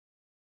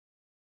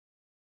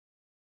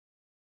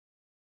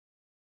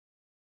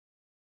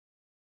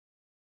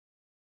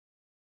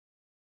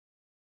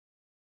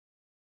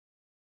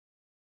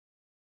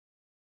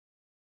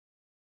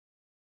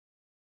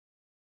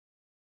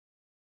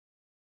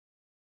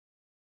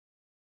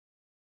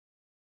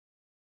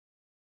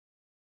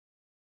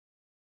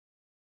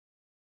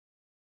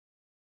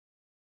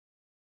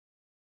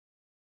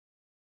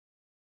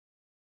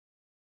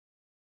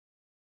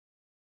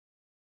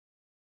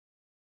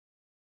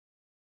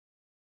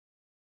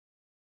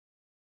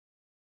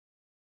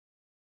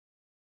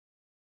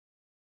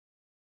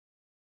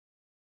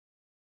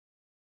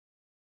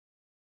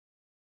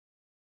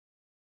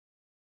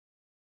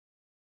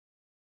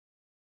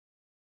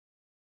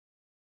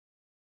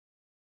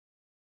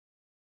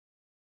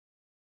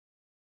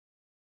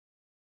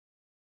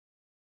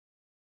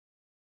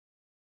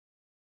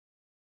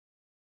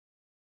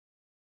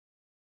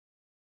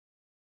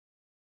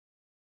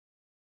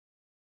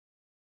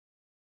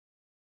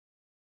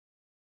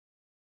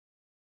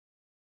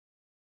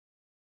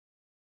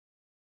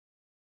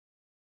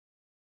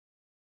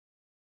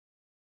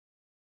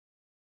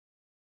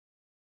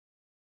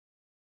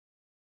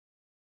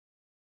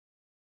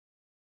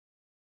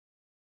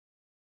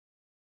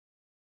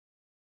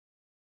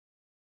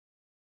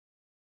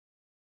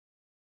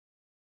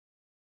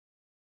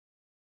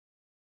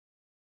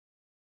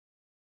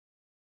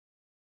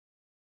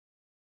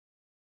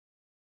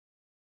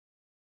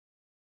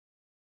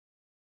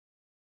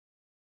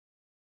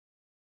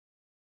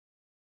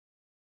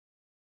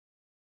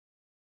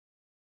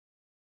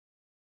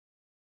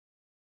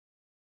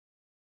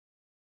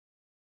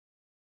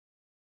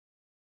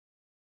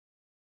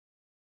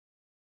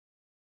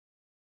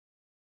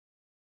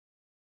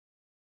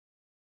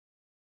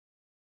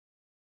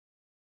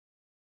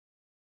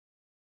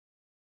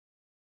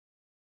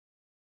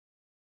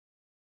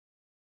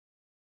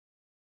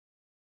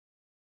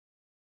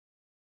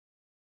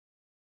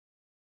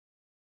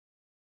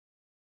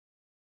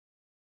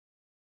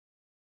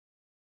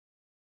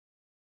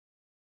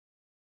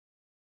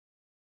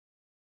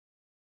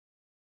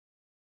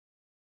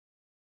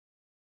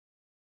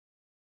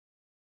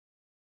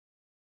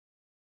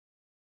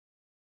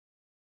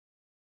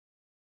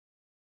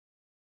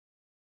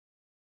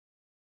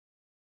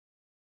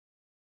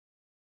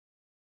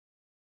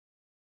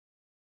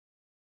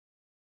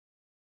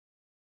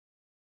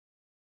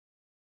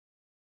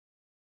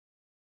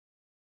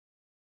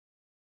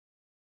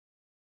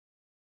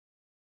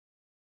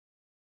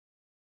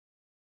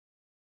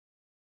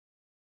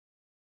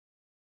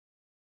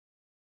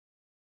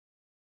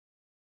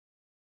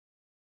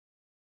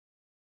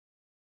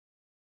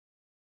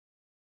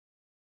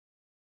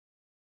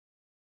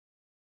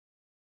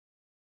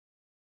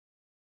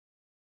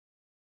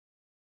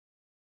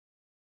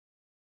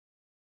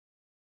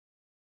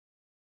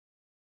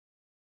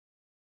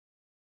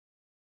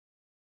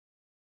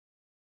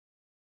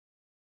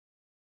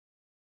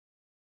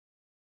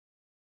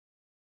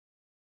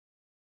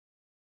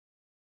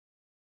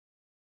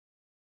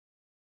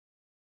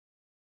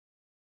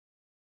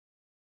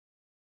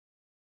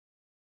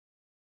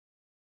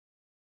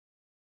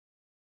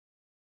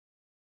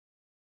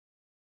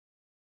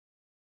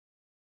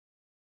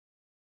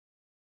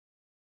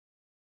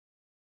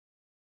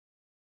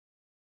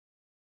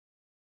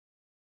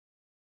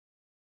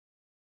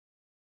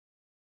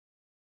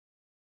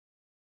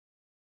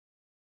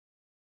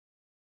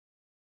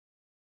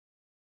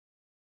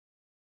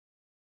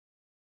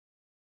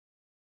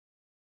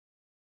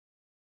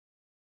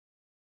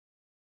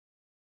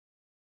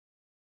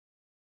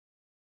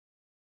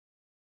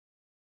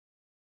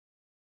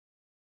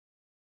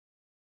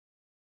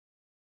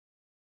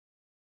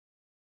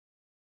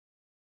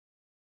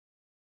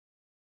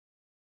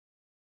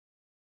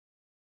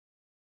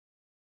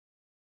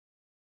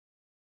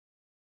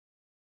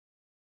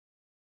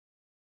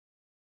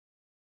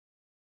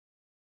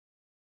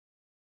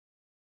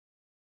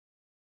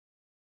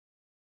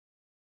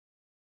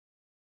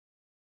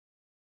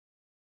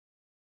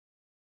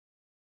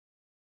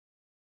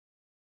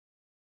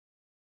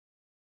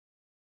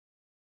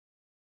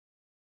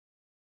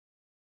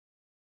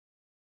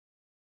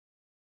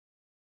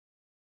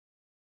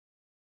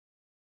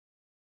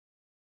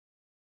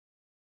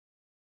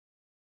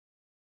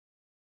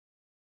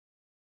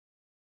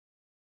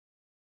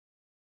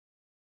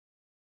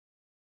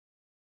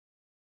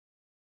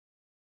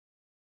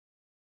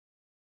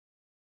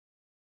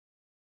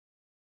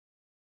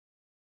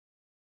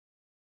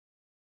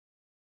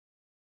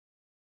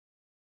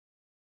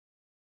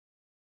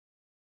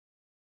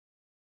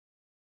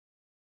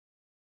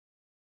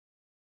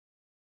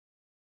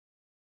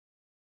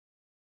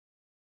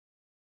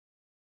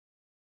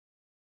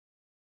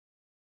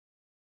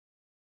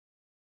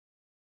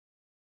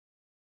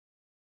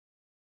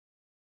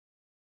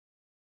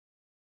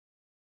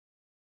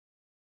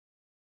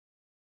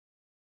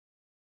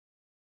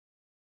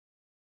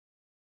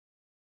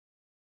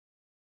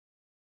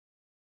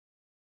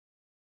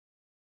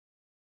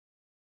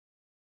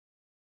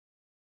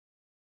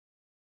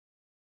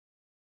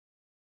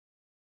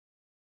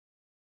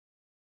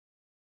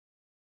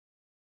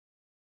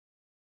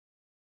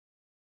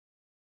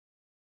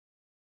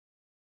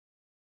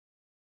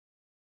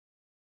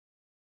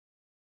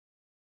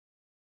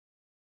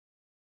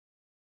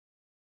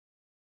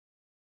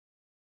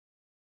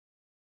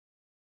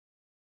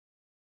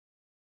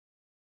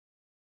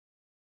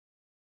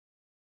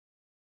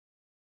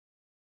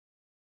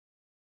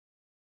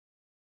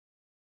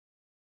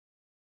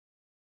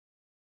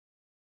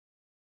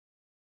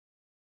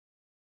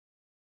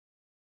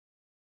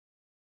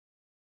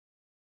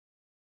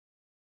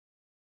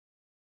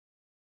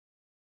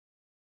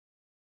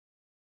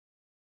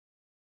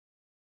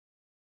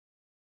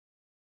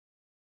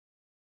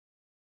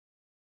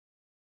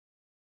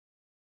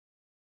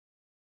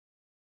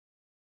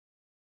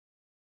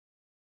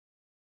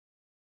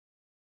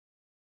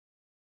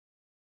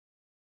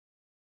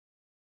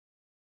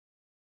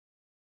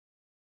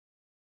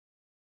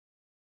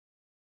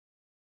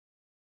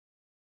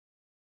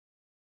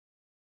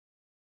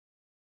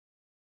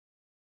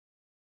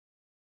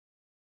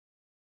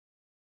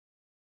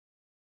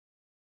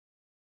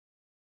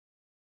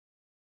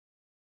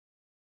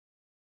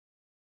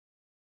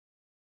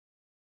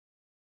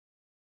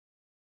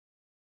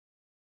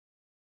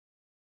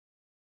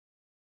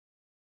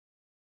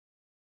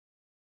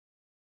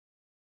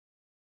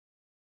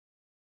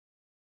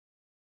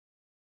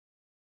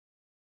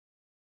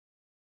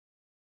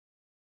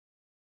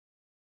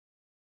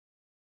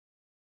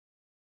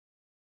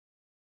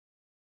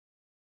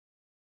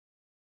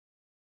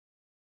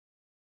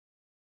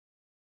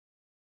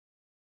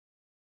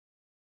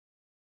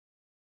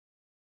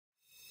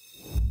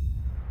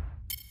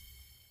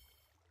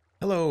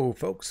Hello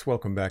folks,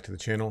 welcome back to the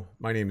channel.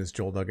 My name is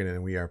Joel Duggan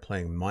and we are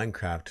playing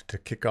Minecraft to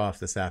kick off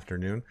this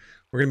afternoon.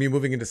 We're going to be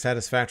moving into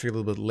Satisfactory a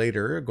little bit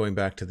later, going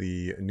back to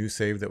the new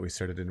save that we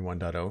started in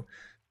 1.0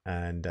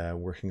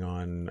 and working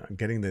on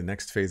getting the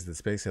next phase of the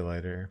space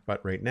elevator.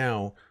 But right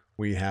now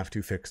we have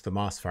to fix the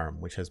moss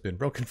farm, which has been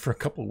broken for a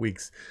couple of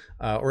weeks,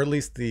 or at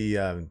least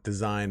the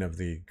design of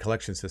the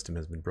collection system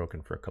has been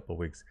broken for a couple of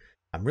weeks.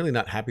 I'm really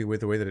not happy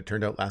with the way that it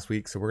turned out last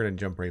week, so we're going to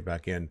jump right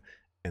back in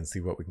and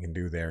see what we can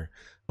do there.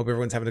 Hope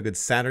everyone's having a good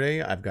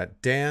Saturday. I've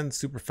got Dan,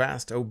 Super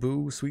Fast,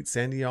 Obu,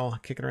 SweetSandi all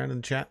kicking around in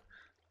the chat.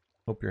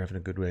 Hope you're having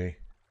a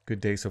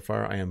good day so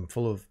far. I am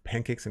full of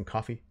pancakes and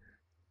coffee,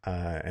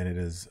 and it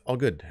is all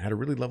good. Had a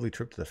really lovely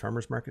trip to the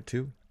farmer's market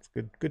too. It's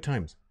good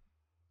times.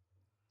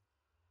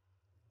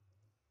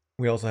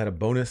 We also had a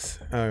bonus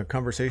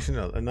conversation,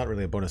 not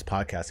really a bonus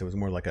podcast. It was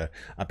more like a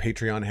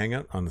Patreon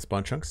hangout on the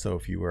Spawn Chunks. So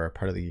if you are a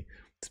part of the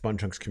Spawn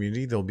Chunks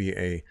community, there'll be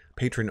a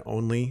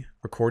patron-only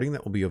recording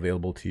that will be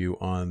available to you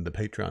on the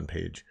Patreon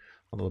page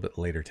a little bit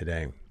later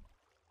today.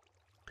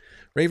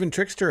 Raven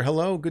Trickster,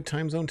 hello. Good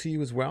time zone to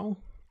you as well.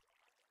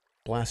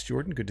 Blast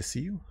Jordan, good to see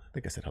you. I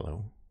think I said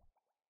hello.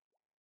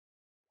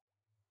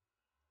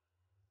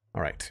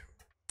 All right.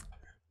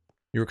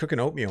 You were cooking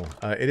oatmeal.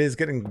 It is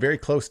getting very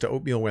close to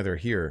oatmeal weather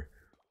here.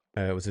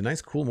 It was a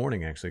nice cool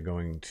morning actually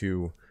going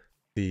to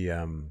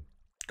the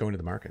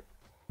market.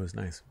 It was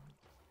nice.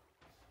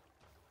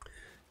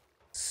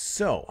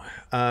 So,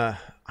 I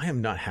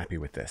am not happy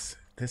with this.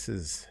 This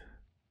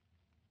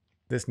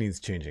needs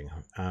changing.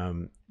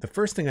 The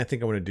first thing I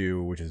think I want to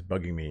do, which is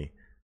bugging me,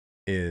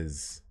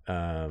 is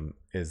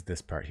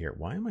this part here.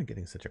 Why am I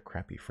getting such a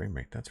crappy frame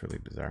rate? That's really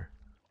bizarre.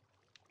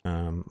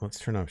 Let's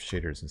turn off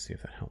shaders and see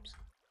if that helps.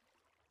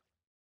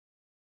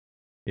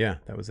 Yeah,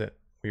 that was it.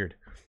 Weird.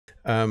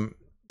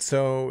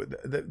 So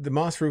the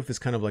moss roof is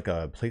kind of like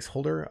a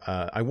placeholder.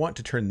 I want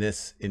to turn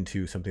this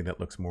into something that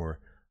looks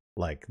more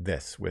like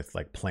this with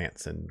like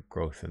plants and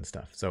growth and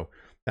stuff. So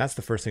that's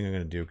the first thing I'm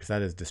going to do because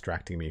that is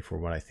distracting me for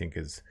what I think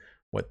is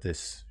what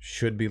this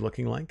should be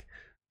looking like.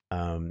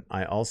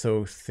 I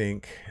also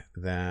think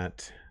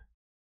that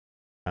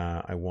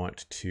I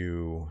want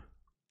to,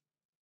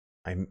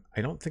 I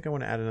don't think I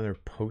want to add another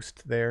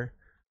post there,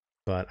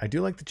 but I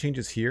do like the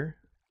changes here.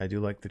 I do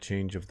like the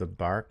change of the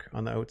bark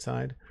on the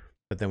outside,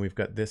 but then we've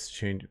got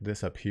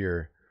this up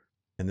here,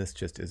 and this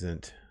just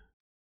isn't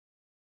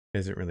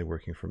really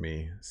working for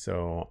me.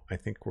 So I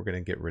think we're going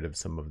to get rid of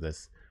some of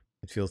this.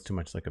 It feels too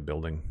much like a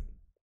building.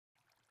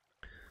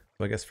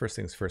 So I guess first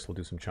things first, we'll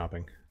do some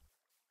chopping.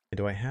 And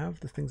do I have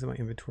the things in my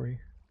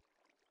inventory?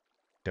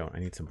 Don't. I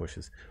need some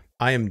bushes.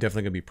 I am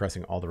definitely going to be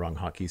pressing all the wrong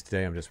hotkeys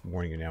today. I'm just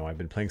warning you now. I've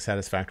been playing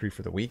Satisfactory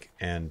for the week,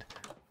 and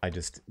I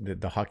just, the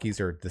hotkeys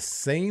are the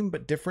same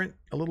but different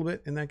a little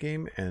bit in that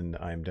game, and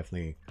I'm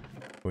definitely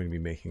going to be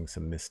making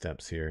some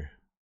missteps here.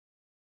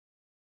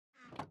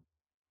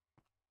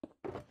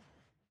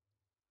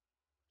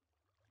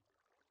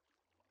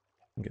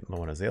 I'm getting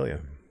low on azalea.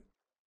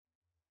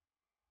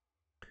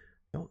 I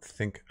don't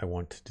think I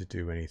want to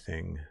do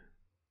anything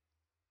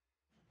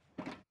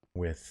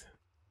with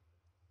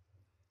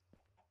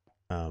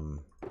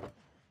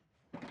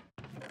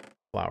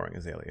flowering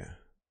azalea.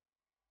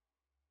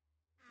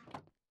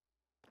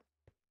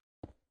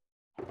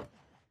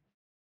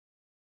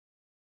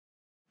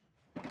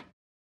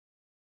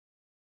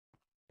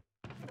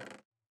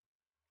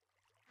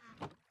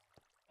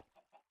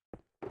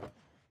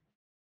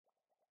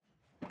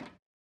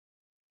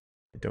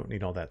 I don't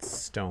need all that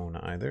stone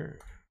either.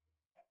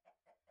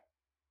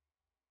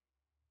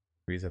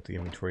 Freeze up the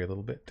inventory a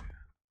little bit.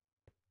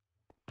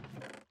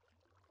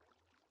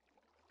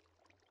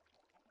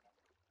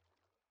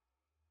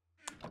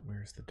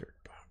 Where's the dirt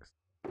box?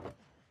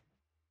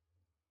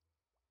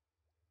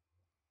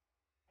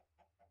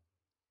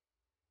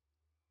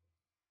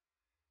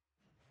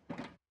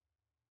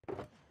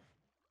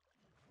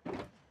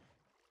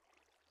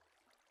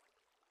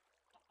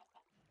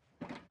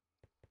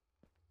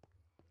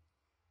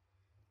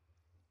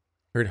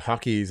 Heard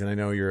hockey's, and I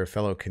know you're a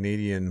fellow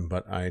Canadian,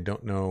 but I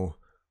don't know.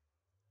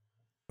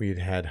 We'd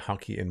had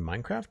hockey in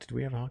Minecraft. Did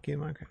we have hockey in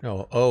Minecraft?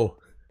 No. Oh,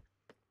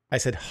 I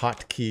said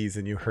hotkeys,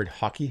 and you heard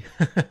hockey.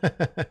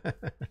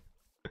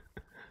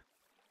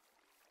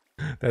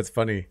 That's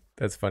funny.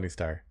 That's funny,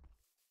 Star.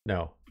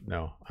 No.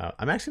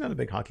 I'm actually not a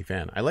big hockey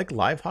fan. I like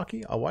live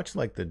hockey. I'll watch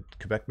like the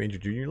Quebec Major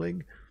Junior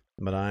League,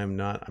 but I'm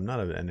not an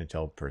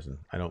NHL person.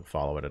 I don't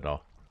follow it at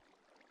all.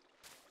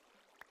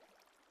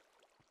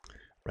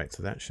 Right,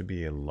 so that should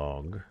be a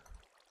log.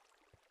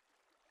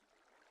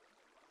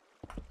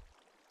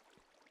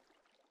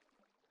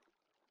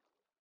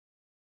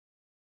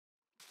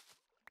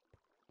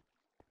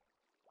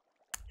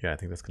 Yeah, I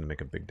think that's going to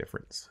make a big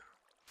difference.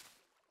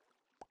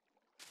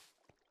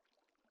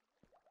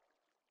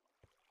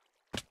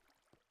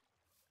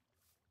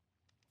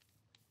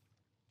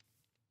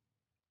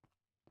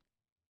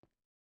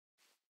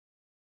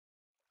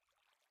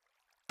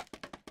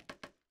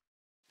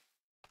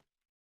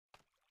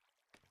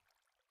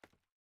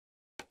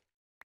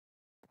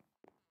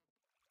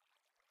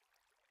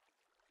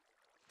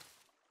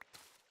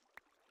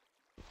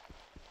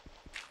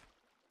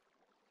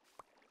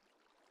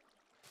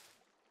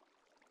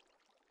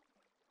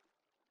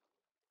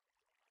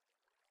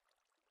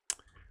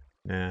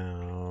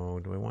 Now,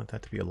 do I want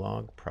that to be a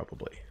log?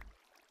 Probably.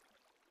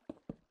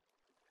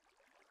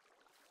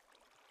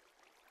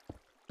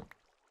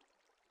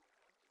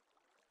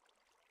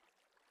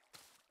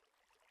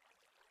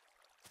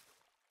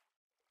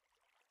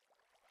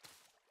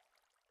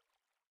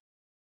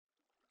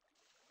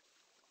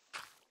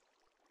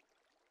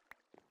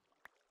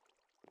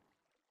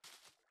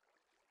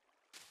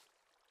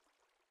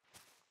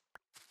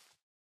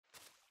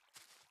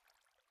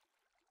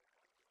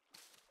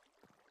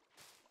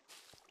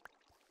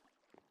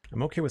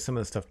 I'm okay with some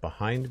of the stuff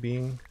behind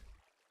being...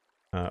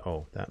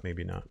 oh, that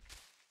maybe not.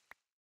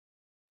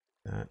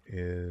 That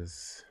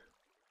is...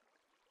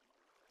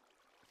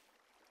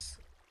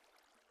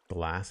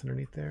 glass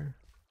underneath there.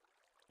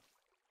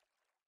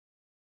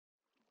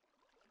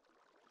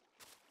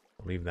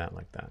 I'll leave that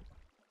like that.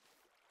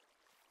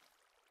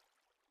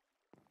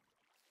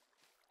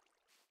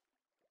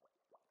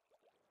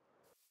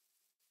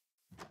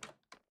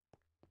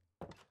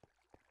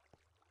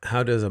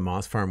 How does a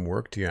moss farm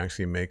work? Do you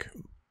actually make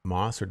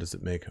moss or does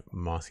it make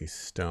mossy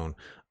stone?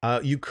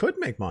 You could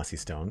make mossy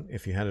stone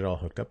if you had it all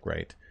hooked up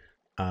right.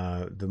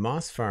 The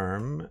moss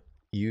farm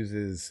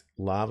uses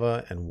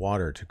lava and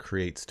water to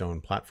create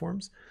stone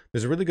platforms.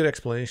 There's a really good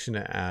explanation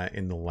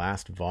in the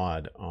last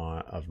VOD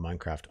of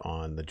Minecraft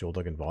on the Joel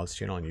Duggan VODs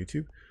channel on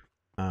YouTube.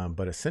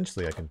 But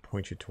essentially I can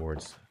point you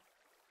towards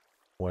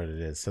what it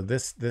is. So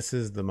this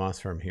is the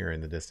moss farm here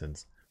in the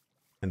distance.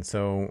 And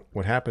so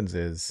what happens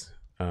is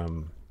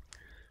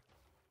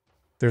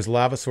there's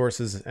lava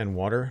sources and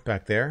water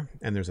back there,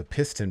 and there's a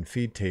piston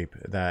feed tape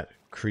that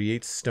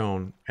creates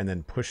stone and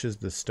then pushes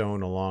the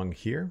stone along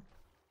here.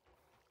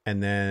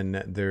 And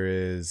then there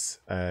is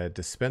a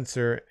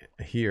dispenser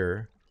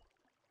here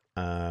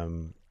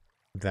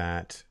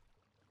that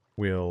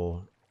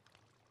will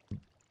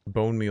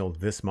bone meal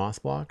this moss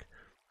block.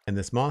 And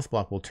this moss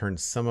block will turn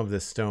some of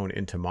this stone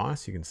into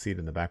moss. You can see it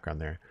in the background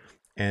there.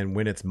 And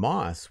when it's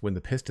moss, when the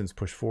pistons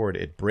push forward,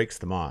 it breaks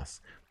the moss.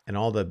 And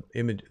all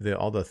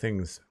the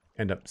things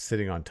end up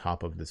sitting on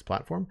top of this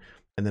platform.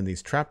 And then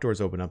these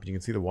trapdoors open up. You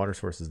can see the water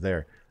sources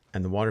there.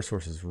 And the water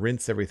sources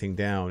rinse everything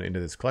down into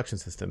this collection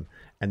system.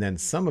 And then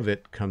some of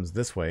it comes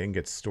this way and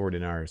gets stored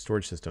in our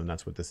storage system.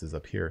 That's what this is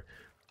up here.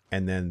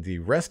 And then the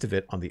rest of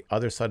it on the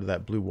other side of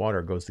that blue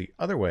water goes the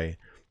other way.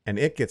 And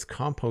it gets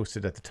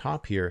composted at the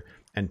top here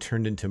and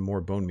turned into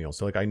more bone meal.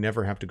 So like I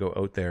never have to go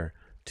out there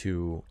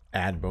to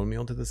add bone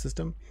meal to the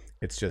system.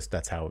 It's just,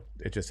 that's how,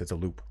 it's a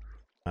loop.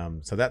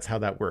 So that's how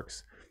that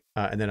works.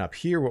 And then up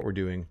here, what we're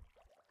doing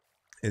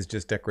is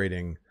just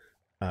decorating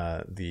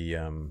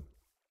the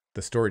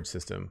storage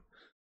system.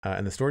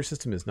 And the storage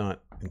system is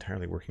not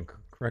entirely working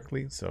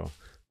correctly. So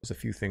there's a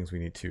few things we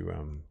need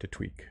to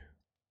tweak.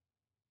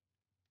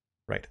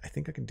 Right, I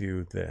think I can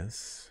do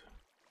this.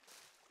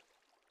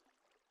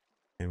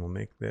 And we'll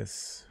make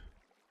this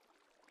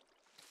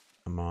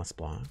a moss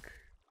block.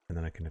 And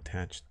then I can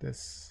attach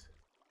this.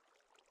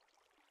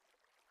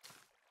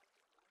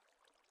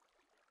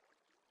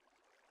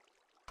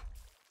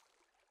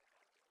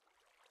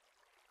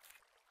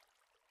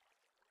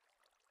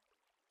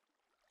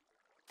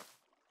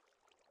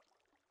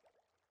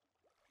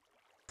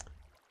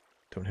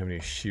 Don't have any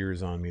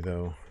shears on me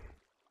though.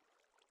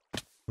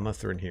 Unless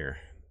they're in here.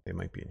 They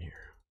might be in here.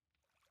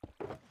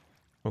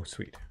 Oh,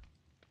 sweet.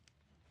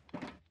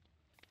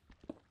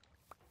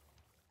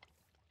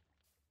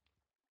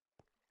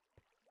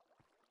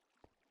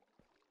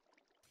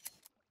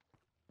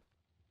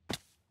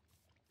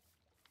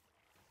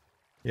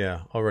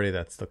 Yeah, already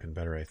that's looking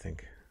better, I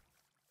think.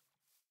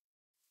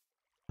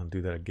 I'll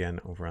do that again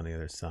over on the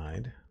other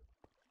side.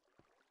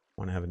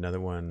 Want to have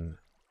another one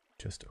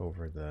just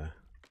over the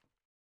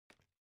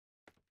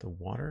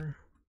water.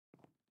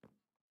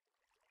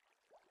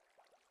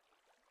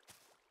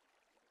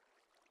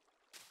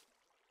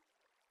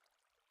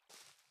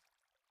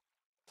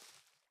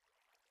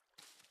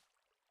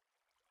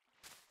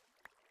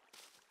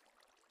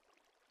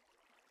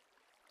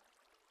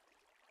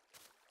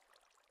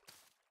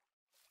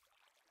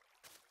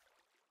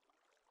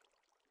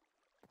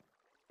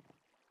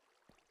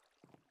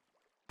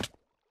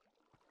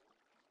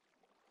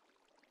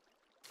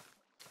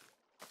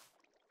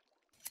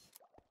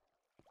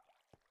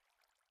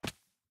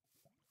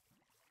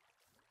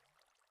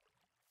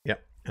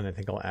 Yep, and I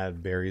think I'll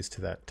add berries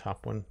to that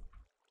top one,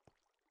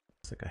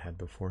 just like I had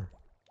before.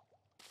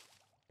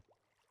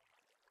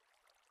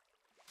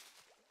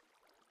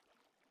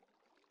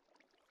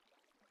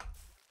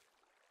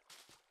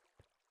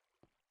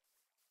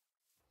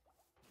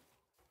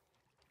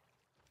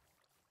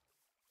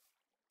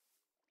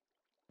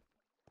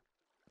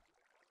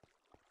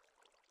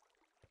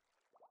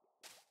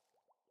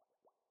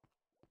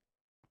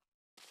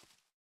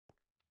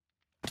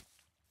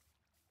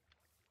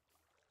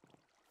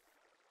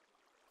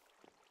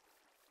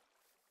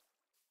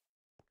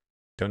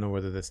 Don't know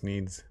whether this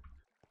needs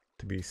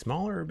to be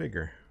smaller or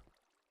bigger.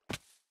 I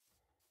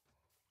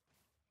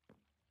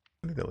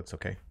think that looks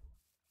okay.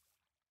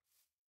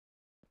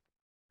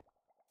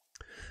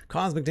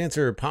 Cosmic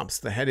Dancer pops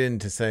the head in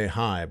to say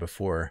hi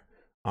before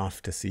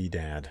off to see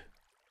Dad.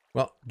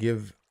 Well,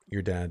 give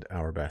your dad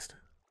our best.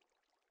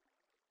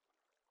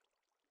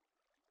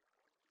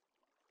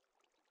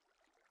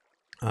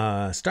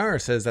 Star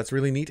says that's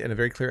really neat and a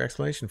very clear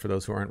explanation for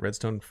those who aren't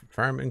Redstone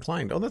farm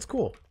inclined. Oh, that's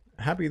cool.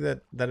 Happy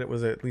that it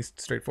was at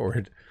least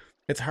straightforward.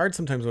 It's hard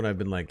sometimes when I've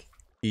been like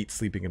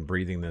sleeping and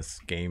breathing this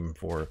game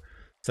for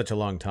such a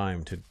long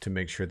time to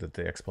make sure that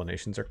the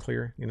explanations are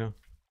clear, you know?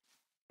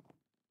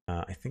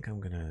 I think I'm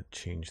gonna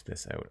change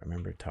this out. I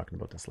remember talking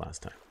about this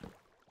last time.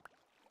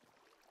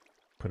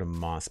 Put a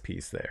moss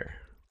piece there.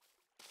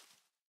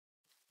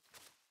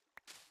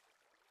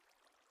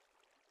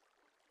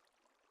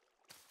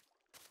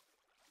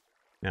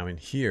 Now in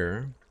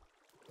here,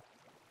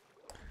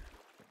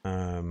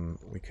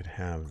 we could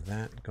have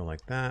that go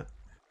like that.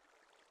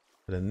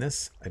 But then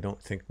this, I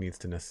don't think needs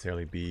to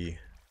necessarily be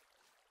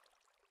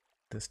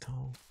this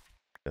tall,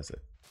 does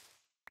it?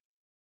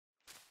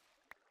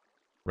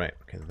 Right,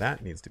 okay,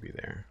 that needs to be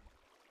there.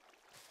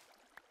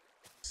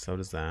 So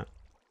does that.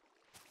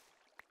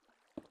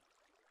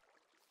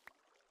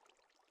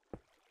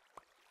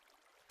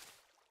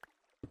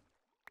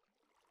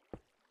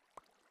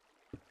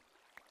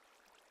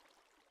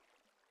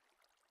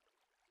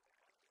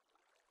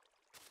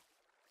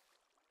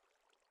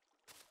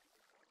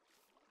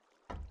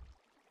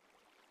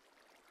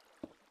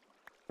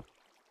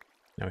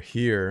 Now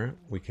here,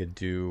 we could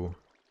do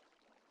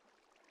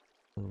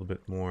a little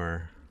bit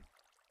more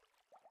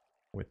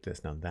with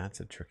this. Now that's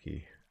a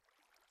tricky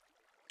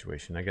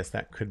situation. I guess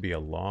that could be a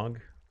log.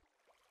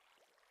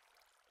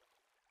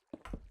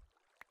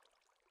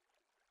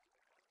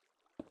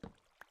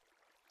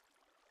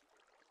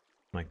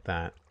 Like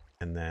that,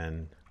 and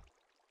then...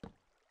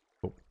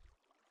 Oh.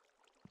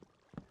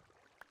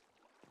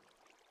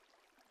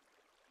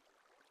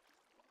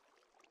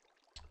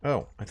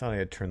 Oh, I thought I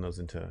had turned those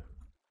into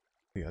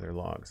the other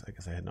logs. I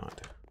guess I had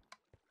not.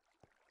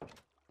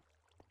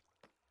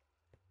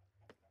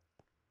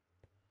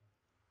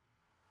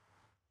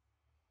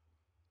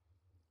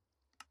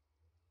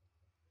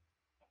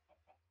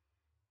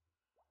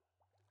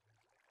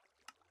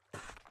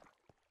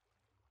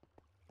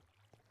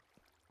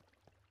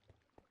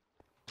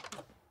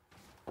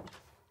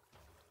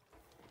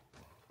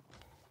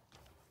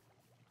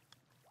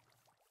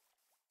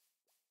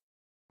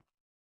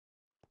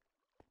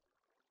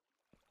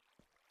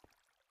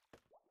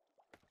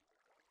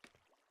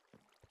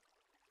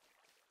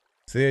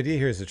 So the idea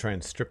here is to try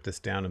and strip this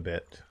down a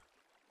bit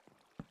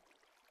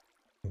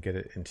and get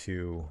it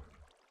into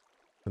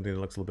something that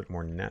looks a little bit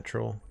more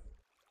natural.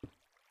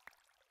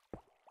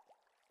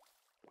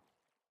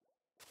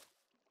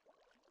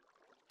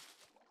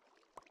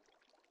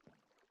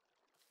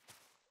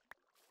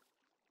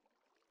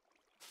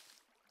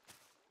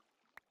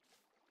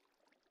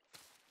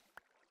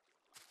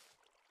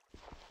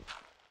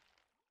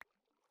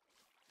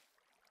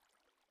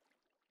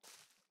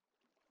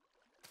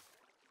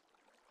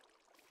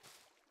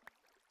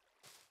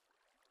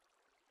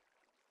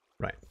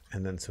 Right,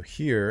 and then so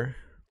here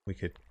we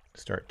could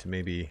start to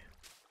maybe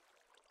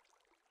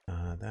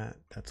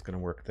that's going to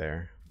work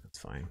there. That's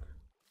fine.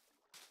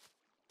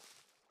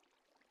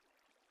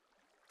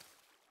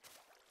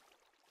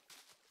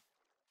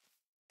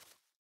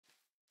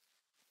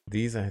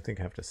 These I think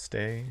have to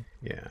stay.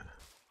 Yeah.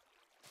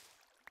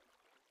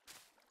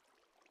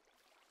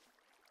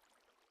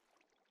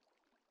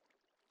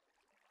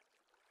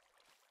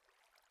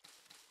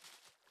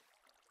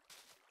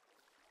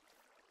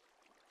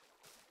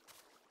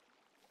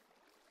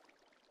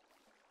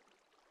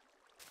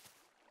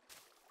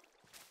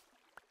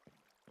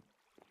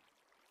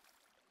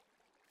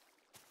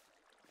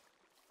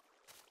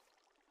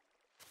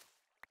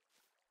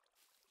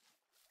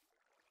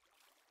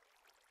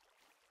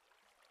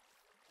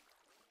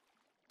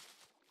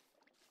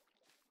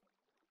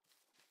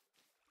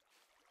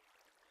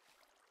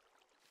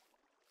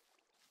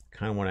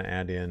 Kind of want to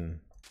add in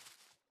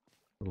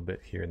a little bit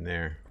here and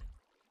there.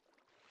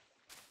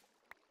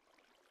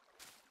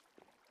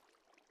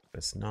 But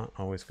it's not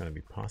always going to be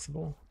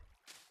possible.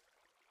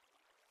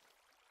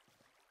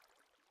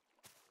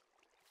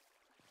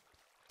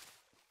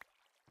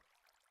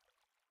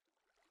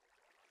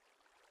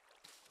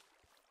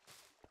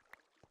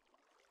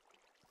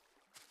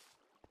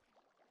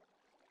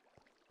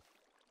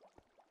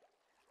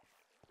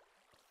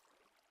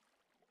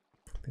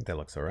 I think that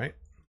looks all right.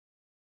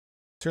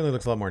 Certainly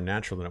looks a lot more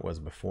natural than it was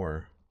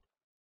before.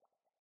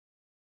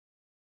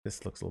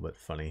 This looks a little bit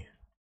funny.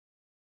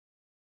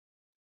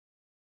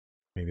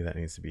 Maybe that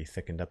needs to be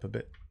thickened up a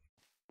bit.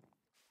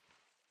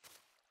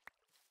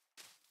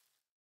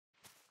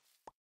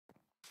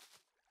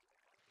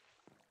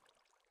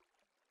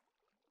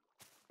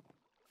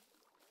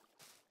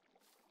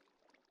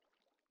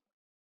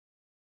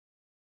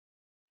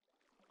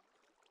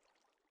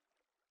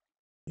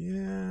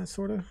 Yeah,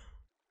 sort of.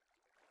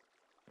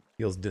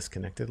 Feels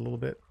disconnected a little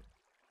bit.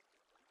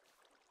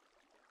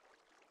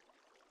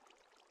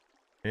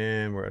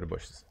 And we're out of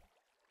bushes.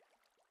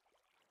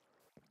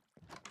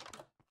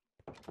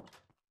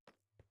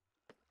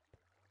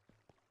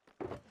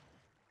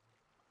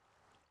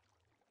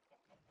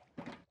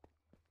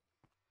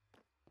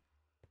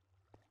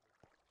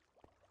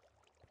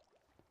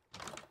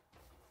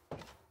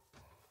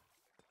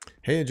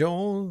 Hey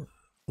Joel,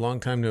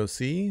 long time no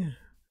see.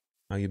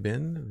 How you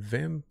been?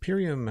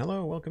 Vampirium,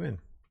 hello, welcome in.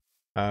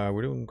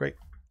 We're doing great.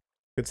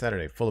 Good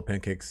Saturday, full of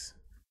pancakes.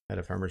 Had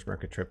a farmer's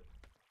market trip.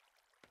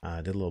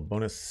 Did a little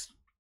bonus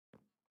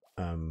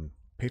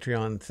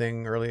Patreon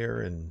thing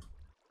earlier and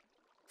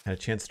had a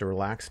chance to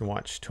relax and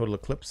watch Total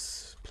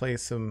Eclipse play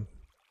some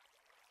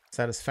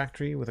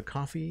Satisfactory with a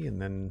coffee,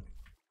 and then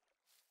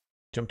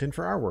jumped in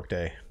for our work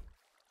day.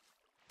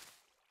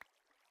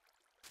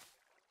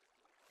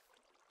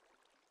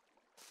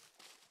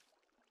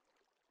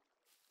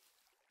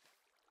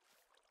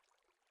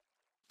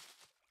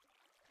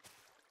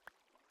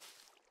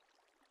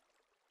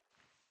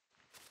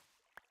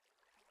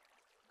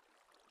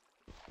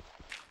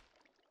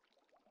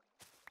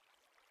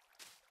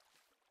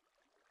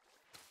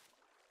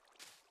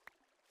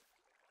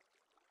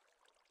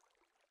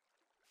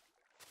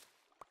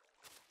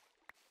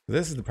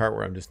 This is the part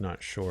where I'm just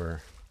not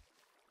sure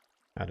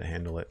how to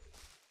handle it.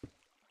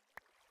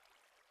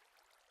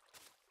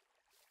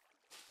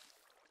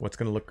 What's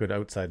going to look good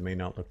outside may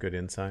not look good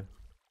inside.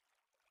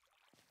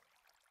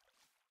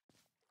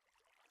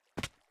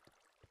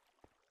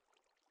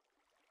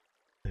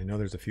 I know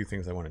there's a few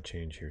things I want to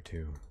change here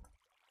too.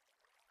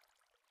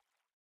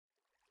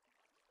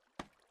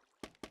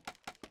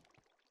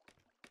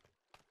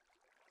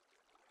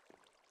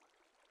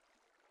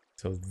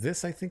 So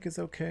this I think is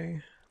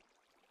okay.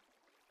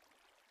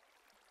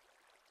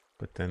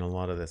 But then a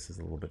lot of this is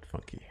a little bit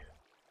funky.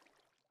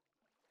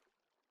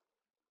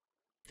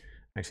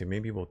 Actually,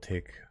 maybe we'll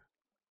take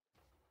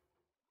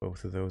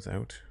both of those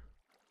out.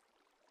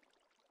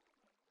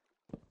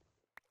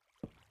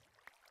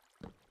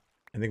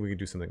 I think we could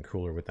do something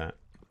cooler with that.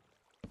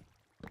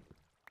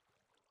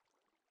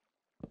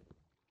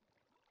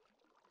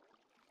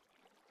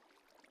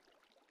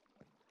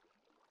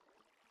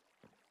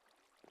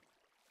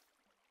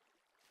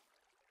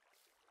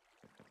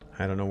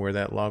 I don't know where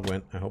that log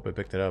went. I hope I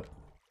picked it up.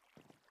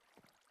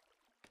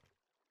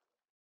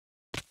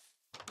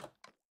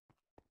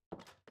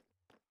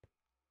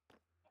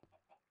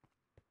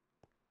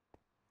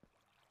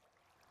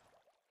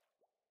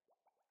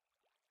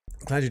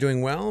 Glad you're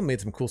doing well. Made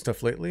some cool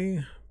stuff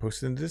lately.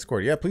 Posted in the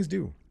Discord. Yeah, please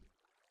do.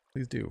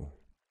 Please do.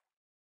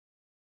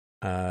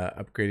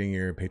 Upgrading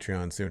your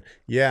Patreon soon.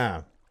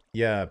 Yeah.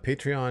 Yeah,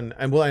 Patreon.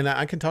 And well, and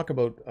I can talk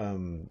about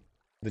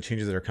the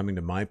changes that are coming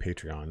to my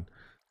Patreon.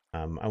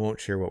 I won't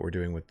share what we're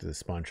doing with the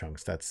spawn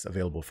chunks. That's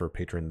available for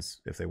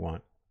patrons if they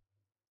want.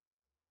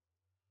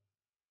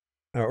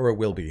 Or it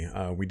will be.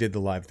 We did the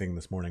live thing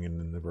this morning, and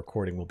then the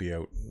recording will be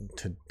out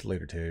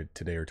later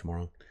today or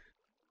tomorrow.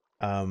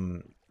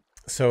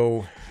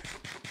 So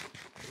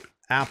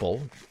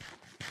Apple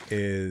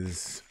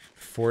is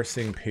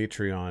forcing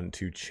Patreon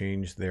to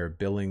change their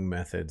billing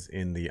methods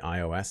in the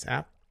iOS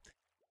app.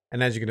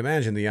 And as you can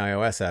imagine, the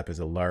iOS app is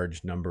a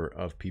large number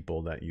of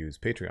people that use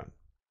Patreon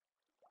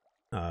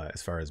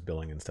as far as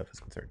billing and stuff is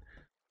concerned.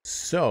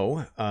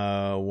 So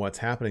what's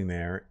happening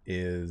there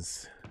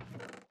is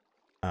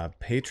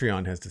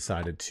Patreon has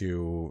decided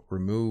to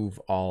remove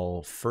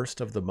all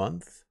first of the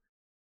month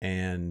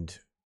and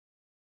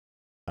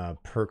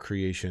per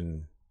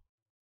creation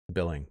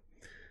billing.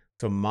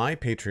 So my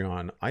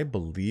Patreon, I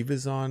believe,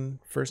 is on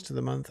first of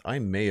the month. I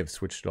may have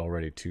switched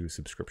already to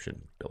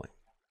subscription billing.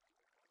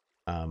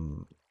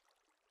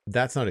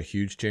 That's not a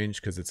huge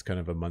change because it's kind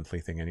of a monthly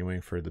thing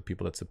anyway for the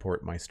people that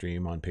support my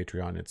stream on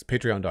Patreon. It's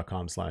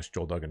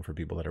patreon.com/JoelDuggan for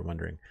people that are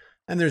wondering.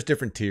 And there's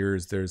different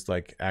tiers. There's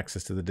like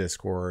access to the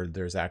Discord.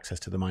 There's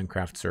access to the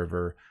Minecraft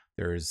server.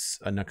 There's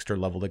an extra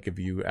level that give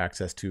you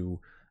access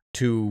to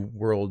 2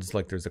 worlds.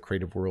 Like there's a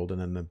creative world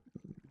and then the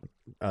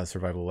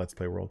survival let's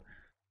play world.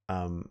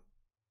 And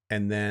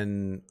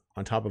then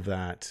on top of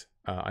that,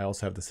 I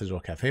also have the Citadel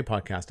Cafe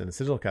podcast, and the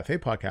Citadel Cafe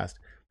podcast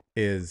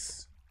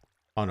is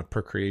on a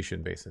per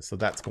creation basis. So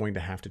that's going to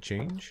have to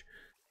change.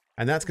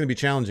 And that's going to be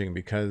challenging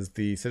because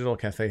the Citadel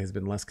Cafe has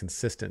been less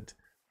consistent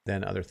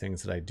than other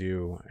things that I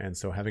do. And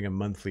so having a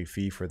monthly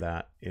fee for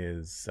that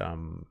is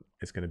going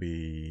to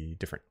be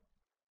different.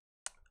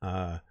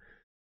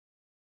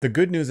 The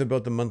good news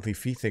about the monthly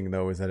fee thing,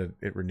 though, is that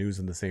it renews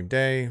on the same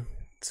day.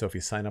 So if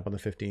you sign up on the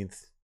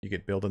 15th, you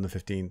get billed on the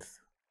 15th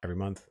every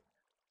month.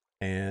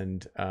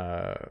 And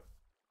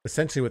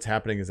essentially what's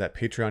happening is that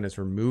Patreon is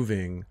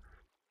removing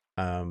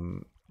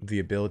the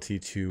ability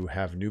to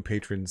have new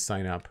patrons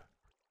sign up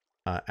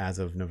as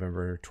of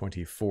November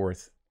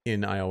 24th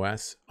in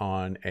iOS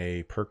on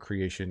a per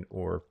creation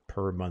or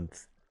per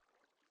month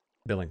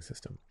billing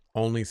system.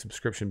 Only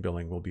subscription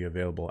billing will be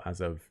available as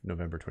of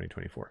November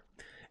 2024.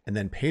 And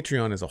then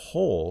Patreon as a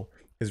whole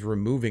is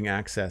removing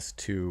access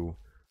to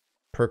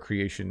per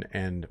creation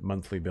and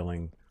monthly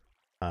billing,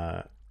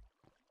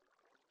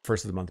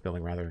 first of the month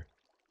billing rather,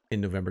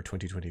 in November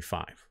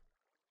 2025.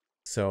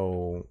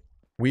 So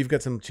we've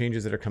got some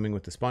changes that are coming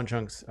with the spawn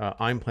chunks.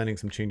 I'm planning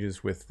some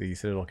changes with the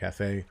Citadel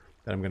Cafe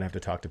that I'm going to have to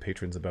talk to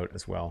patrons about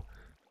as well.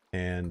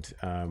 And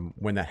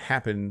when that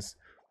happens,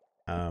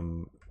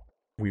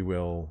 we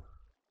will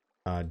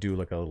do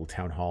like a little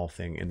town hall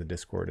thing in the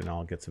Discord, and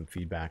I'll get some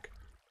feedback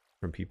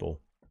from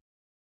people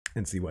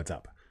and see what's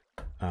up.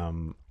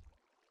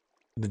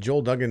 The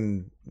Joel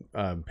Duggan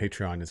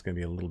Patreon is going to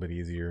be a little bit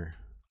easier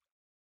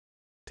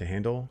to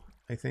handle,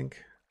 I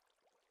think.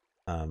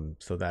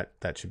 So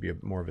that should be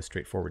more of a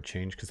straightforward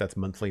change, because that's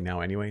monthly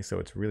now anyway, so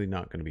it's really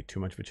not going to be too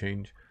much of a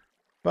change.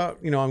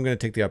 But, you know, I'm going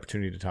to take the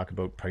opportunity to talk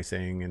about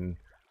pricing and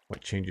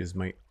what changes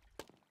might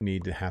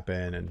need to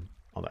happen and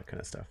all that kind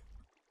of stuff.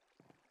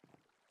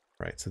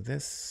 Right, so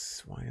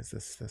this, why is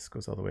this? This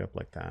goes all the way up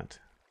like that.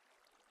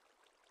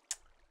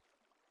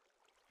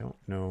 Don't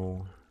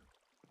know.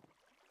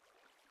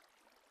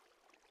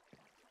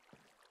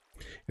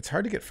 It's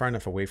hard to get far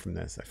enough away from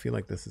this. I feel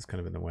like this is kind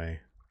of in the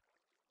way.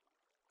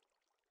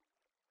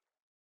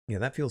 Yeah,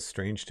 that feels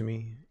strange to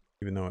me,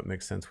 even though it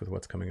makes sense with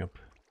what's coming up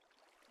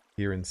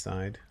here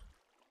inside.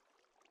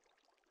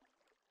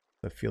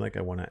 I feel like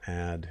I want to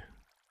add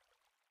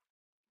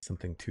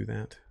something to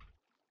that.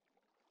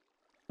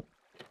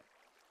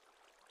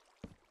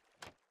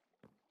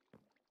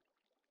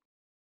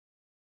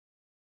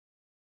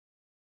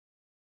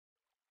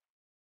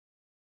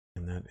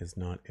 And that is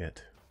not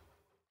it.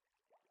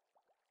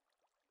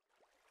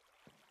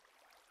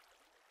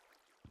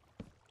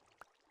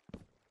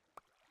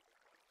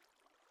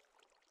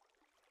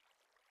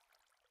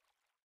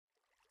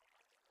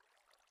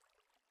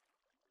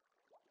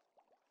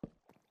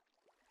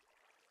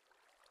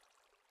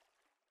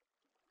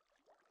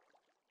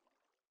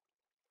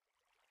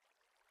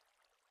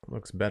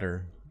 Looks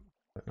better,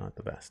 but not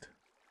the best.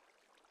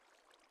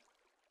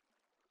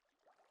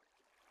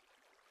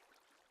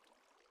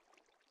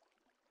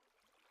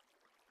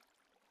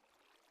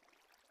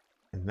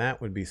 And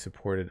that would be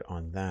supported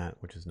on that,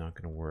 which is not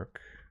going to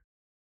work.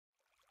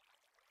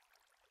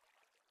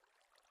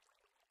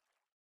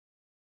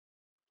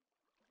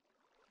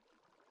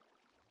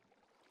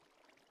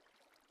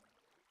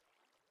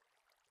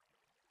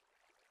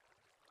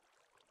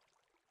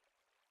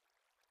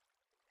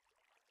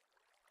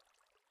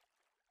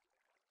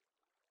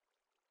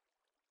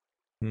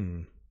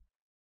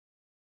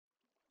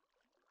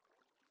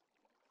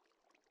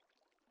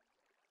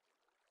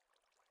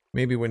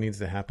 Maybe what needs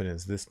to happen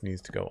is this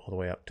needs to go all the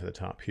way up to the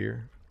top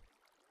here.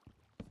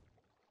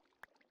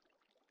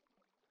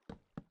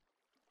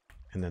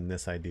 And then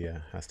this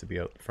idea has to be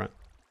out front.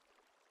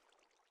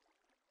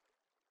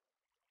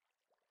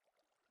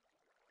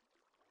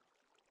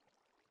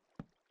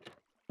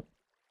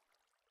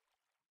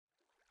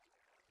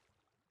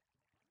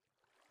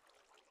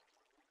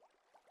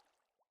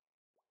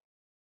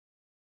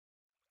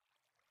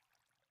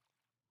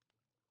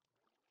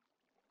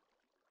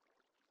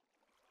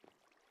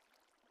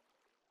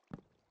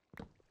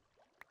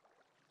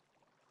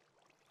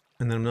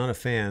 And then I'm not a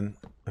fan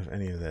of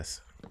any of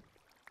this.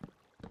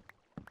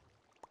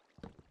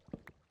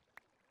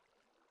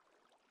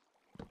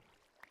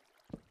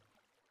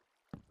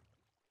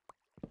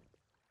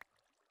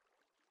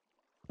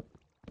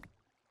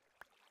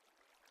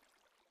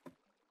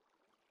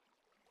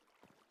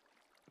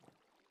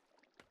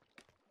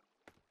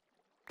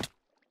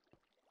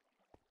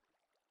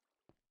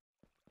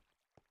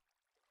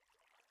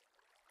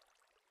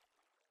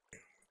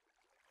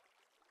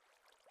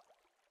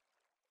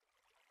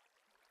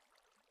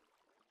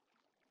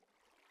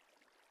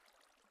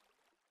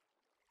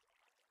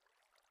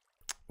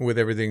 With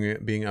everything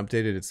being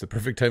updated, it's the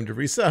perfect time to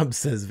resub,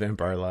 says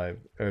Vampire Live,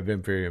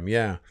 Vampirium.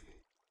 Yeah.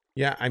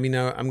 Yeah, I mean,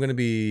 I'm going to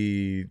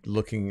be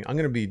looking, I'm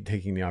going to be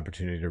taking the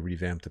opportunity to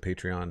revamp the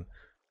Patreon.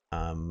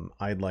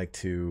 I'd like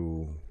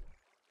to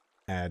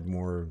add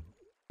more,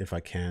 if I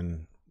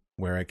can,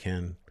 where I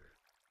can.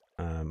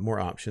 More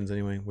options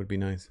anyway would be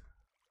nice.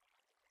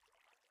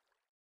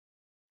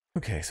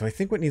 Okay, so I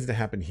think what needs to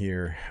happen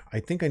here, I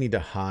think I need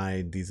to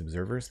hide these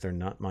observers. They're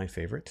not my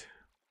favorite.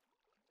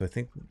 So I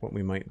think what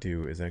we might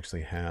do is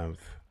actually have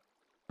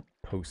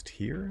post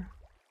here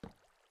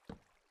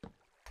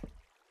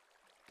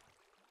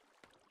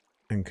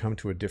and come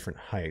to a different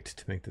height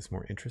to make this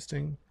more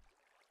interesting.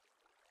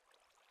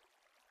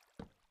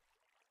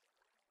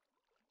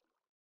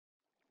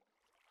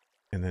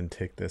 And then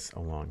take this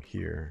along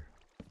here.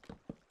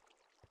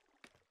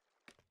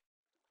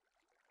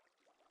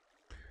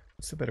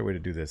 What's a better way to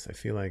do this? I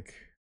feel like,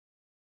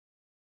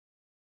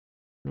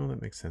 no,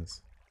 that makes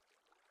sense.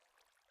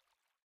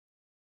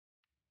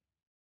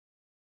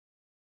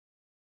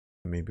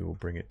 Maybe we'll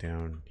bring it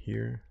down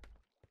here.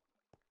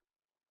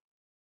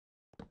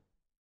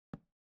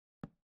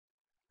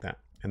 That,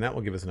 and that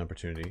will give us an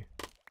opportunity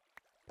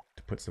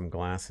to put some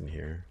glass in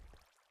here.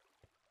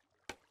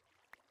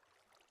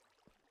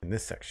 In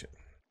this section.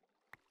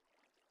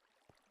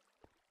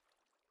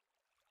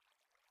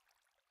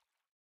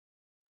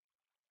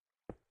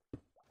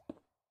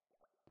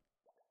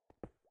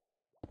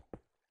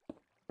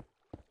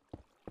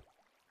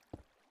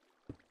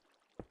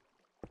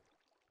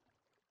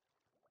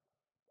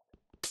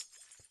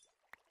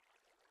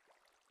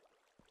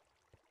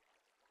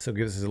 So it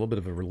gives us a little bit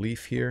of a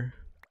relief here.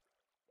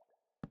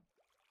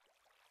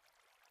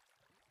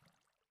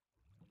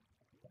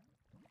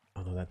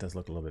 Although that does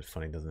look a little bit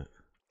funny, doesn't it?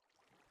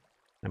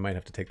 I might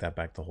have to take that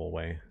back the whole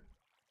way.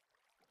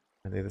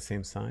 Are they the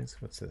same size?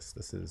 What's this?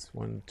 This is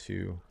 1,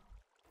 2.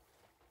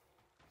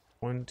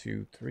 1,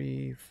 2,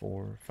 3,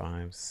 4,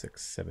 5,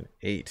 6, 7,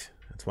 8.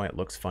 That's why it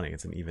looks funny.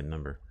 It's an even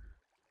number.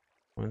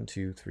 1,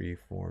 2, 3,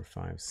 4,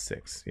 5,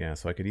 6. Yeah,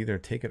 so I could either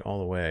take it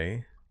all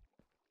away,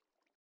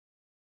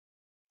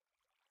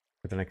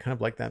 but then I kind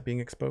of like that being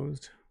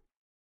exposed.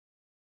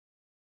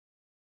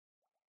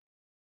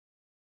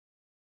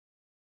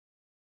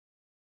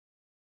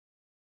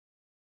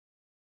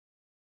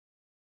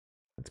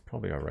 That's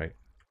probably all right.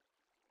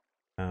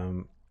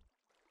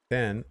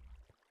 Then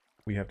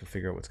we have to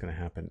figure out what's going to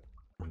happen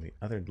on the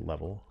other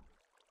level.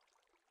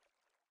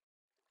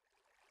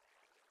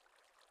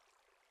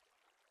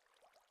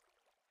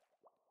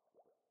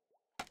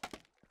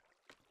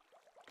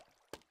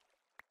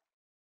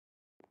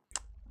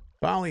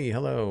 Bali,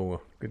 hello.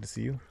 Good to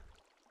see you.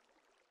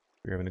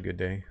 You're having a good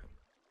day.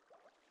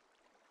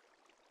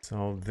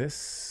 So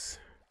this...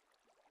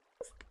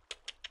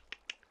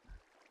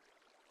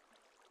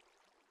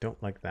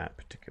 Don't like that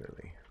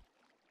particularly.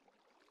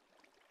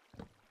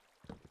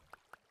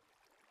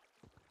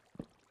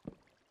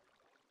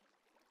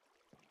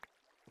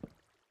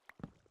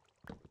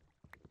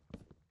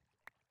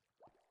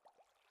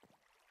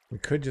 We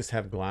could just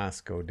have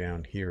glass go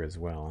down here as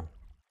well.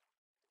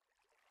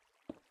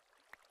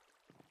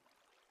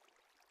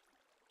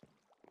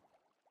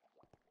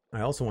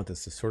 I also want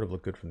this to sort of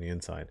look good from the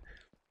inside.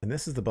 And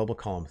this is the bubble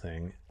column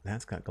thing.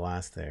 That's got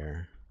glass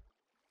there.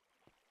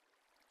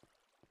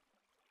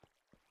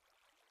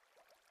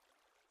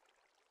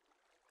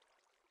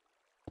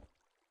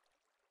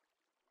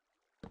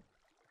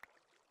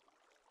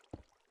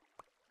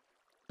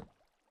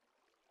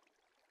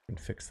 And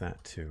fix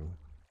that too.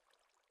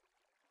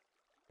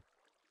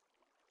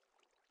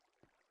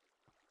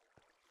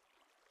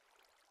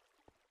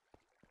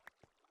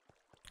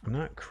 I'm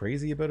not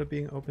crazy about it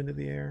being open to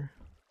the air.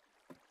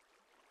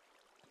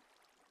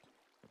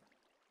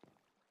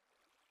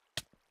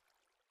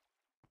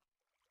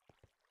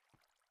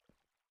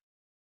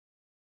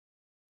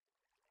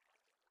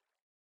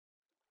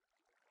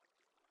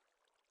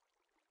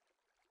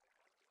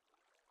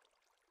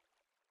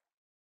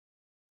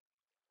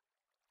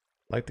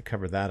 I'd like to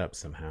cover that up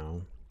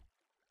somehow.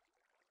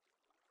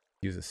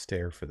 Use a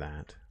stair for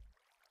that.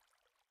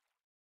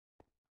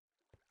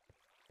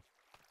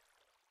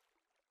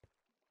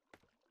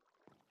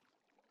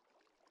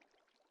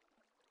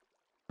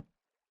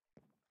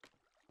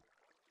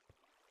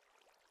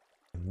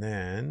 And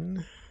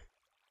then,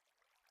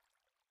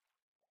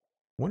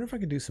 I wonder if I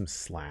could do some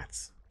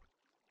slats.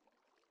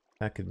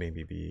 That could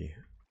maybe be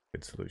a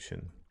good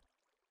solution.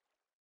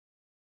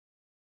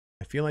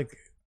 I feel like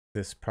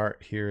this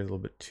part here is a little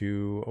bit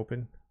too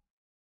open.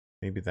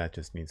 Maybe that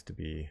just needs to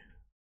be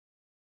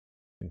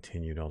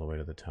continued all the way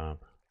to the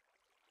top.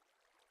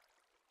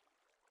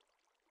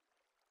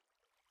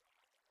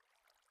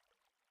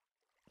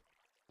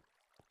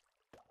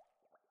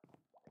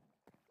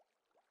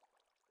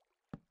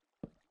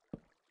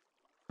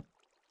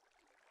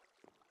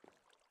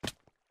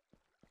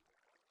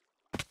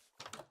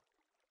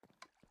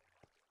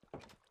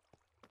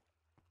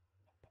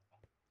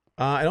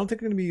 I don't think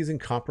I'm going to be using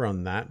copper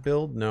on that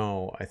build.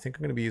 No, I think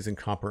I'm going to be using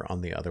copper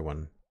on the other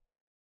one.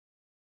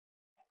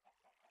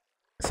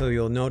 So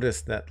you'll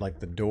notice that like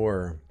the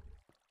door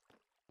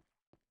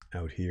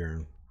out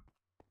here,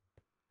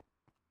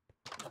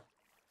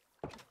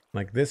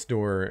 like this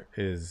door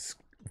is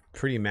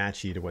pretty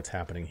matchy to what's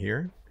happening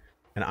here.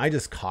 And I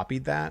just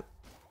copied that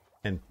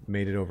and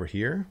made it over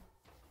here.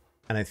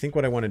 And I think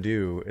what I want to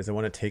do is I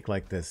want to take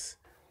like this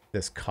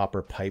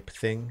copper pipe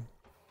thing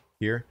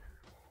here.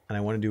 And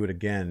I want to do it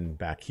again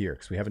back here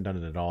because we haven't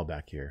done it at all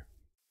back here.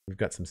 We've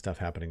got some stuff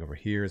happening over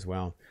here as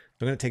well. So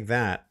I'm going to take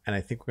that, and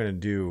I think what we're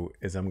going to do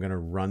is I'm going to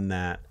run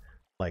that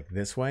like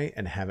this way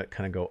and have it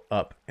kind of go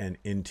up and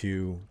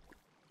into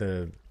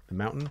the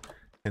mountain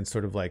and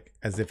sort of like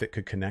as if it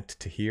could connect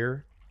to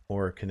here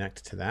or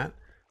connect to that.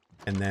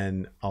 And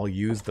then I'll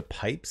use the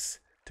pipes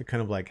to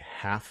kind of like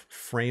half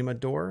frame a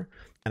door.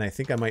 And I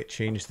think I might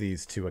change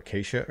these to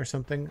acacia or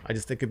something. I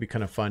just think it'd be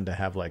kind of fun to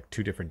have like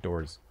two different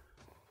doors.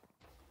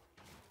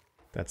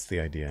 That's the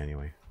idea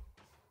anyway.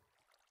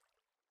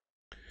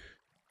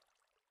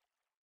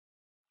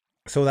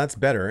 So that's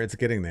better. It's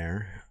getting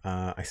there.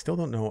 I still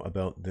don't know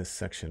about this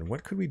section.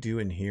 What could we do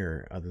in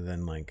here other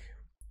than like,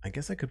 I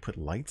guess I could put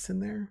lights in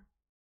there.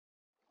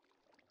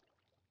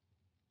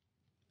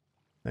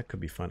 That could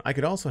be fun. I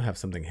could also have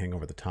something hang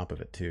over the top of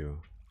it too.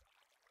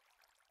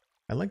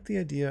 I like the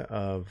idea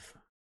of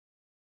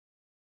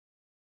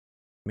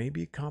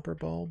maybe copper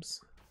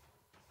bulbs.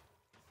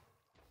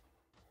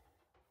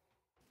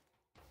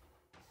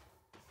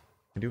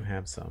 I do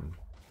have some.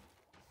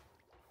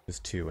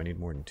 Just two. I need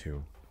more than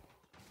two.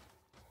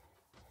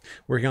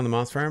 Working on the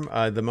moss farm?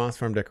 The moss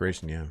farm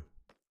decoration, yeah.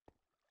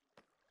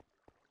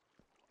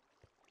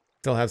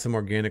 Still have some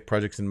organic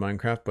projects in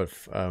Minecraft, but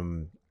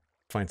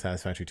find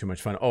Satisfactory too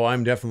much fun. Oh,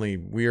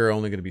 we are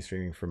only going to be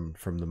streaming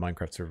from the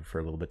Minecraft server for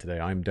a little bit today.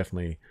 I'm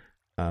definitely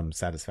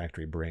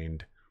Satisfactory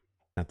brained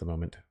at the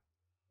moment.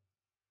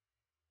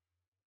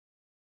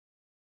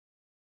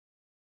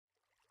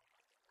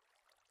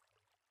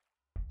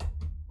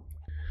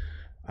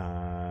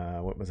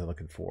 was I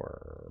looking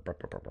for?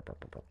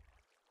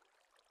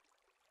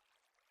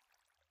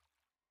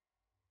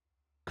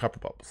 Copper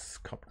bulbs,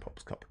 copper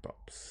bulbs, copper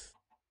bulbs,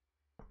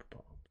 copper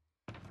bulbs.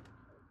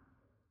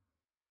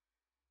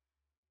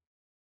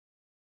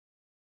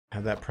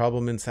 Have that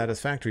problem in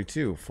Satisfactory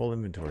too. Full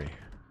inventory.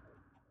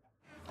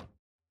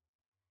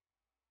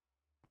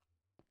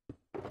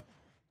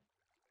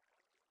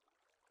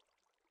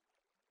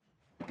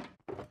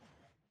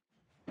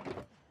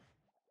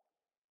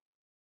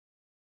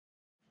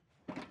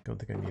 Don't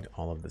think I need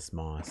all of this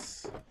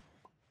moss.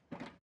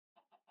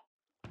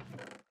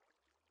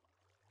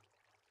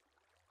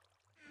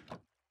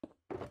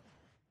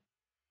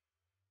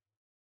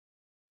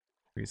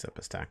 Freeze up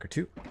a stack or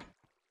two.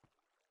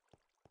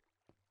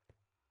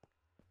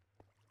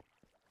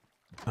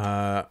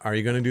 Are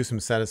you going to do some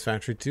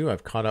Satisfactory too?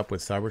 I've caught up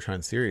with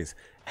Cybertron series.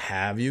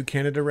 Have you,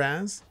 Canada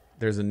Raz?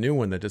 There's a new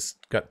one that just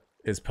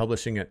is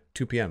publishing at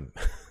 2 p.m.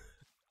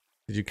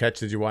 Did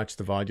you watch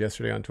the VOD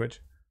yesterday on Twitch?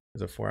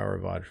 It was a 4-hour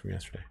VOD from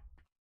yesterday.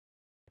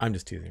 I'm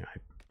just teasing.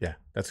 Yeah,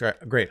 that's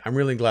great. I'm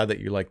really glad that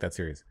you like that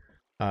series.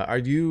 Are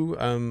you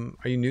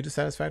new to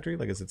Satisfactory?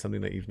 Like, is it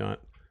something that you've not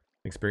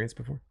experienced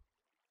before?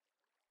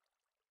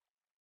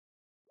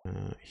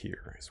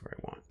 Here is where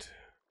I want.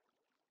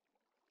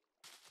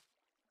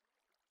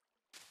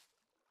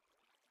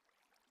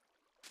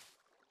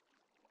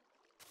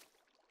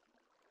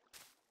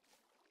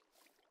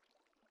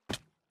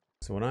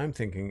 So what I'm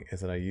thinking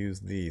is that I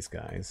use these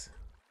guys.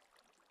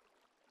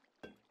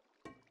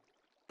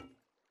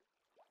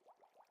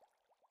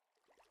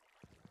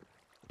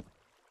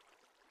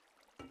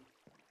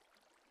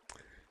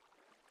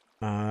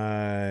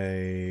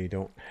 I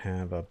don't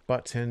have a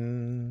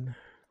button.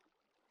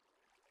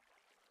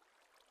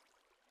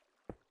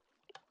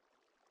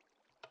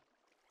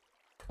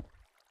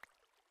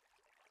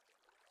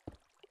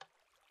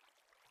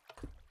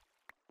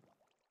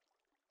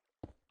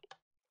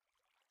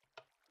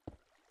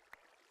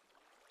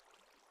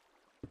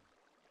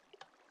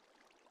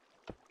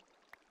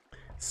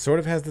 Sort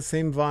of has the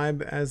same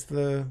vibe as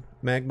the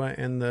magma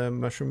and the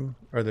mushroom,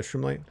 or the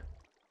shroomlight.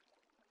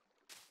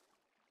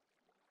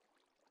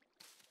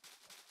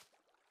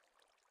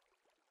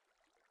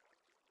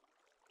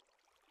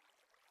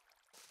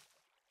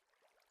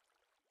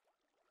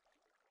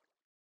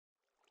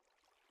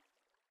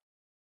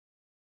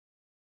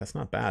 That's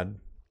not bad.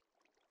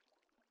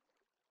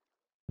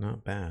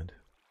 Not bad.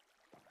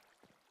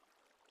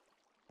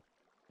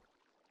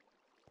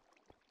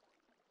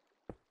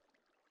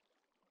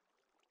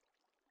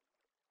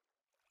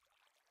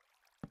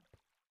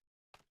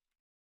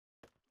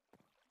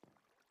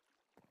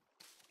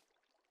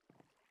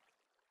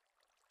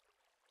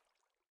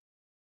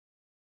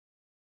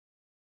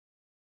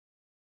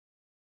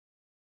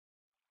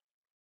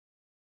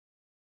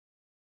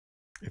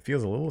 It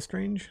feels a little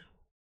strange.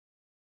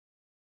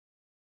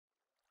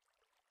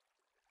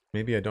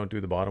 Maybe I don't do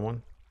the bottom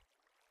one.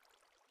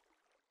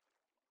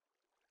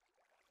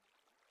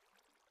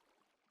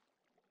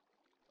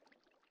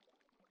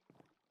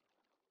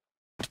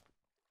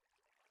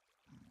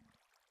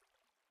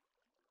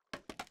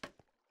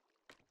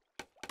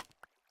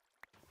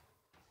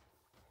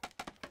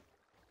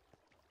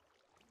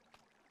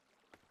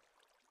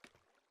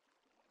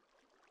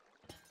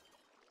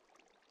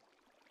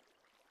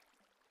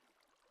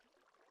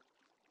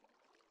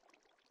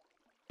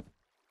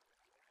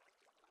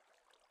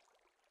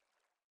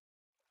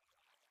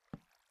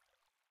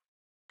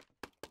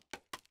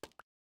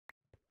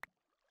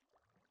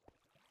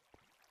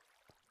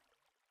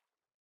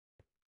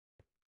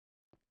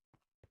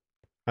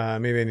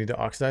 Maybe I need to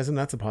oxidize them.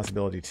 That's a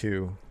possibility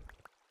too.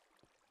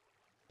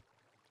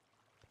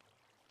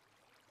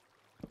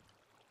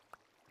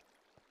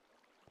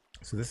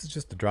 So this is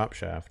just the drop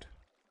shaft.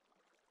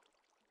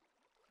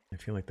 I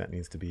feel like that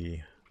needs to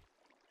be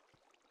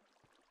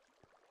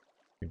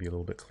maybe a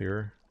little bit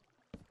clearer.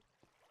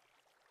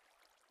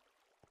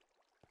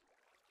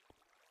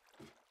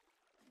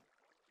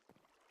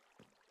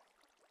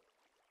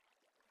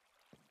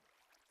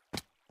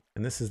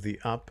 And this is the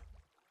up.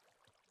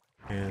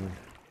 And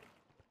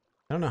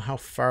I don't know how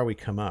far we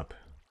come up.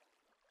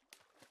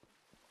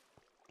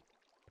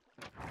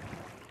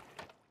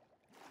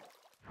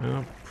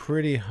 Oh,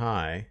 pretty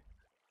high.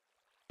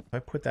 If I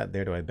put that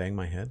there, do I bang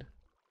my head?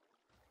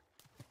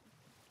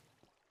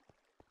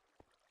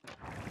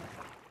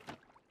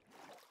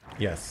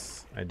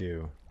 Yes, I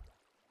do.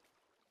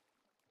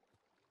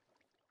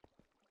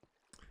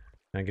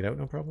 Can I get out?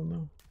 No problem,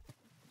 though.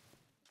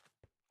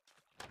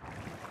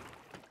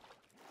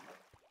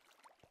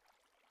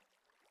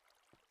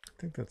 I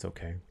think that's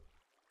okay.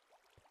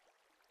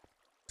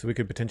 So we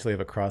could potentially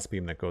have a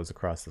crossbeam that goes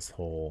across this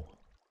whole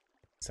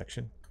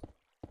section.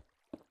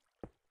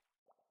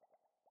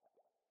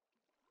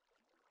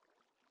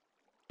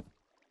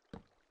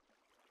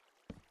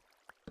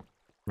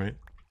 Right?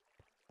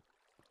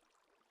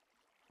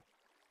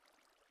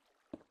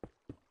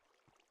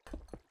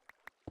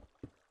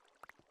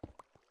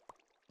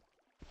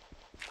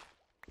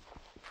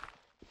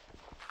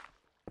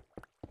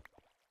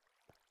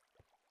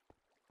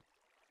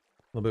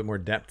 little bit more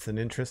depth and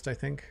interest, I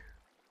think.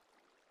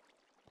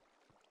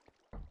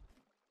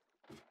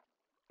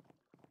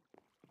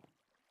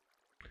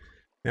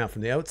 Now,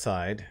 from the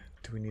outside,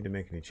 do we need to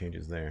make any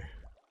changes there?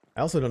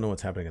 I also don't know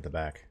what's happening at the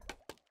back.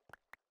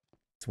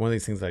 It's one of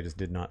these things that I just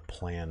did not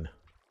plan.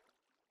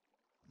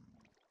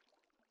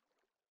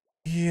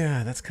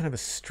 Yeah, that's kind of a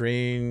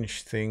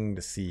strange thing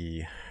to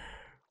see.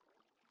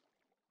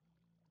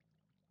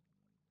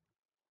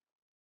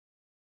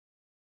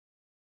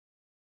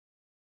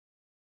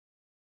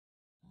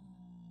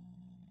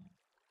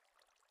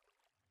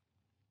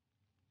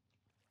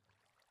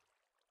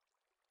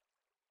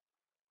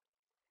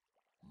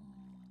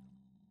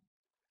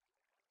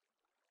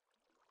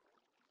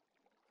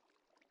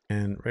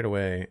 And right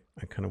away,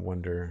 I kind of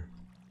wonder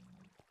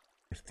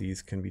if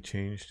these can be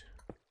changed.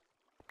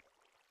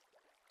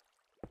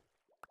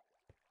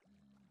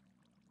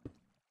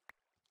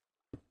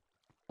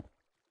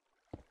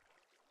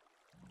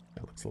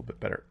 That looks a little bit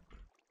better.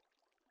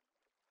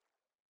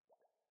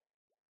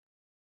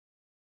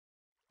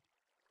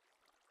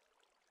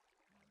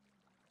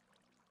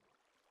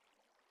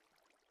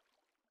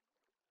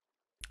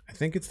 I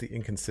think it's the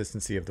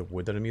inconsistency of the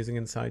wood that I'm using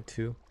inside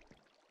too.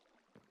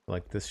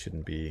 Like this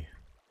shouldn't be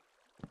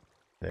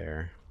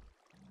there.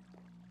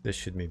 This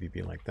should maybe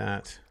be like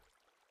that.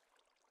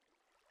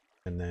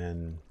 And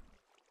then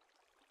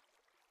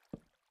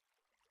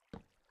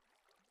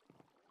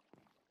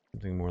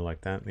something more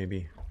like that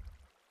maybe.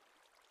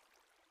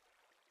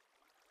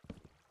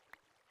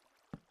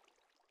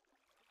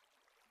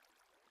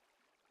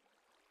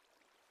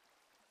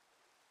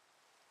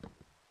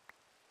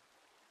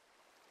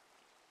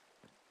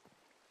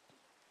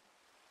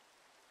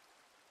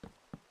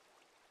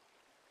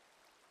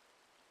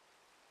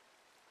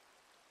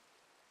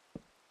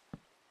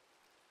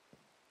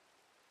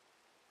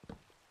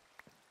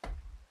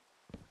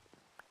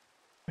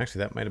 Actually,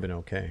 that might have been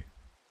okay.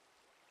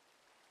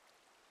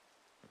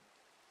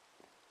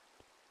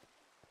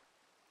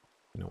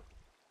 No.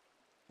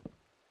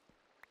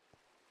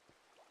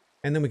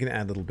 And then we can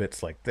add little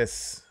bits like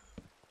this,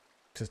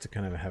 just to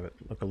kind of have it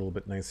look a little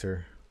bit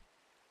nicer.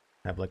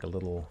 Have like a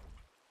little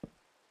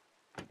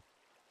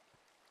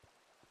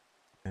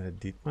added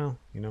deep. Well,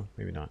 you know,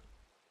 maybe not.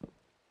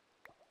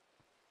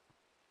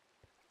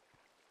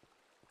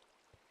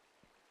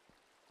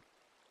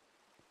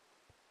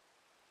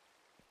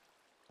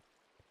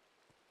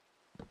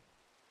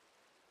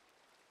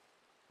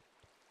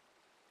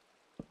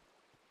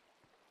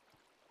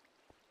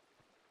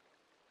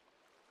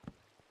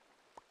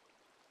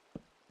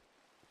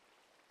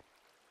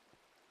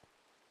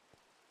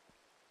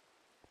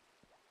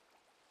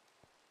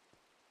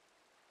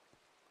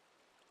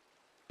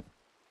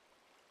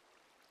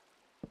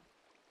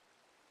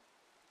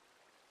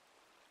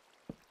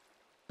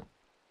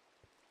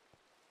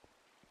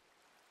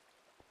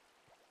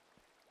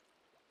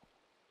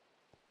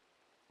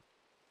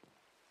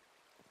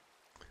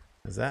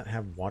 Does that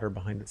have water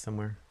behind it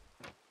somewhere?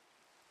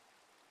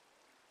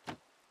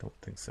 Don't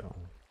think so.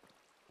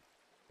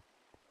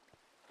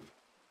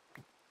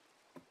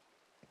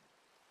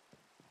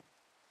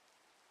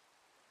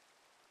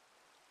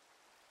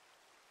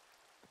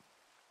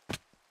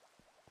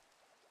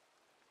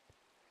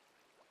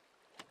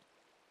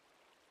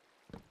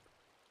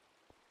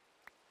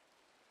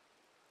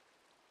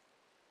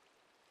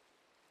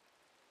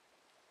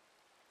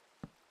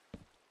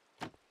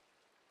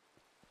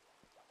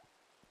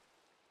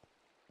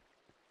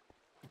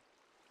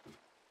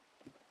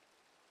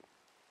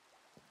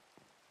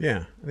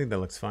 Yeah, I think that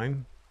looks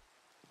fine.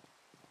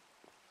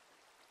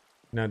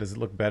 Now, does it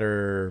look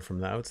better from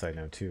the outside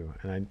now too?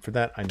 And for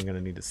that, I'm going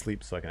to need to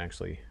sleep so I can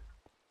actually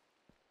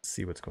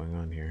see what's going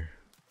on here.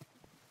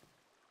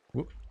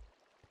 Whoop.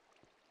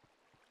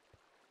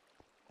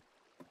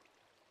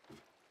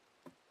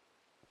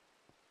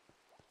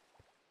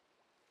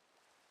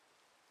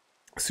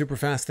 Super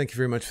fast. Thank you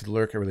very much for the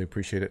lurk. I really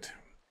appreciate it.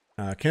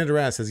 Canada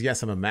Raz says,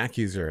 yes, I'm a Mac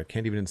user. I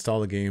can't even install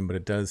the game, but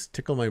it does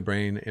tickle my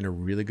brain in a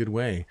really good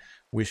way.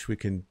 Wish we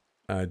can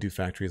do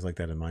factories like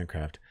that in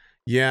Minecraft.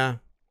 Yeah.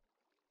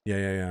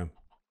 It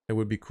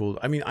would be cool.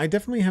 I mean, I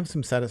definitely have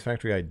some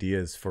satisfactory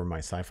ideas for my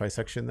sci-fi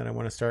section that I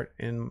want to start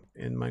in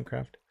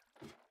Minecraft.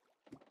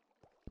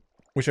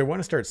 Which I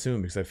want to start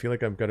soon because I feel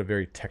like I've got a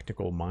very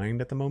technical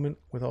mind at the moment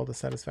with all the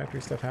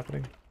satisfactory stuff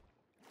happening.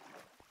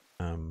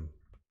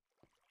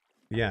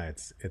 Yeah,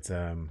 it's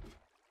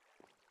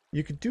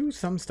you could do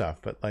some stuff,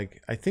 but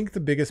like I think the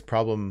biggest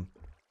problem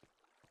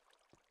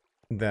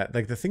that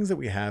like the things that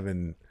we have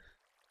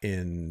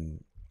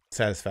in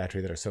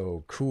Satisfactory that are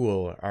so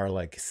cool are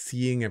like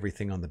seeing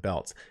everything on the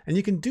belts. And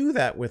you can do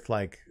that with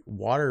like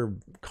water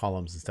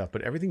columns and stuff,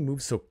 but everything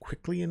moves so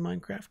quickly in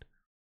Minecraft.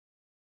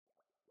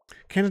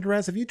 Canada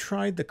Raz, have you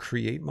tried the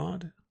Create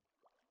mod?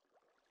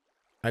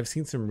 I've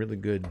seen some really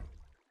good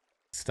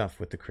stuff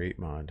with the Create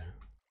mod.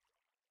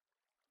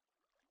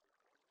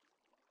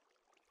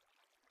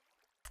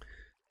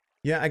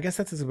 Yeah, I guess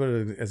that's as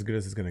good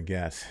as it's going to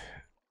get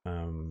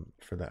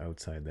for the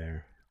outside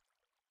there.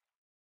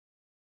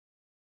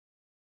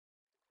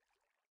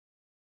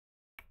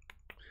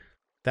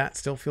 That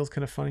still feels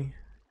kind of funny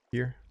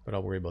here, but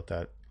I'll worry about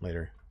that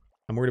later.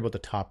 I'm worried about the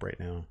top right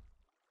now.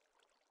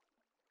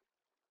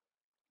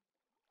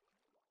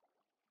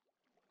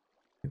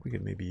 I think we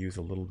could maybe use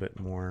a little bit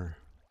more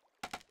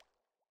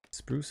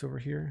spruce over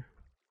here.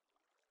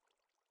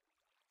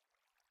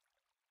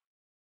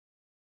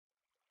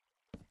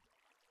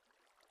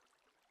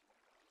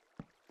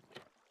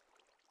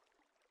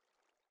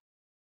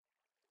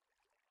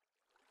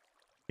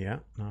 Yeah,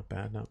 not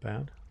bad, not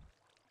bad.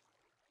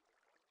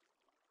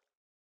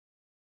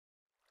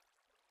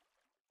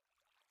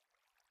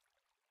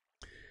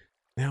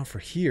 Now for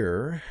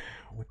here,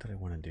 what did I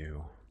want to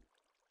do?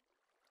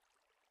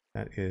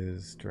 That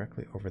is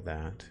directly over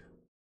that.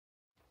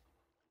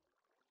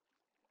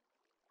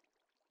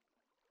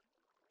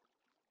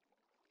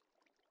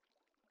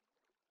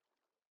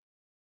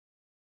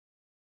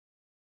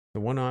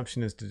 The one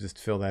option is to just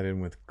fill that in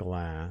with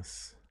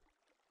glass.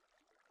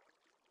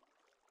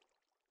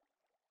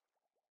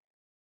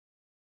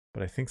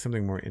 But I think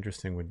something more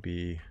interesting would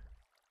be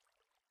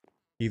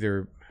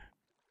either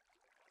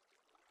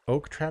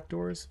oak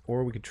trapdoors,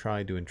 or we could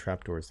try doing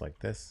trapdoors like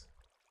this.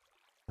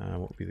 What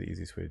would be the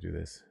easiest way to do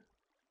this?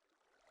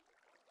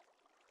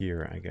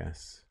 Here, I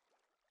guess.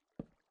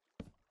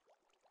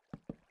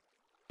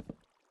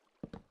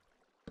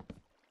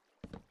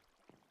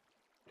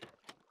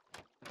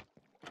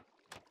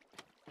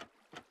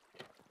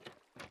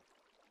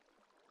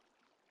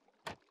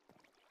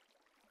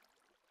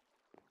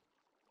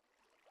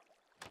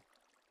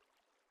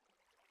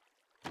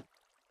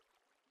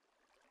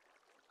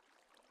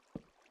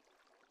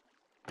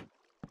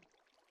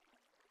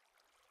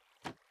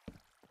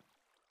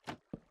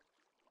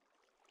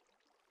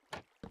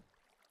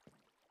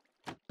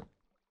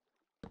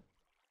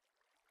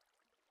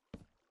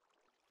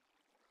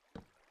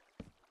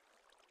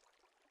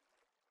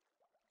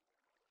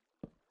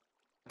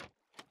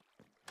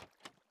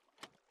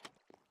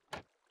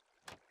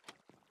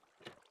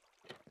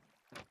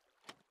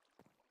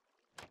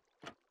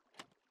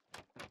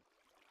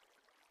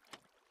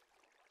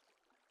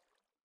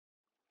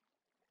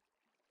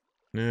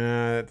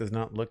 Nah, that does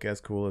not look as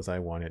cool as I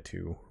want it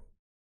to.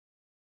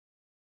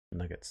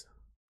 Nuggets.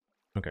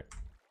 Okay.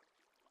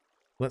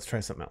 Let's try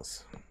something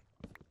else.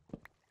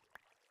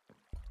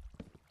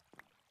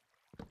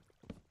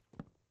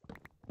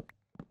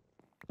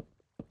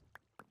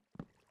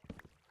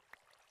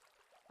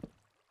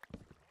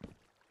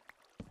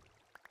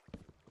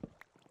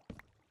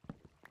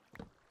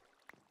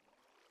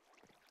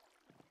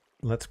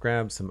 Let's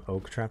grab some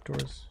oak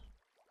trapdoors.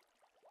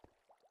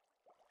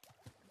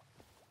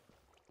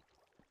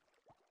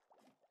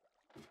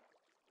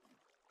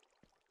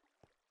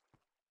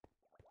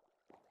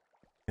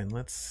 And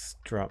let's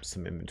drop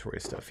some inventory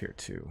stuff here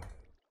too.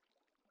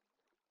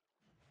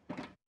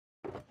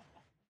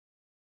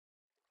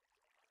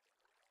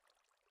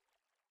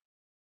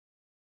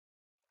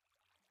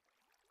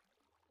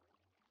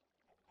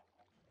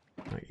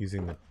 Not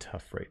using the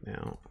tough right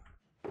now.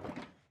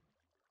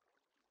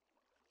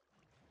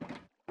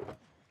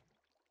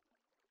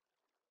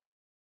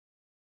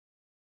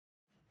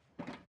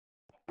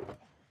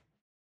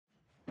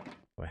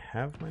 Do I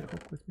have my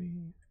oak with me?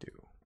 I do.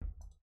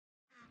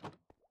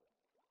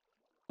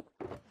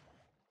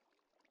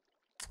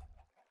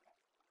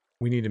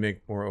 We need to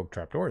make more oak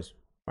trapdoors.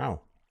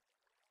 Wow.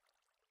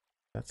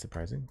 That's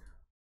surprising.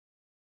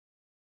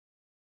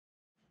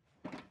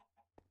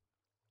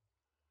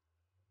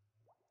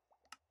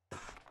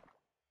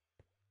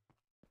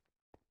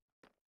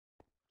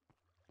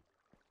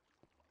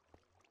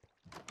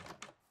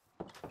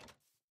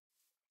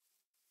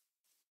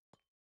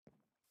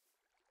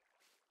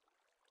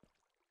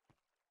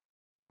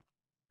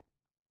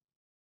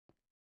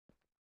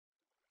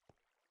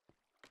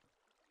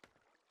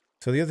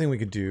 So the other thing we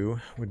could do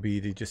would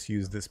be to just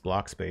use this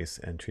block space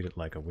and treat it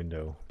like a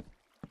window.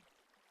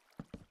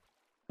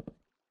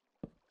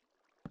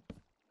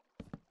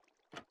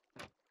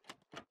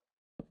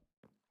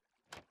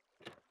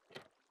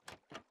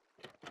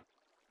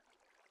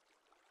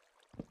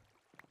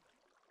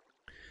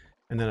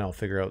 And then I'll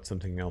figure out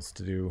something else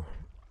to do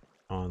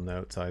on the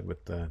outside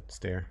with the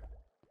stair.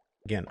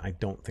 Again, I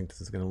don't think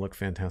this is going to look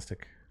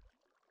fantastic.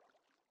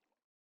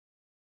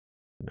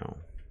 No.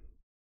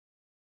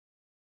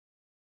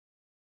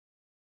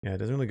 Yeah, it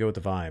doesn't really go with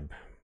the vibe.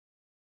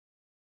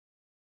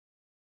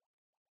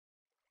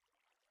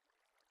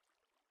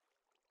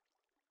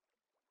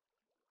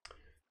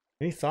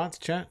 Any thoughts,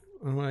 chat,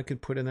 on what I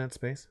could put in that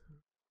space?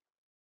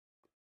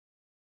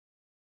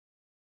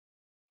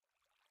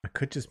 I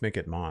could just make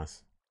it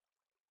moss.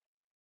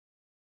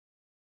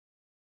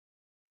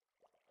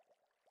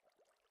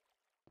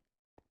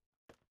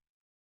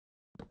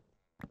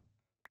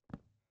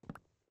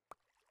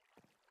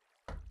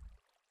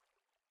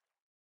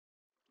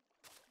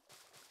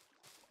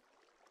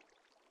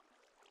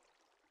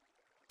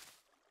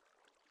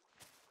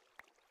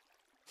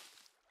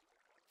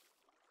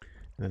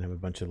 And then have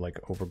a bunch of like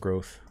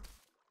overgrowth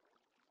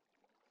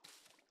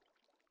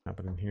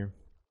happening here.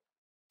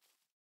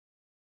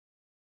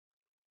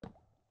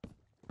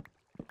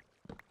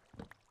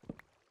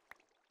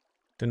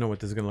 Don't know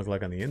what this is going to look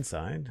like on the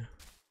inside.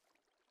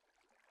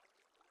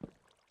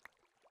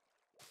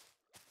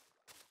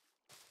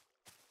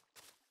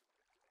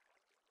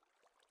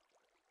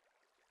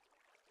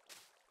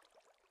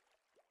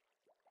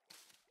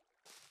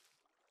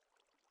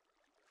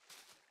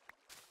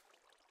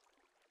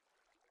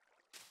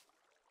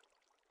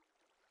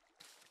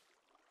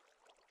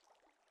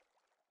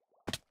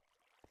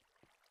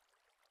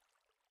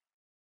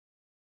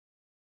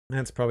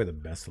 That's probably the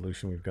best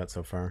solution we've got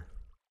so far.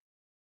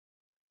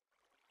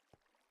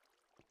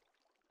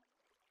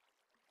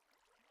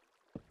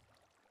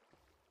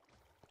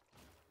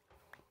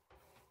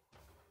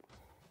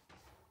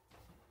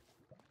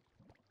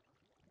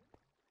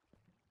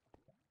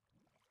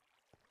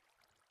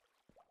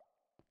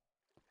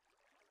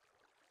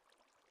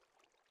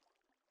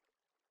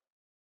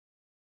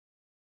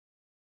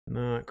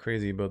 Not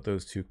crazy about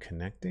those two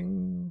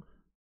connecting.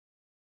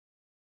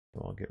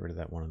 So I'll get rid of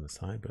that one on the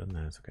side, but other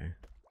than that, it's okay.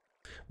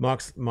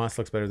 Moss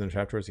looks better than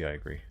trapdoors? Yeah, I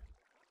agree.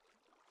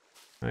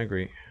 I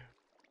agree.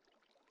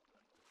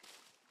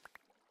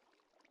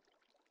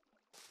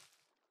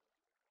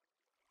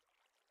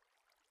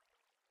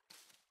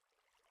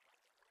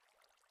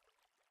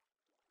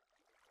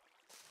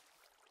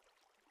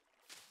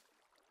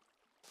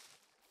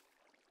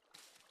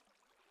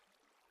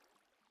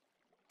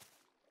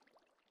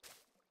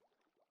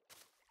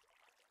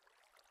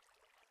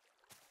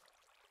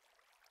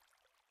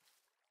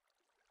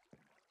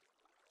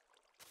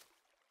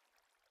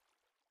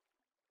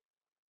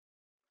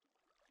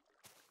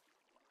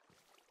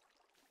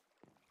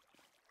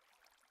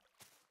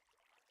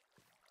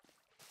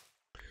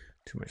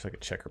 Too much like a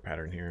checker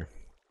pattern here.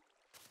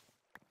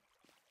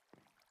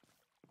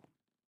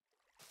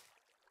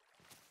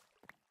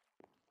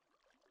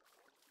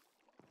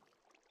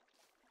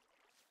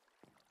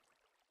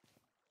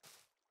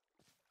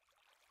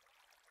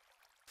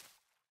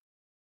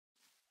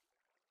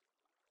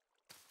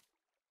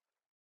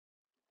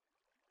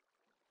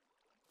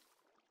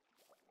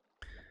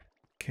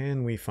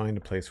 Can we find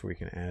a place where we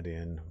can add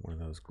in one of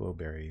those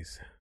glowberries?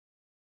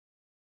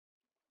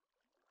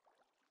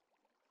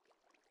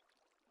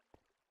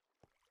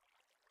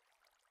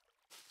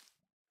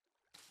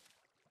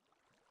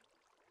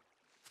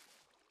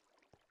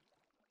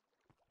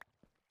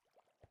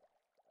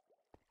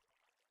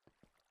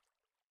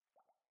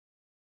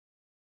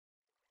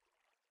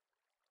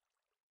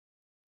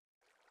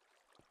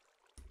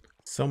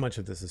 So much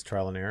of this is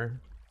trial and error,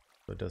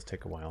 so it does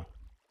take a while.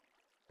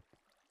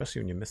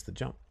 Especially when you miss the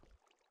jump.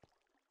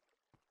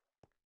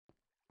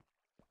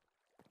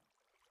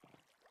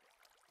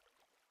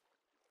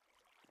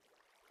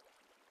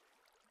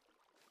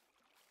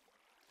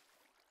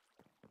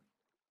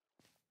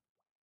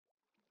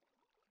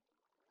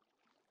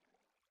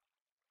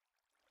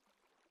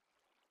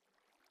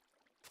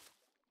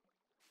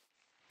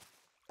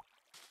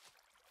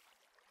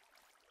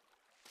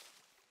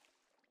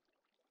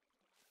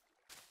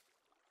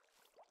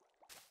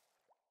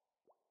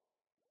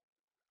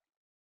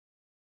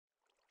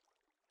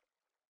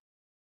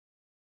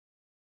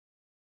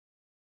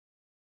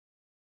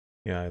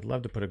 Yeah, I'd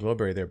love to put a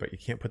glowberry there, but you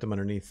can't put them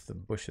underneath the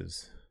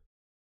bushes.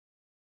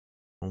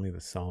 Only the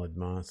solid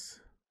moss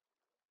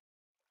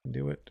can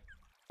do it.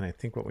 And I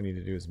think what we need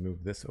to do is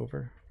move this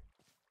over.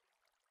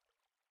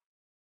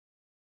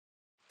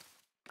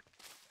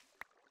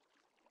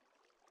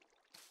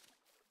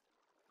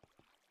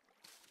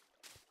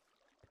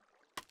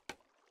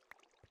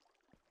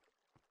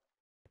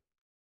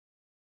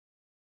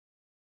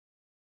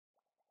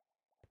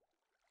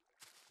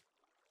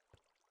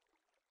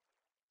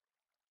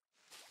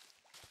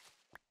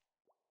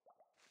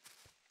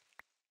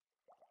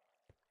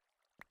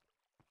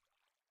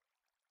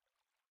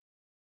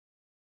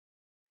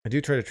 I do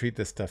try to treat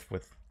this stuff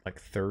with like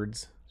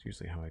thirds. It's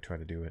usually how I try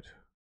to do it.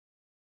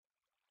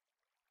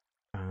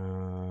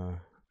 I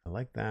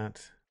like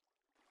that.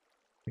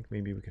 I think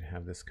maybe we could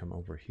have this come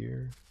over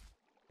here.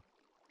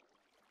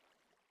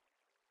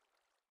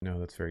 No,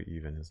 that's very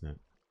even, isn't it?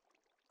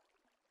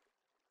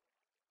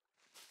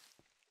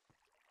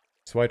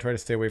 So I try to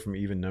stay away from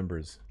even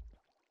numbers.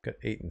 Got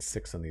 8 and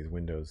 6 on these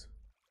windows.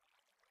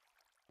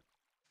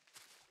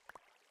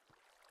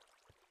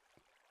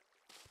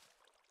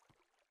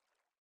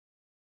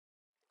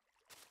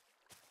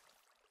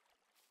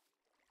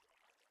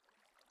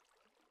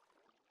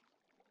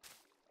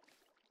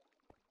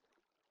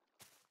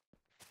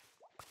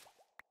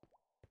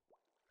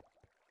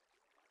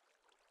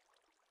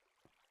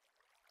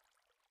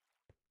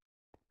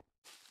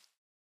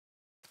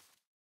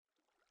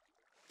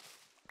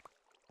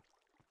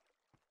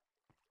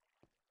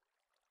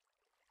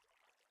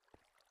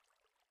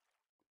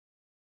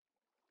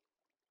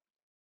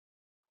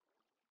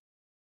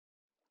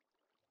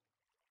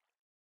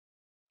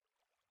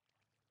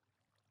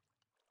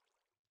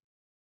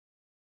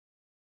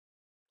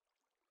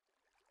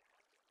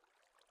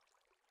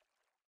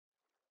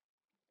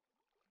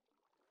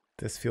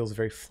 This feels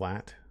very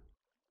flat.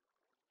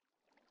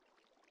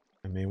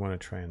 I may want to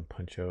try and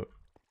punch out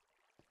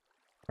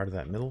part of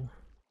that middle.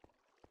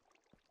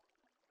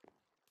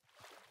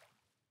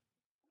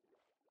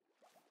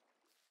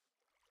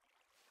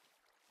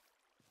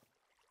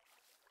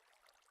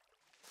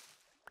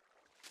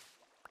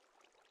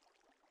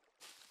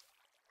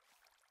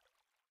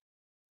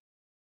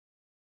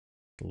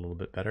 a little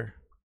bit better.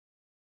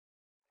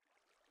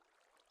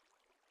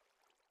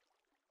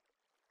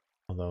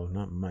 Although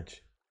not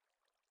much.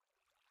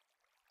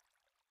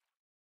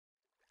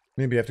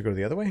 Maybe I have to go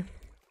the other way?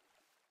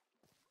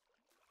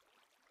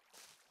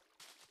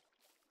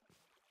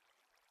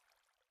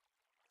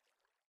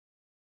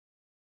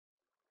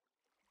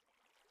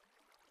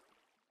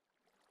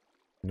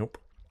 Nope.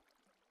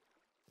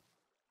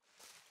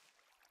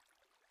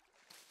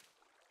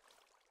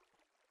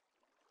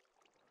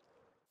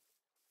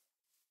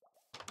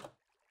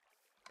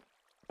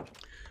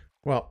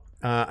 Well,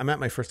 I'm at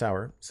my first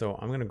hour, so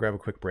I'm going to grab a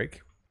quick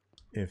break.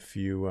 If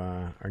you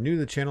are new to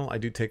the channel, I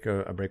do take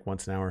a break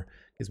once an hour.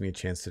 Gives me a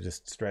chance to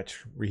just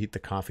stretch, reheat the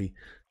coffee.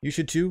 You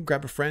should too.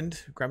 Grab a friend,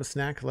 grab a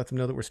snack, let them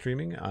know that we're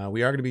streaming.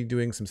 We are going to be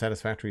doing some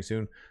Satisfactory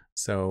soon,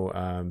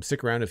 so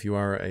stick around if you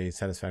are a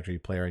Satisfactory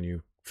player and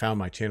you found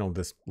my channel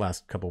this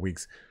last couple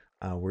weeks.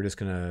 We're just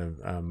going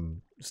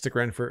to stick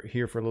around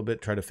here for a little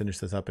bit, try to finish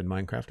this up in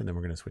Minecraft, and then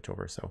we're going to switch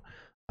over. So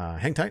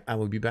hang tight. I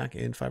will be back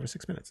in 5 or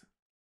 6 minutes.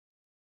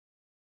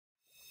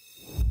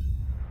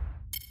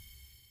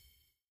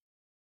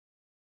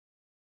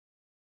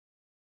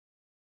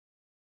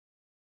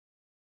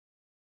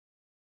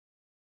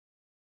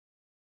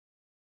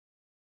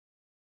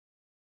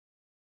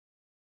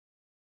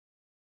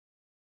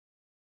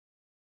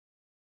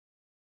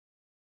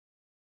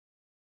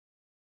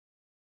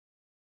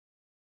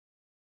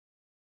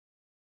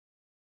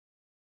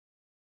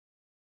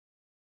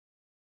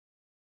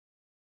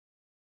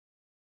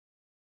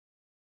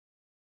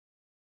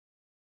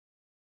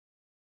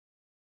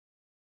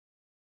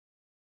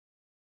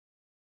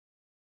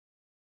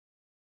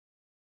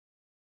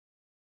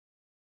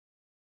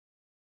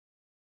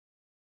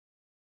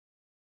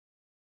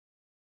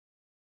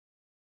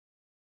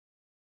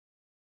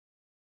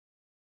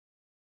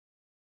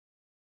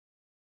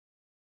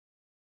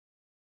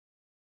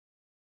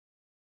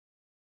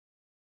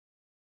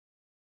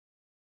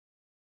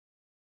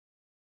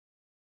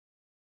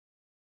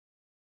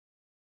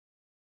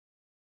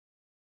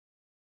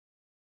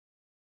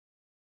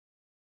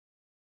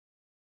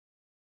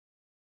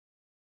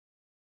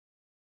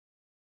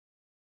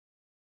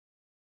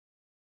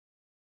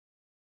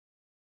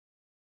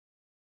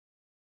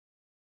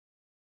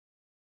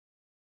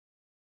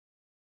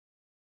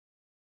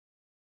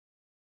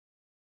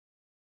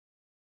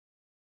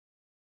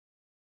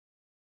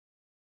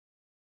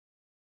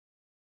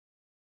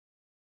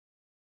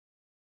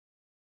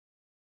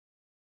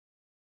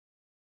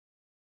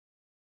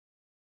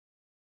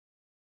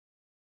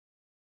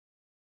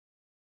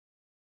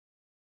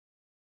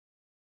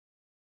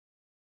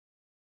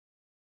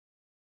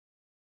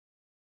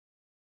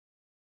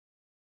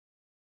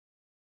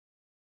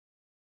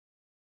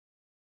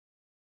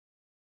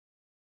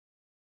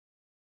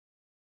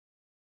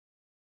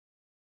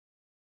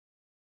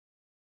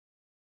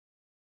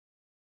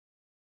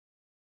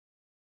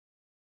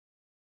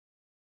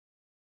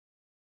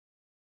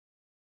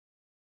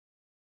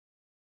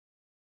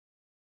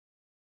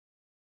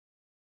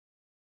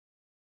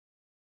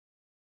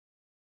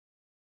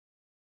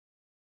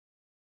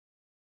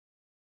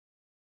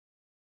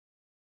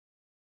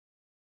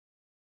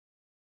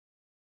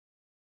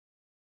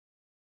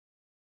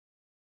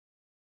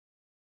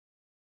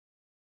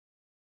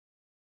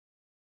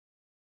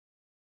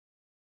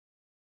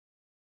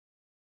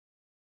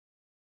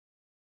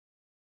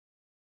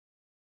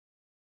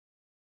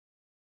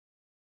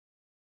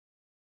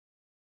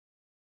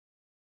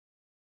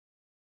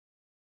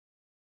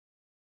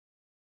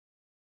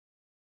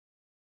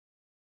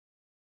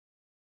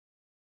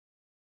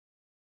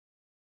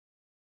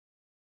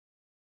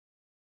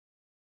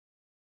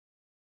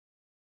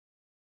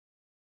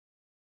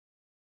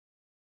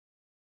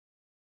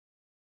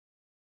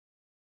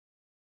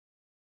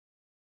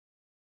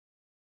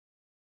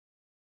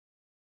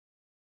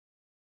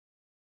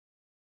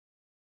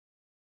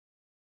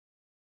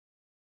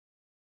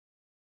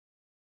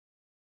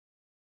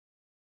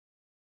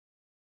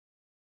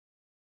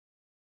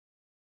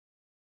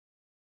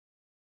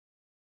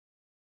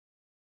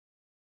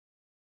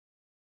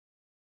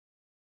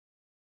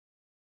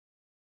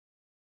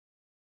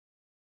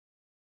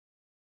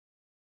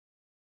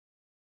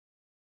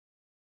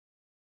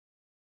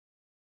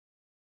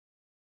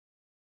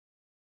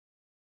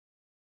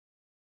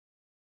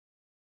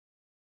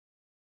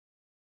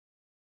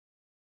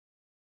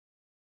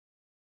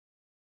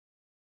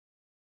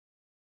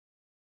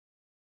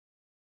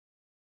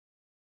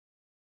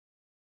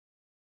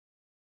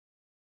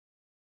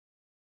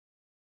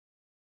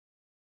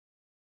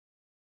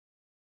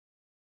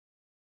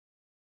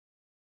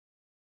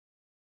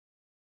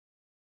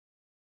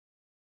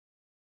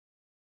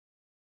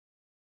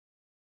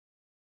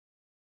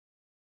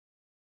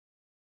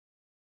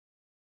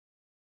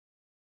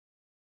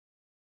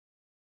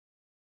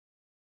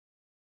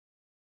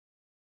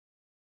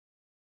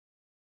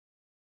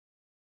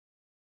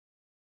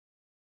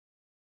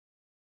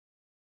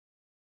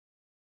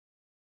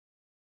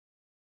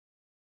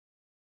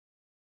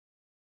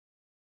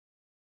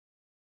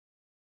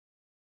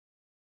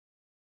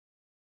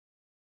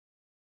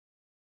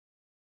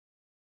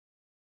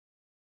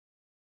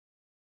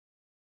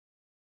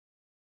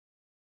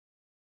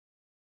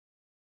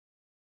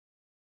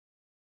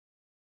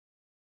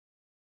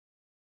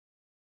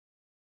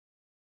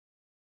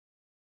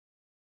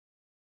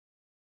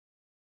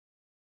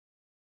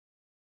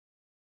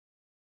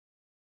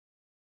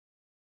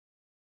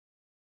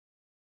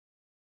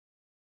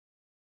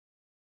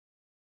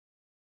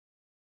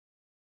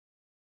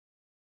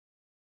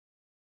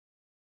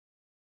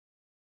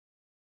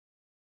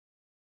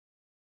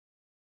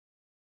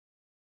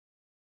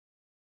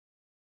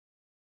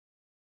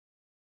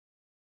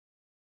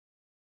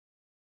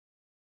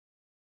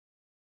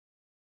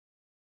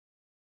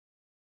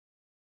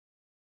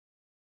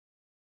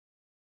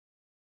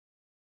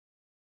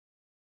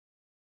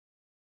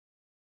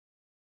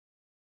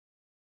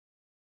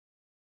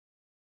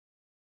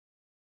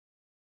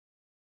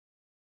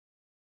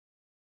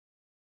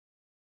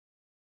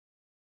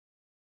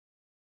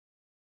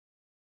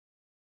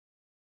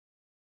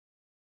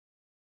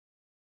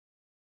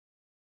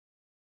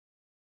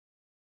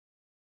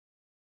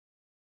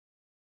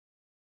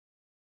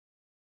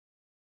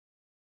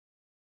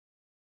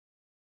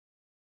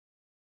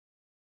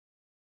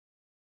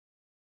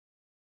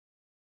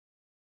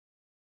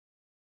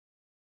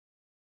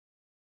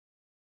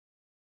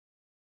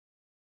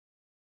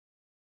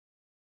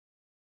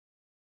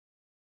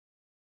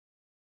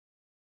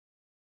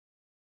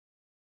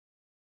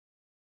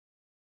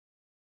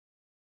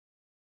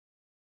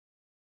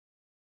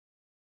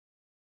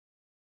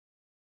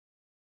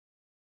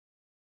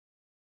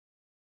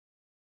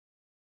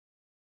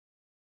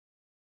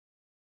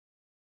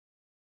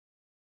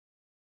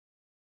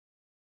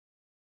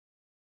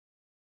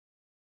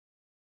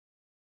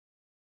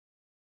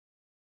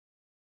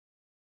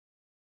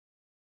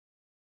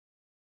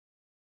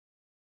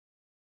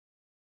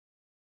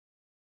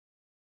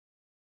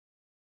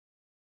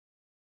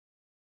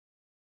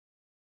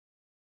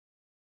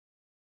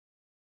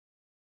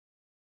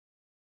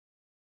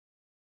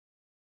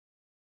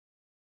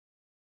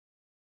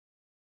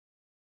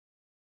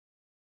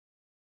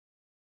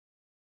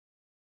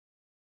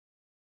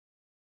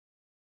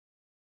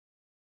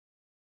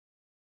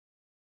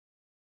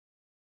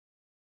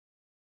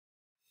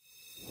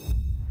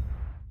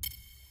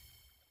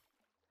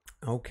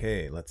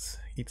 Okay, let's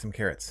eat some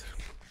carrots.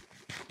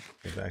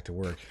 Get back to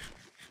work.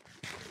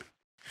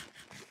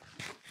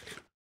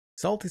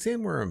 Salty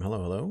Sandworm,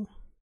 hello, hello.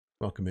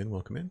 Welcome in,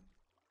 welcome in.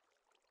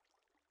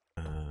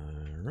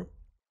 Okay.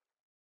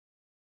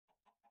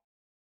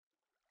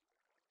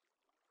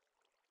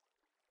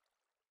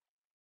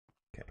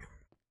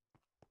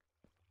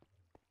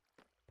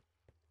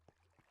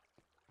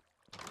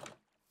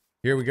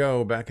 Here we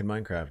go, back in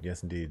Minecraft.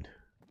 Yes, indeed.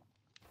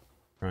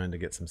 Trying to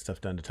get some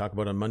stuff done to talk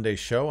about on Monday's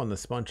show on the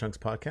Spawn Chunks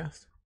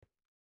podcast.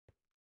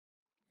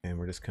 And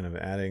we're just kind of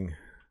adding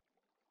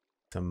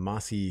some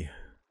mossy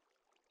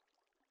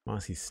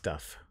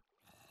stuff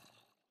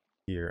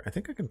here. I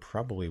think I can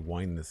probably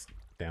wind this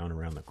down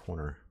around the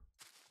corner.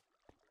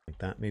 Like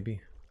that,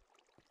 maybe.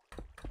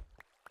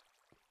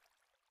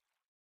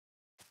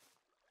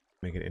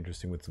 Make it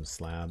interesting with some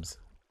slabs.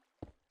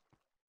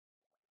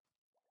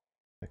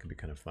 That could be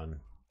kind of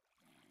fun.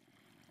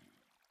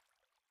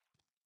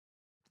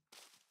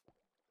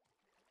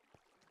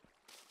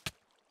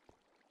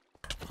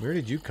 Where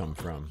did you come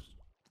from?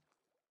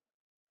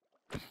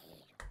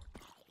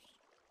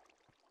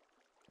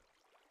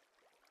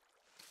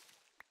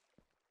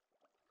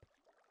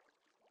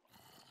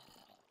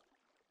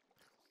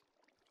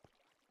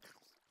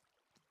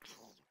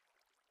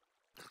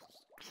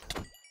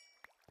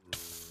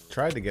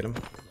 Tried to get him.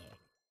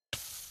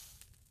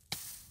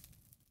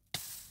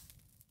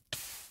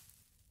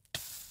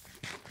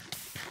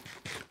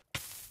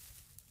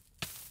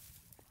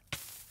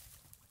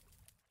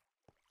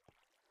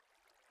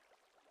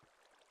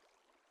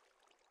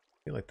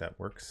 I feel like that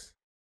works.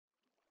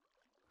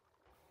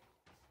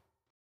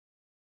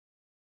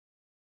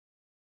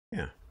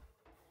 Yeah.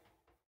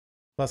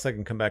 Plus I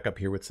can come back up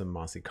here with some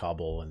mossy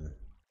cobble and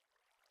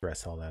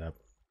dress all that up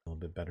a little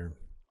bit better.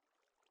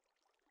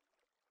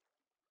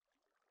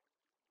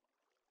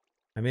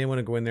 I may want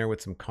to go in there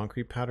with some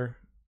concrete powder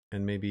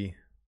and maybe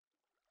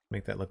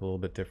make that look a little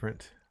bit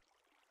different.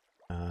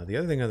 The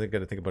other thing I got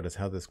to think about is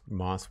how this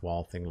moss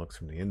wall thing looks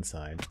from the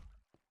inside,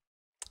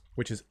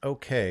 which is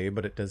okay,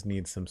 but it does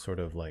need some sort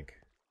of like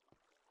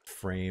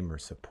frame or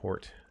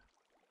support.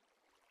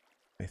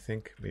 I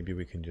think maybe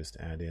we can just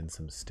add in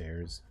some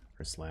stairs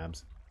or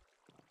slabs.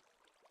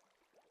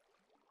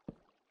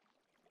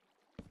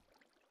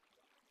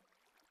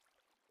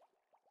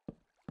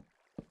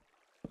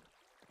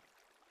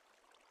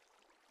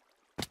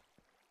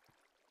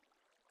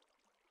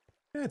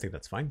 Yeah, I think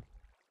that's fine.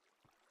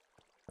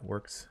 That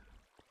works.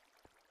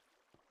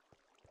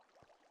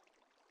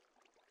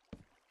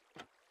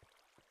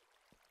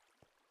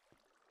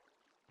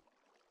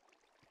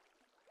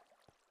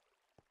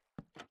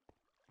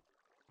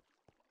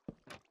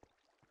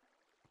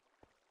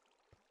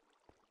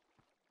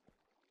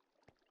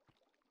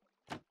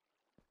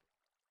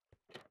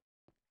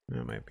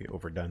 That might be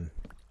overdone.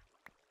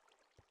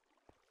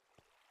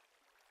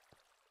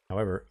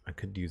 However, I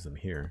could use them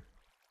here.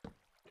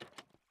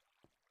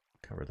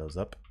 Cover those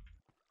up.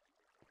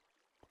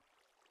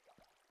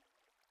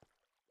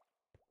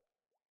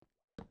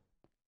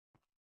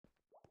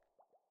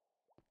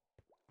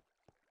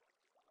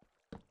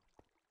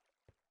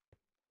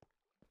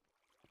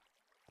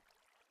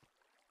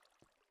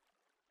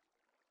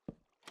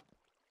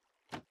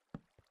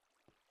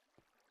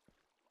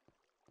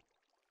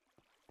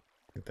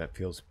 I think that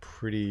feels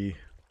pretty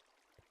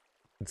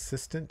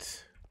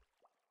consistent.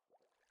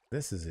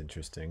 This is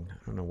interesting.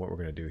 I don't know what we're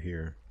going to do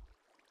here.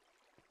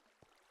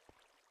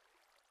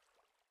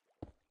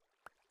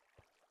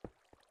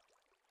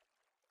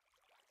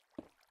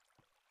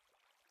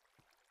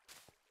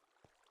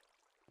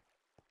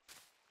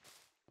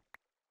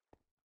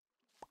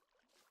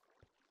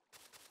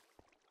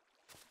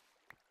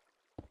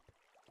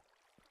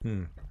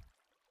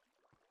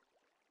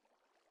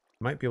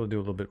 Might be able to do a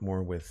little bit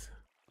more with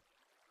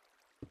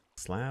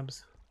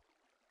slabs.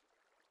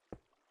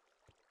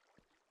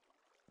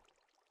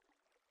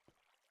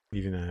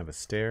 Even I have a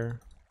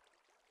stair.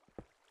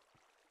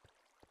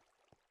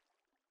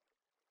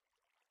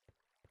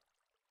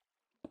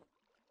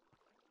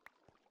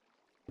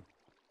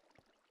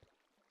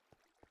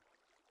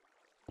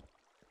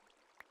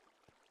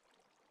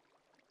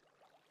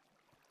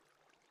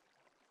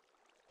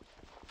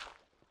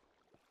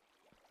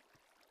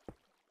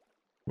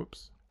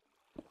 Whoops.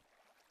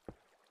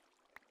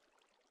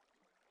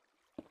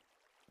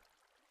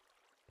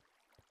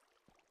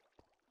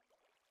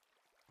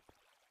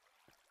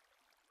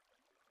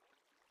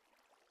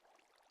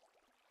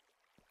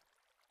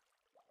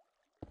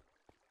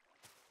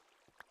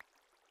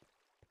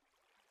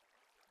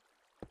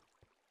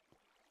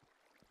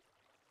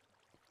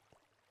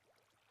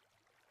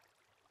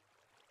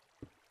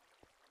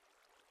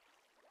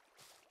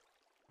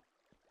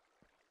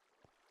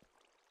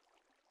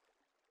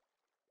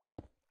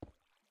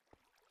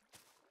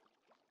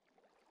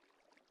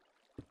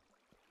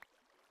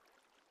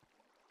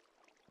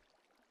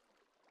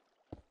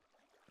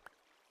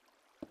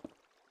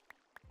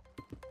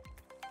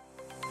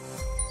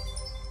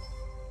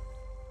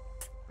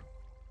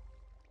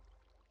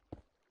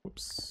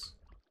 Whoops.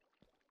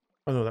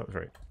 Oh no, that was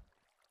right.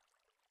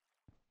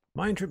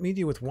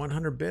 MindTripMedia with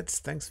 100 bits.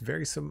 Thanks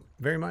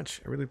very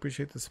much. I really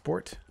appreciate the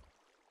support.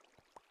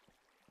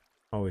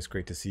 Always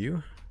great to see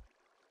you.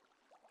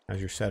 How's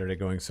your Saturday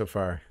going so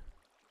far?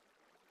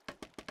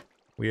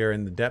 We are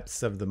in the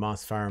depths of the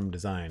moss farm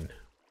design.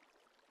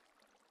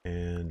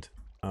 And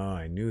oh,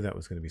 I knew that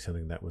was going to be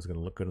something that was going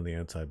to look good on the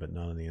outside, but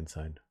not on the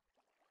inside.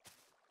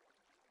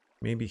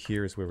 Maybe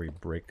here's where we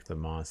break the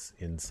moss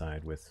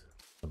inside with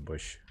a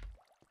bush.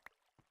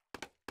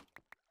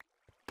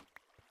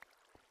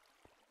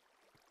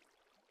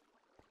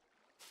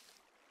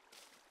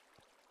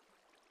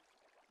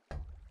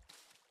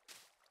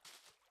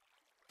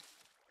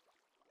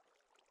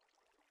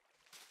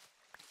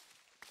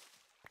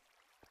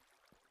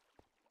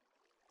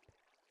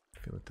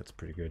 I feel like that's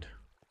pretty good.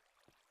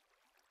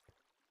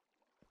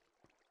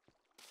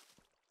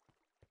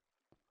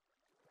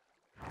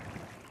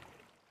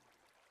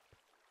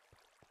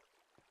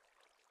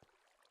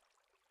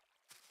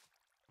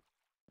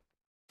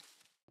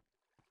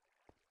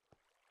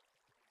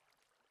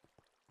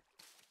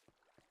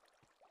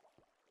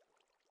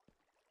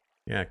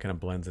 Yeah, it kind of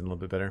blends in a little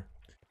bit better.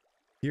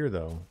 Here,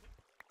 though,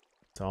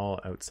 it's all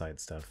outside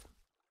stuff.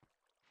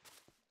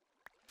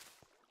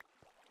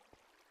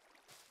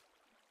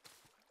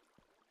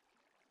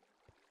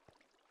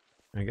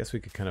 I guess we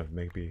could kind of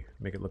maybe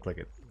make it look like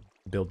it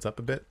builds up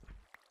a bit.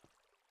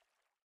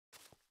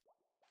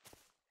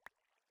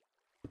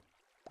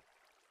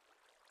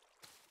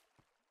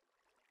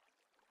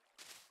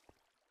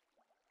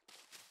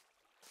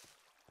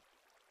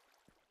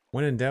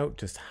 When in doubt,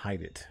 just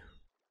hide it.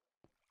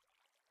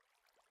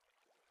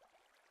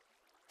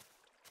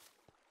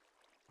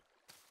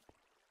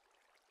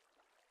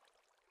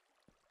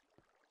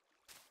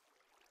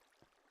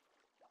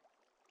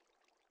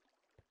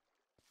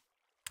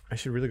 I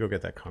should really go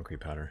get that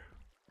concrete powder.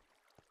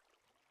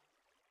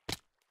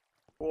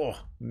 Oh,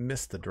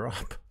 missed the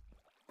drop.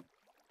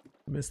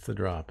 Missed the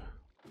drop.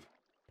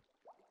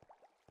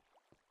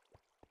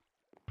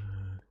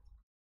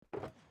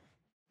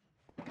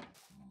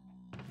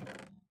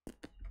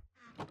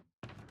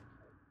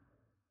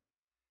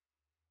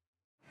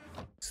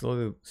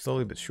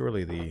 Slowly but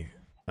surely, the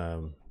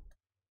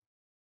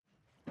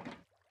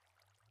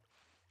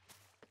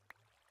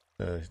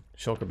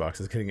shulker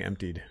box is getting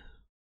emptied.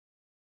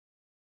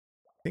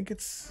 I think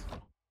it's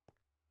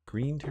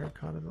green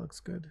terracotta that looks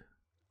good. Do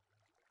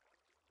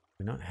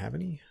we not have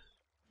any?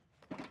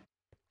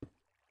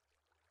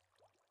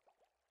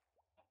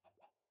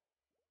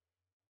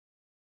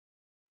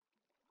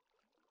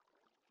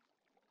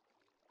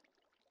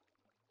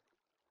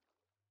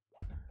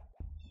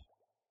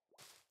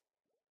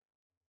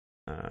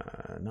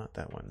 Not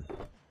that one.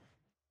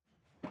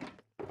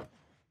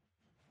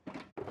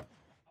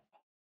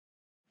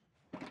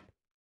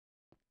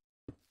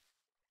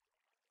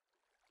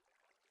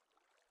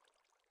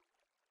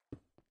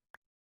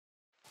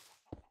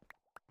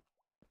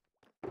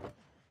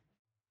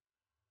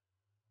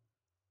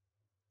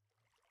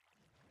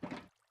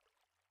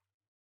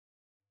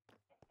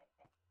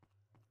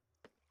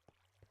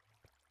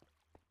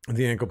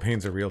 The ankle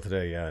pains are real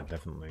today. Yeah,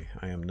 definitely.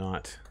 I am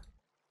not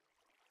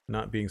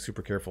being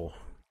super careful.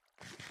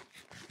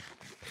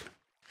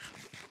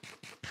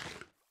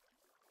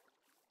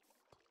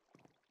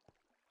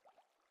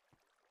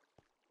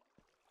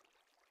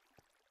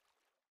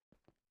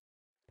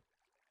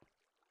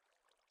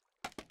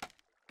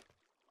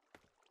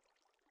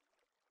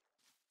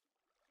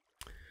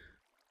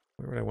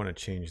 Where would I want to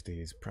change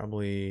these?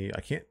 Probably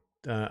I can't.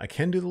 I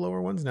can do the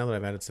lower ones now that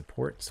I've added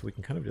support, so we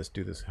can kind of just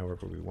do this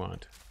however we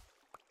want.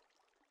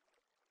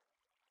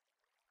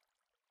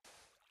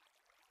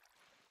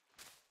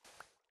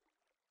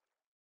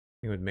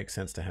 It would make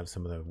sense to have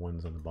some of the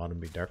ones on the bottom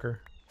be darker.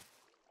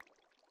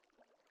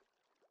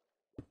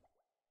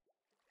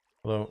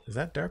 Although, is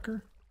that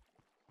darker?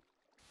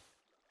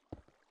 I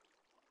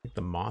think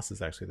the moss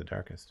is actually the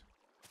darkest.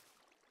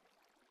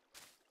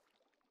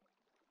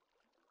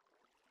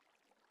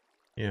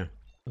 Yeah,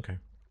 okay.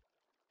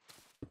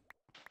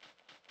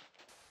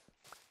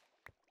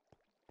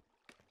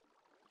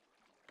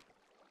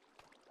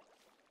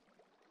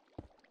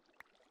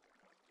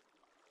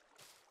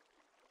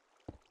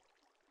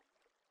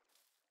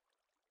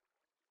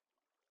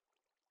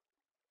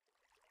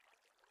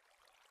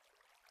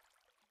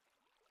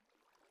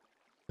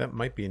 That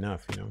might be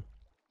enough, you know.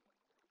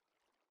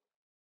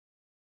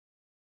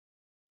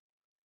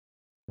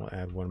 We'll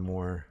add one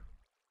more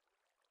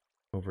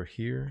over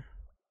here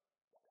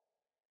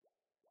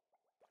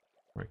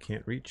where I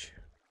can't reach.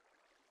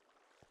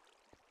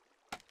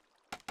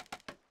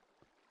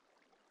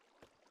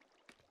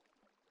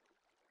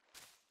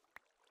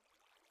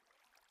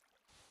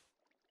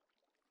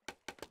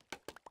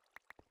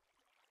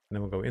 And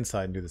then we'll go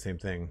inside and do the same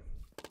thing.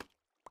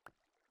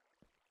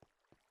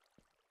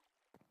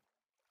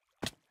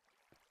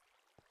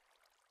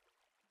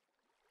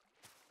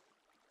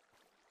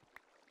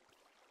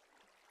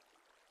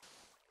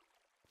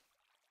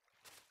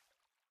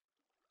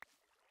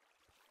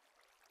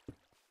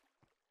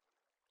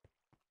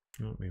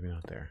 Oh, maybe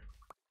not there.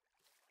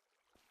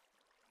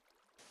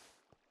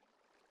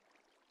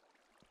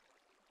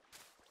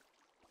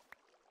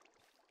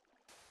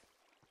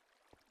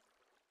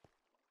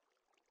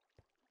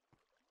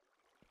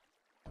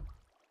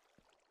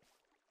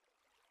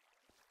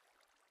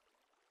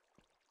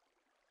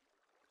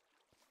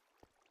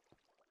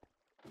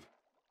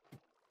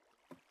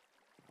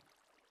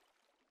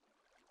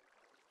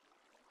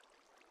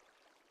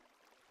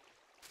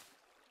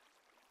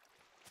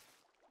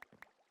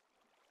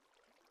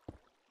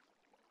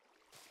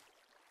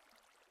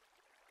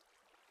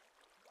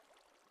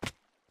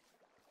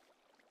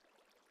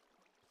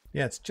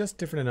 Yeah, it's just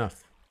different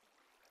enough.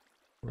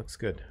 Looks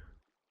good.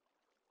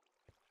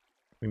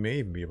 We may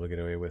even be able to get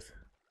away with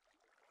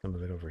some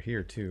of it over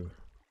here too.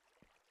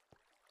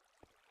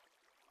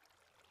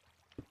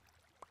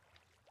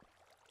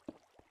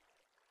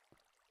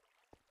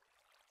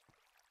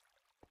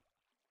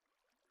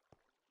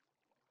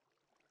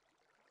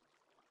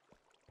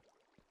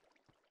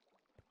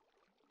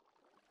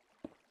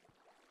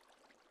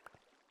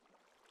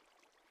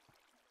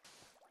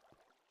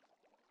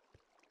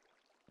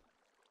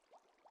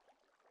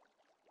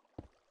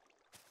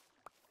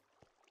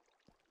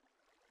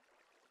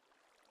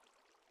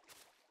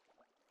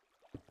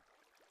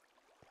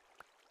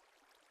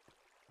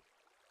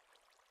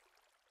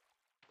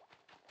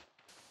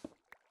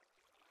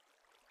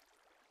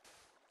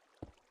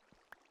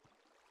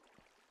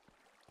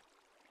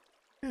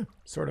 Yeah,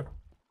 sort of.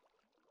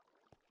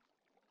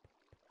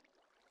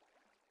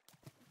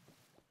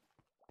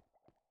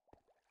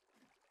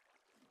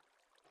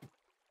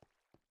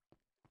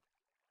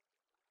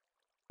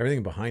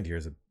 Everything behind here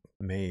is a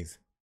maze.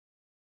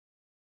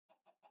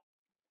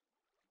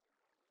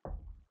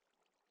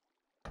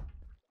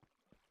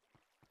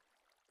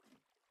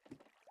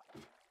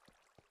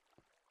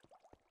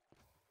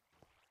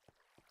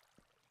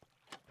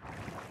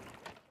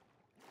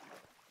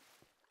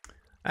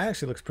 That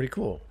actually looks pretty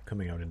cool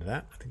coming out into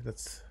that. I think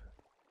that's,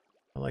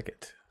 I like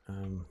it.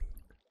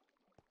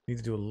 Need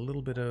to do a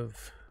little bit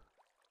of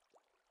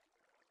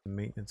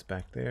maintenance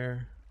back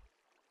there.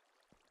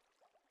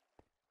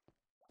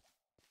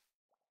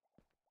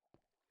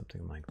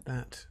 Something like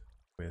that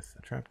with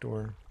a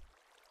trapdoor.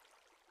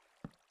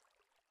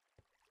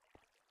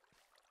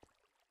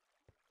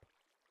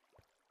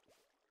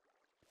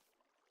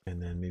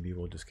 And then maybe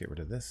we'll just get rid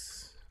of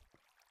this.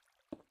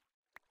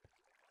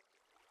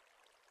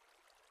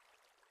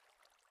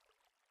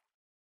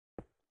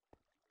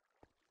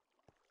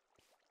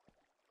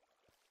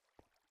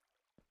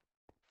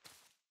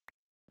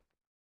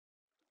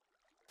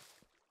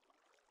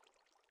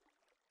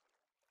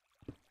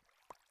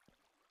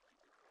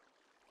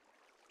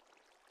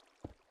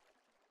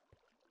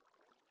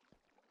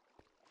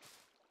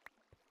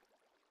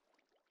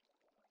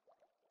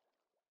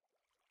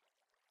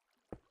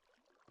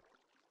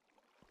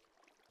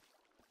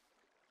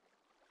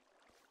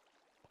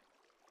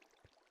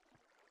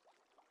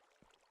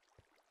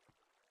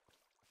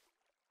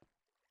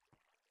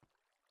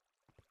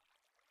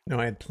 No,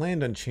 I had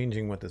planned on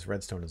changing what this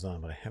redstone is on,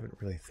 but I haven't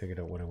really figured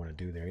out what I want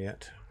to do there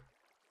yet.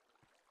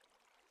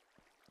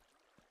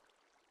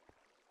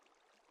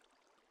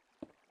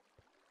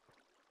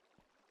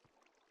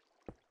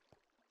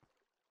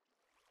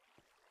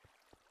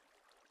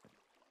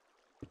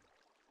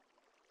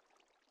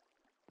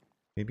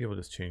 Maybe we'll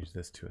just change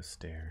this to a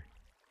stair.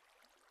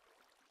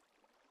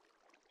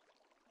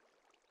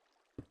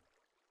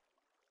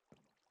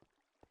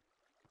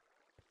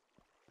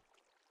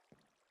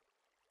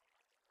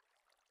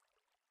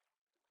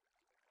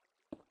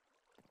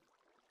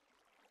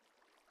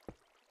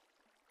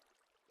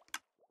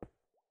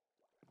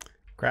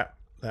 Crap,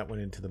 that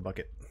went into the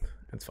bucket.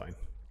 That's fine.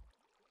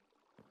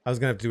 I was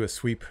going to have to do a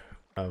sweep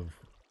of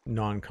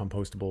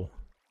non-compostable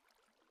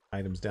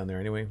items down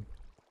there anyway.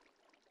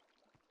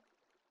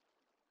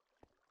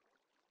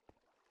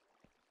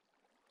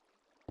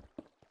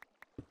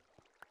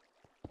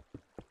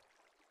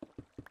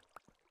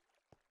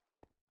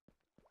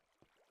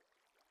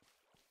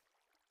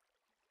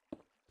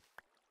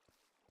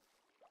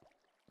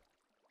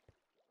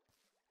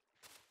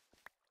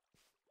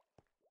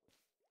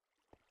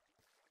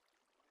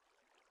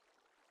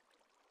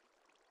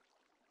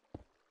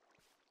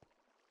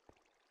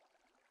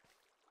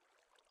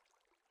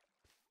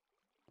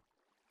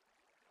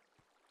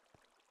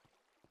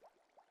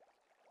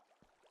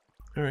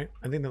 All right,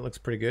 I think that looks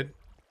pretty good.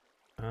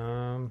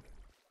 Now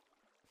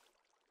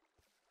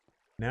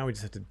we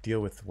just have to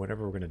deal with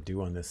whatever we're going to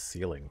do on this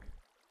ceiling.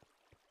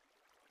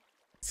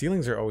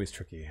 Ceilings are always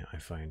tricky, I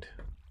find.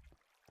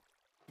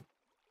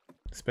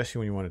 Especially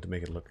when you wanted to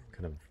make it look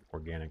kind of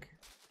organic.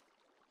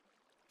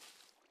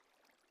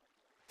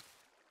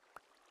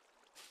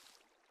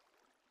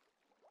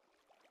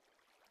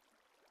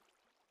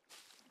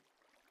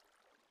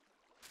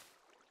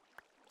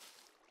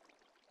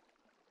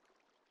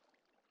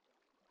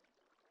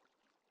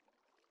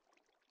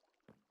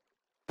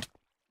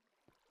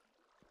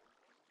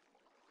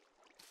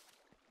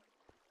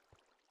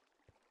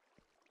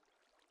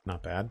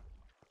 Not bad.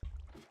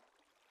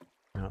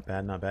 Not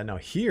bad, not bad. Now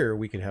here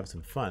we could have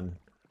some fun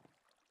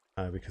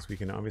because we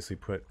can obviously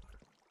put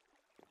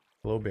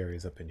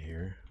glowberries up in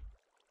here.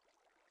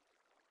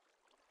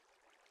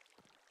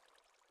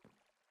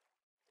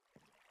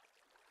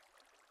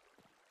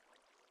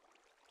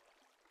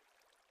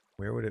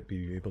 Where would it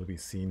be able to be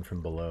seen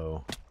from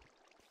below?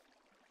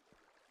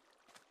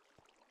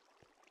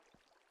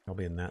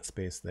 Probably in that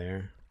space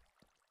there.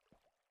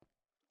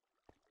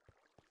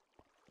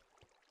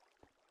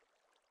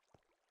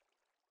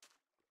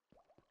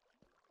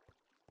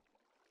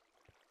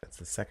 That's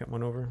the second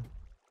one over.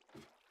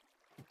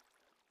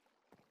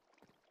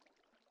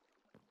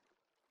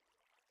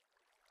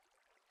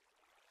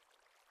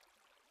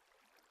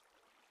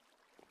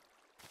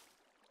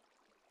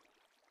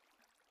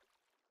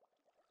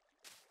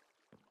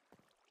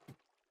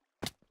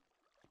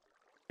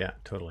 Yeah,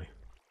 totally.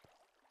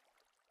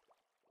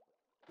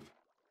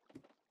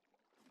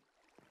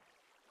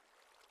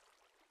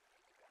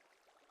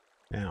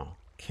 Now,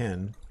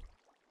 can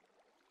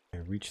I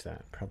reach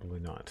that? Probably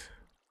not.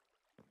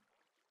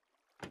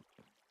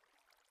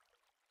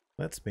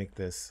 Let's make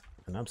this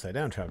an upside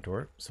down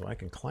trapdoor so I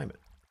can climb it.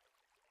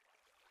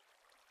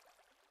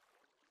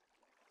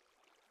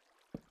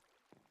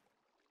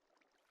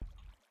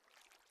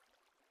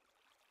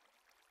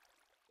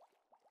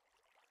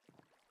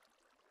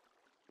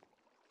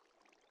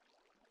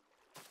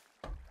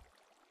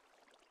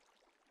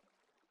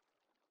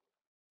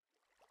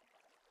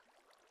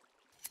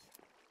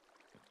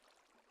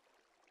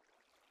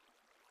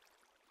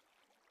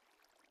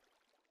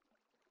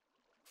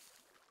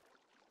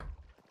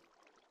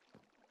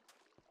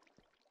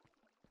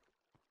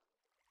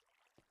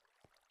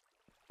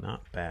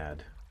 Not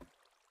bad.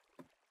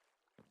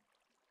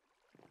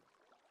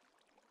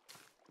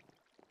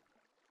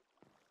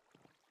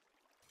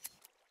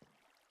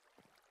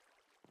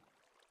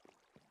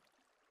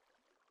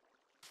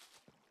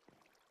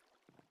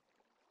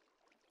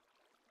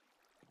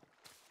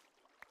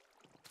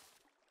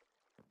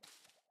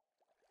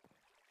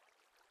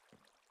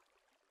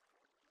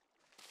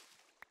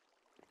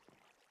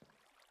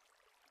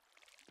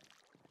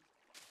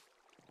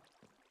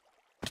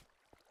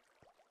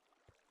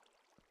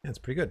 That's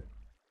pretty good.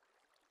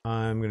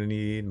 I'm going to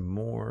need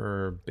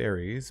more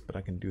berries, but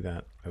I can do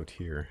that out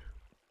here.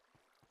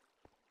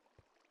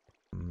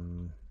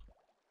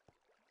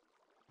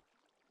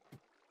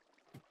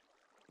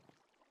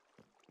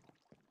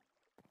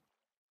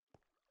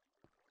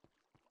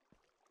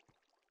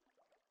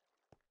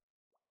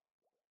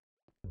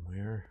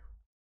 Where?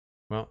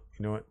 Well,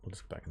 you know what? We'll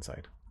just go back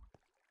inside.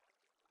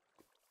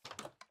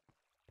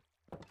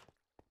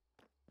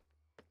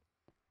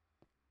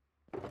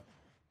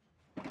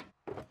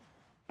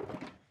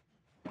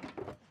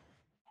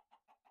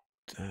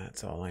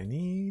 That's all I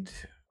need.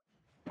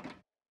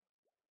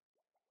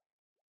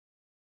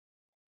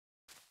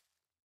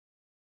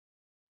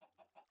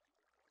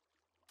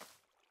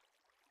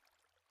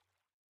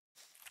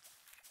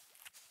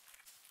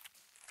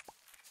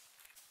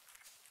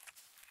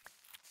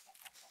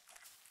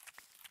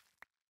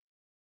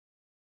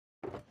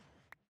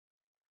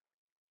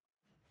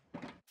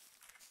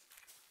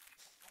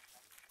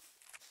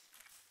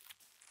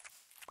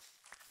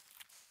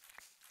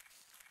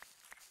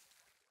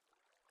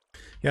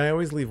 Yeah, I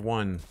always leave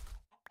one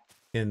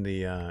in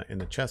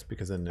the chest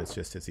because then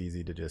it's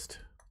easy to just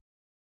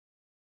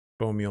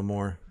bone meal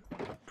more.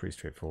 Pretty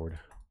straightforward.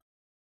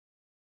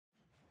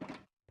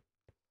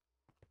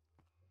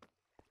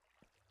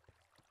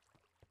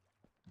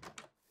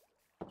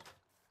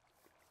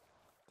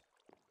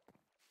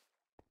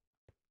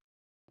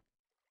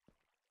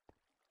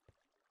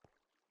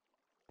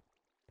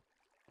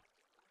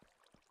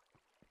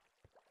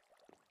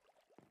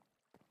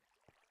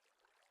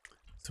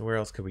 So where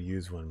else could we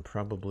use one?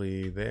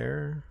 Probably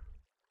there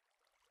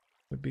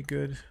would be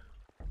good.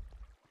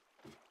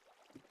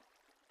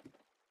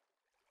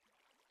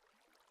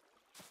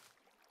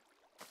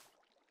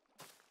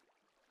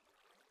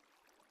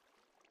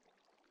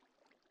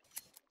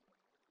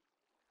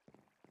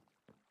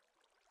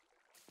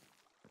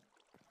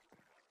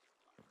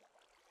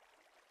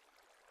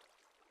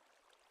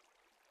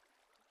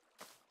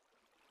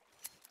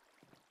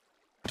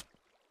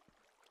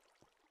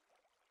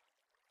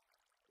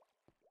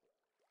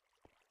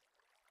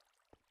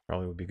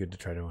 Probably would be good to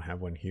try to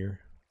have one here.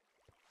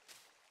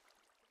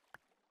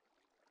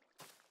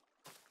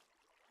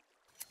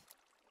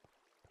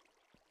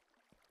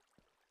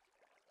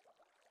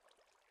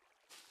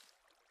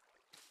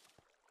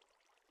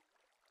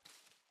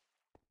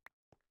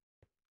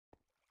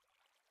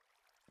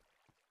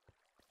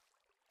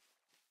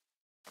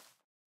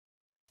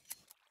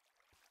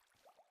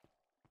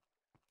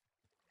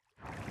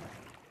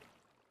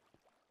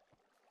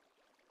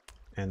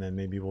 And then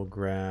maybe we'll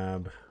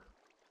grab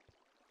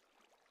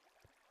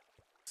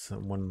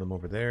one of them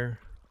over there.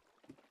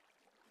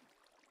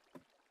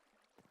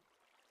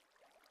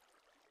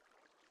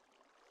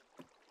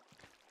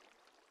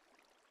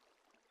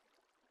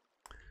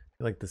 I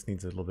feel like this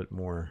needs a little bit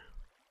more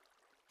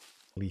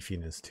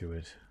leafiness to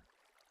it.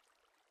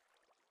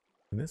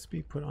 Can this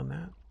be put on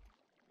that?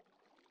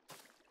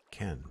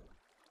 Can.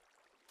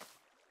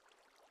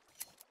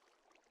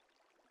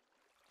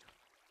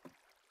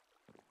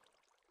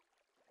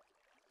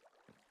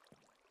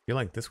 I feel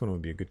like this one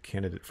would be a good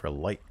candidate for a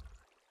light.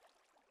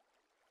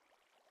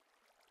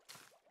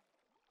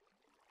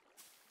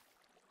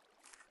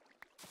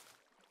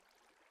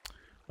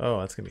 Oh,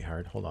 that's gonna be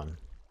hard. Hold on.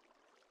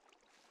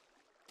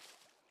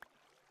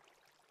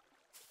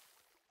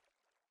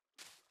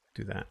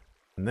 Do that.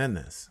 And then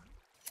this.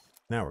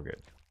 Now we're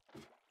good.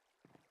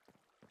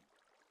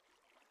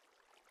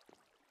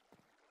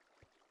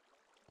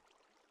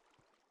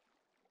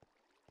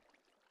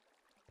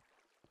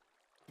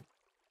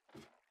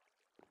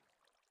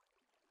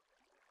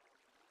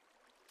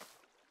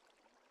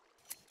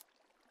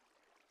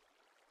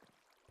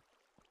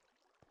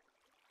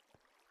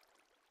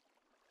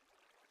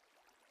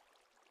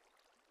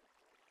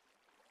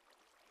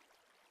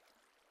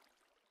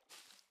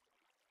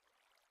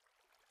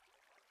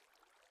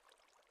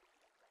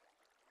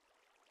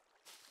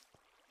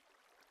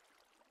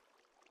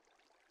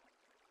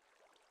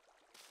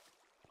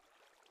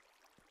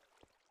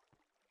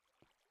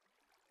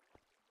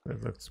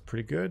 That looks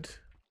pretty good.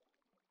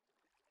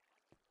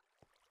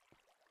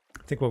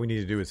 I think what we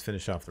need to do is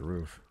finish off the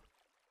roof.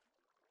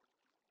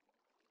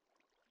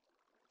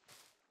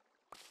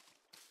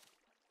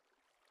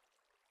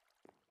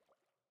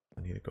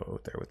 I need to go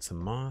out there with some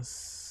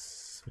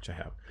moss, which I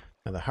have.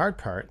 Now the hard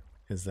part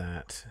is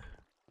that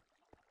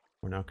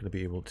we're not going to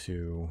be able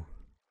to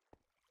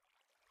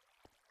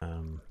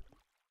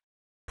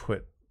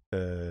put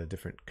the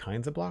different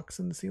kinds of blocks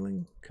in the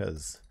ceiling,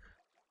 because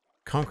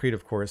concrete,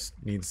 of course,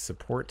 needs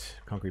support,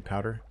 concrete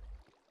powder.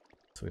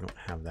 So we don't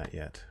have that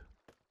yet.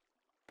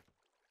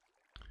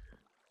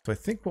 So I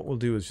think what we'll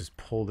do is just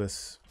pull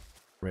this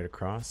right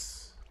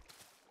across.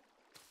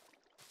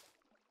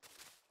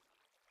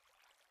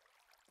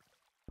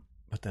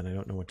 But then I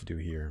don't know what to do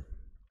here.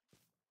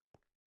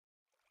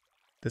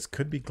 This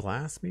could be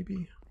glass,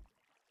 maybe?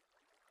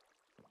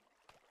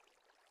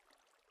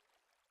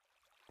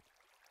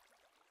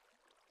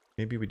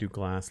 Maybe we do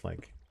glass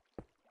like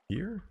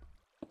here?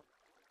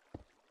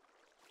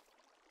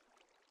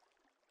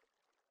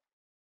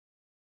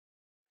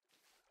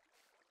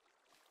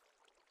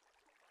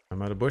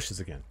 I'm out of bushes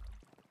again.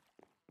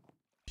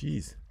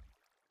 Jeez.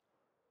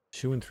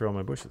 Chewing through all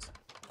my bushes.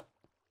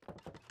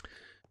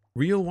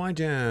 Real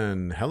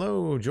YJan.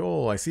 Hello,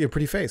 Joel. I see a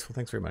pretty face. Well,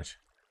 thanks very much.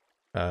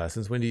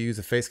 Since when do you use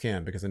a face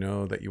cam? Because I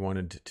know that you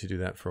wanted to do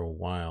that for a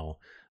while.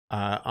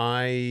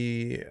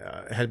 I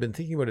had been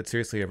thinking about it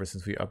seriously ever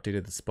since we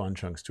updated the spawn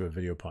chunks to a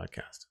video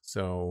podcast.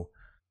 So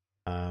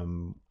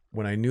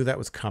when I knew that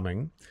was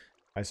coming,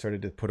 I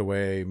started to put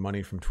away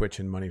money from Twitch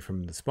and money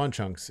from the spawn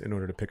chunks in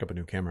order to pick up a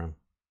new camera.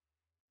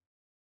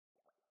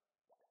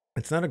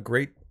 It's not a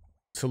great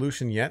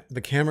solution yet. The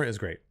camera is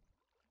great.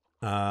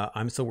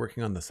 I'm still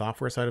working on the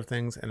software side of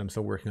things, and I'm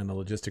still working on the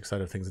logistics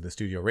side of things in the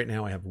studio. Right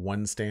now I have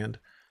one stand,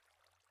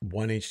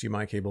 one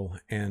HDMI cable,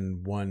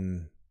 and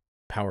one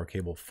power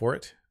cable for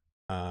it.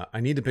 I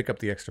need to pick up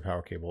the extra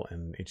power cable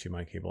and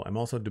HDMI cable. I'm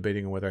also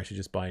debating on whether I should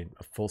just buy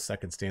a full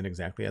second stand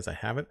exactly as I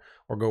have it,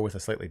 or go with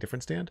a slightly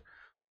different stand.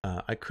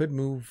 I could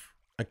move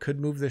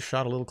this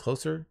shot a little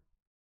closer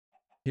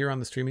here on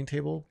the streaming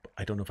table.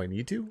 I don't know if I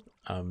need to.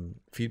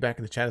 Feedback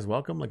in the chat is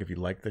welcome. Like if you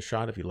like the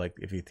shot, if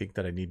you think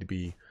that I need to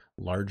be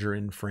larger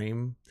in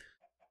frame.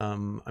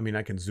 I mean,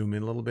 I can zoom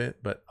in a little bit,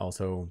 but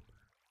also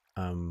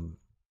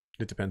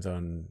it depends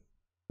on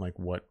like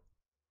what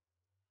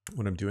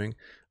I'm doing.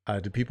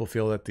 Do people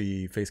feel that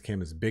the face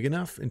cam is big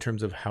enough in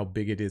terms of how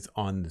big it is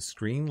on the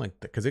screen? Like,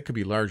 because it could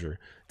be larger.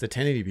 It's a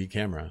 1080p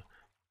camera,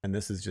 and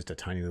this is just a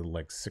tiny little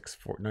like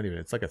 6'4", not even,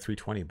 it's like a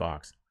 320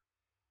 box.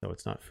 So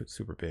it's not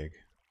super big.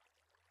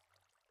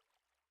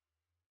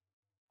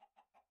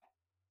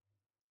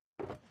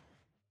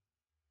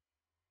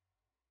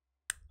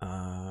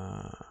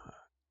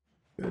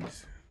 Good.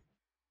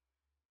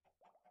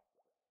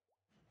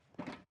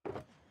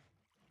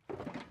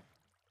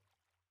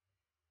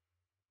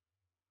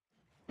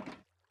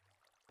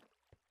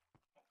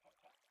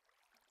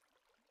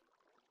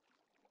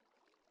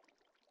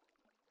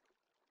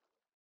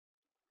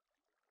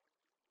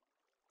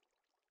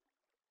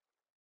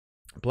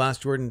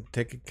 Blast Jordan,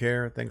 take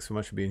care. Thanks so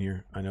much for being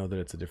here. I know that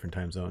it's a different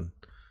time zone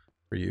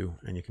for you,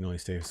 and you can only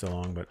stay so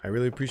long, but I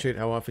really appreciate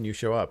how often you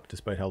show up,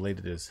 despite how late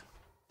it is.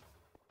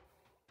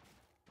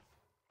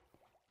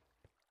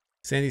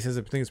 Sandy says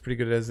I think it's pretty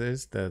good as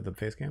is, the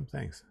face cam.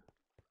 Thanks.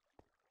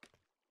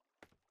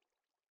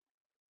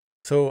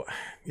 So,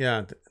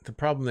 yeah, the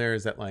problem there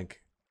is that,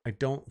 like, I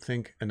don't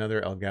think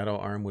another Elgato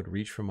arm would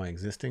reach from my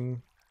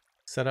existing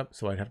setup,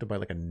 so I'd have to buy,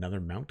 like,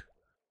 another mount.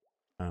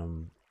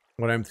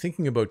 What I'm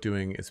thinking about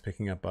doing is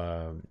picking up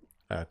a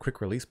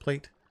quick release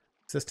plate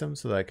system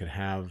so that I could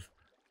have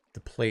the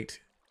plate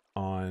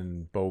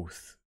on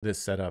both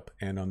this setup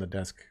and on the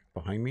desk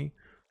behind me.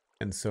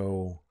 And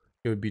so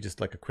it would be just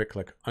like a quick,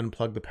 like,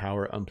 unplug the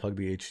power, unplug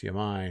the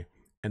HDMI,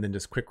 and then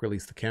just quick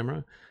release the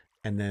camera.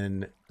 And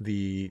then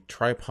the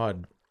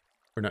tripod,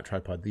 or not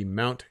tripod, the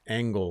mount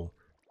angle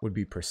would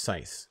be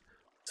precise.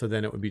 So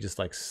then it would be just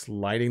like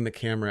sliding the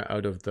camera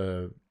out of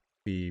the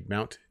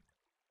mount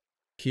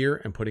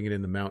here and putting it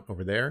in the mount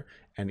over there.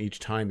 And each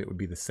time it would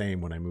be the same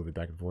when I move it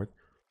back and forth.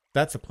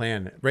 That's the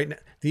plan. Right now,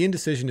 the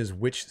indecision is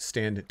which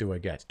stand do I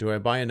get? Do I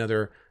buy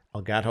another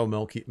Elgato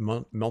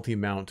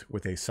multi-mount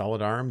with a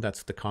solid arm?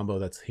 That's the combo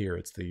that's here.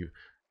 It's the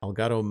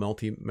Elgato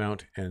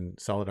multi-mount and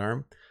solid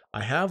arm.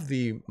 I have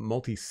the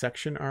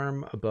multi-section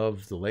arm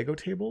above the Lego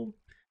table,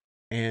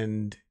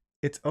 and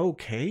it's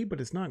okay,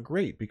 but it's not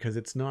great because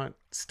it's not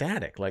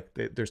static. Like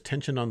there's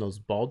tension on those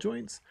ball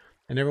joints,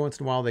 and every once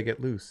in a while they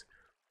get loose.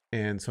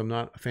 And so I'm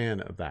not a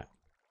fan of that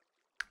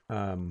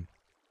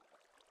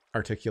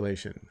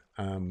articulation.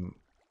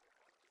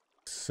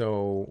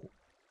 So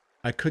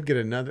I could get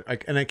another,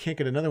 and I can't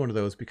get another one of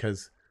those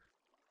because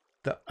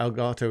the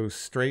Elgato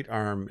straight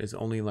arm is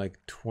only like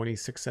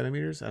 26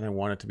 centimeters, and I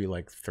want it to be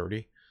like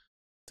 30.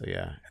 So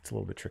yeah, it's a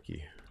little bit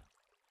tricky.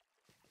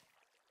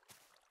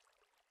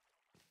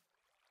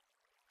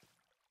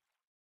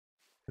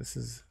 This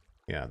is,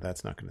 yeah,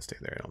 that's not going to stay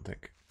there, I don't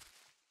think.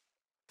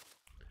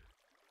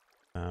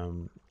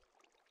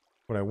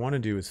 What I want to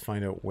do is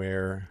find out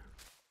where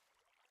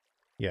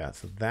Yeah,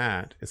 so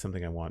that is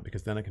something I want,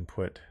 because then I can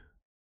put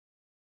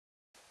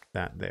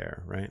that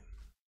there, right?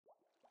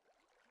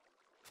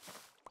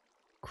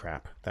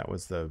 Crap, that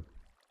was a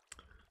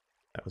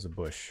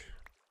bush.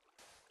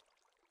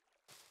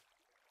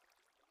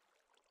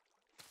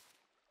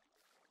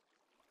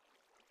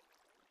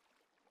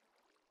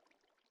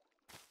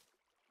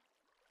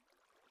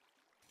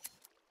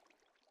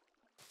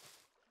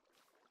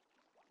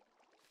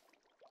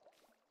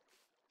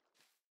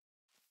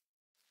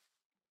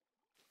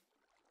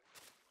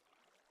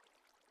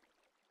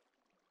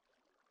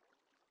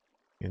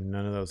 And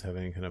none of those have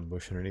any kind of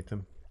bush underneath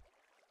them.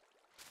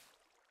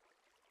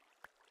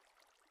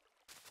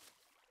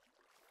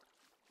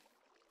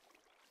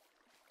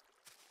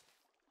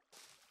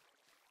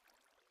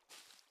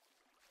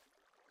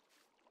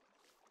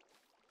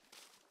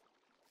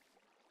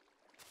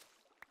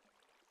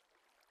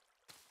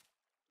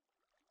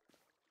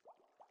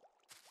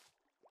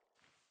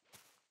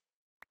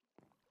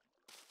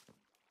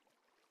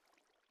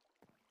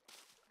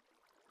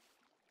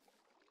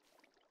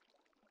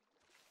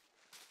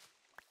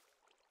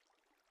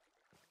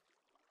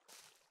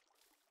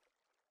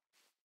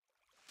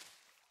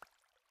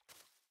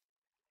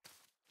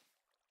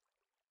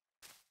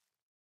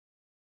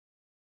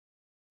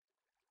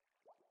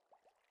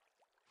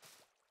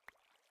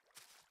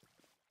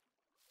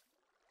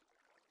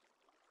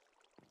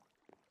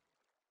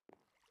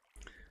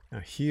 Now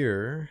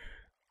here,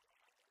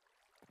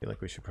 I feel like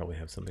we should probably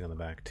have something on the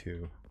back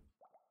too.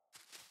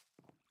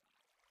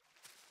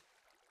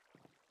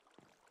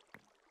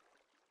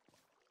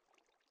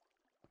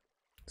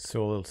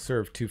 So it'll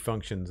serve two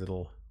functions.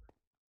 It'll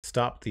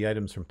stop the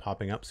items from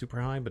popping up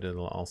super high, but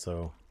it'll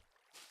also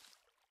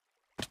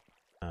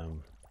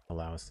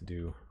allow us to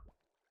do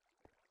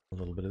a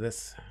little bit of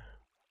this.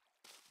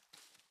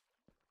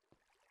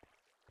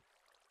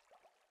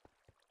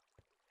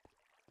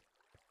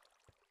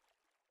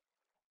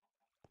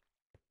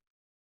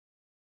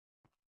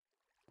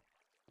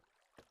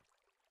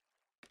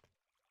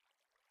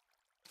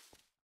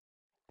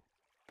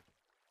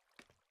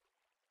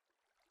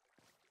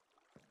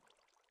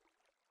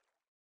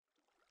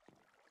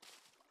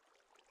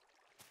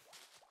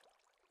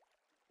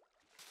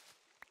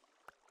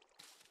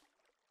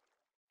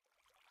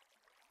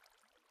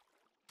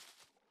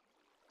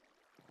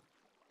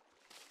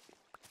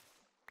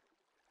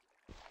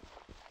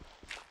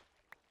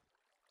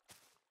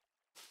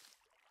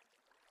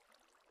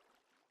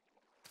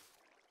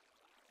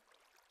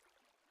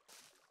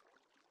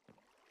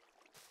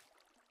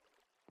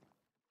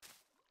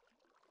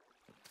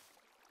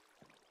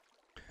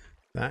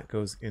 That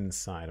goes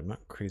inside. I'm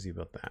not crazy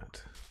about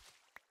that.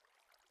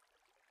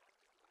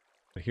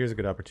 But here's a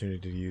good opportunity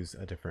to use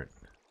a different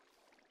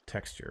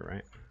texture,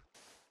 right?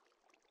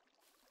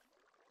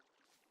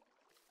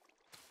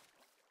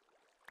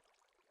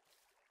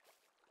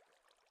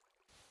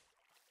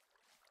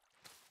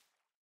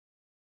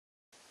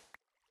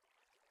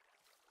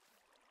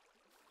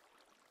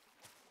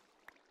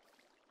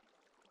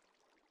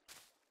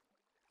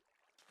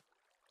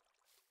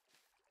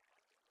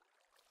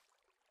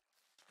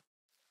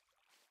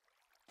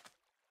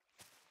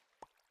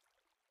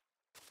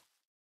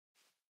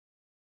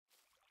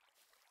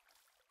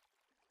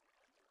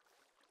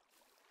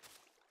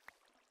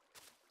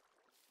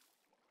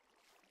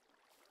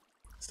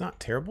 It's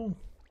not terrible.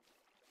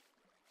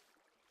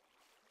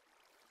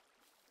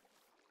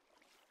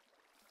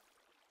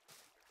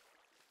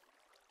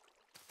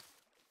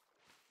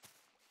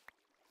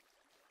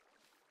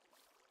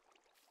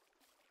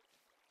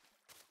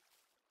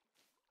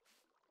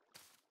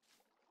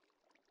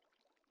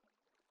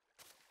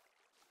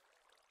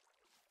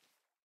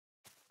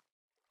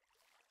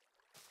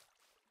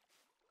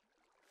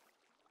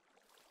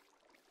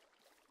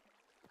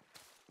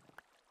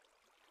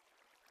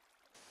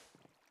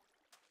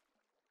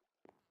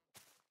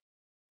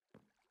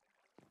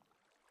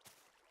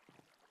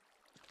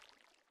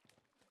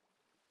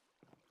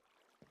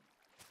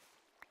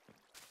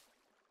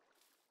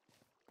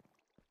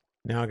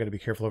 Now I got to be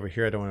careful over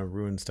here. I don't want to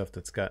ruin stuff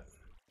that's got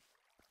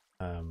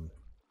a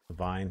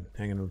vine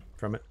hanging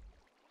from it.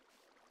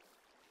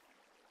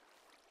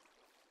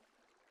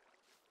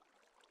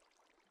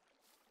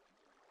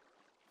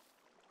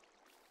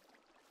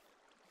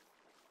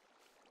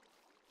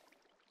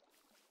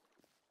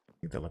 I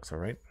think that looks all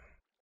right.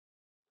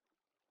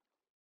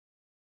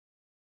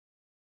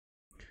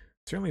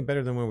 Certainly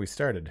better than when we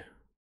started.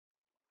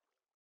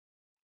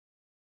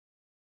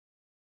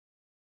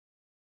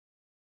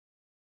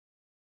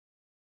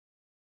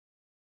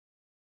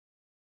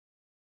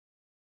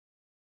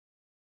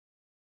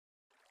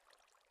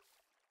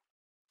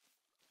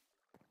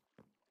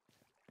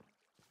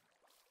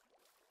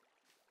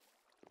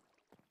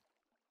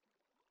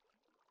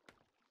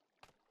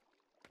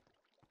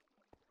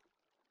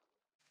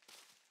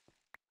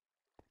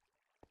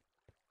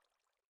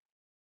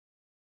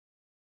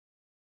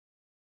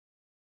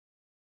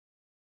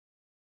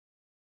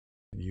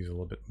 Use a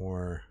little bit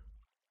more,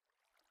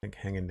 I think,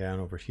 hanging down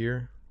over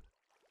here.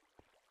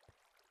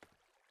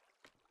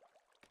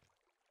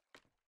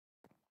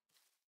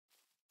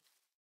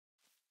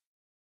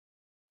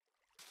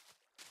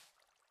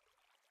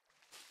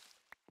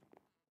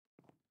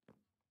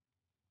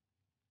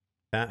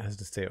 That has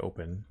to stay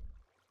open.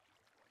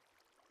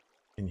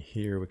 In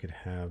here we could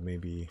have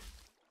maybe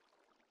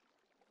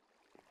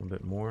a little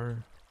bit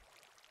more.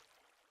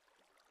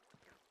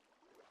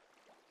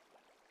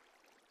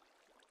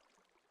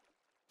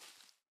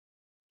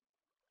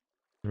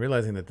 I'm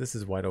realizing that this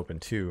is wide open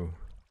too.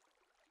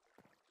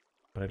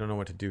 But I don't know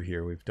what to do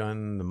here. We've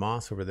done the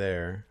moss over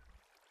there.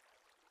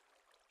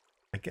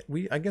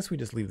 I guess we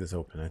just leave this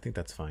open. I think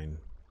that's fine.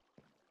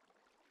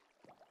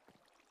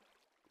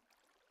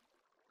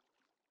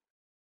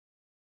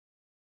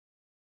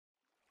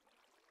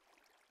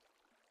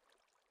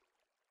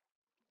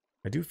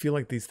 I do feel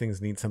like these things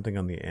need something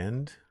on the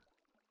end,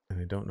 and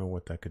I don't know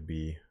what that could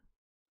be.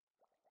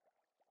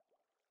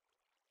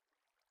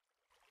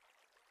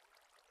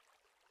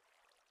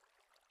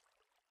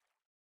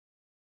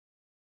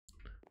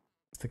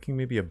 Thinking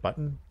maybe a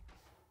button.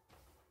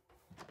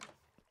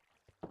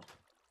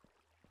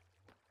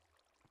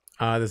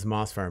 This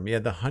moss farm. Yeah,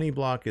 the honey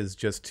block is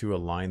just to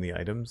align the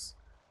items.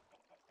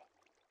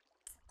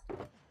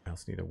 I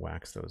also need to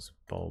wax those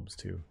bulbs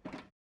too.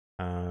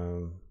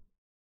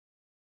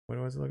 What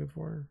was I looking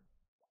for?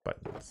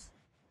 Buttons.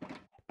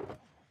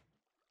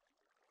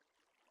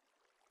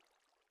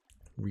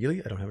 Really?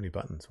 I don't have any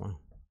buttons. Wow.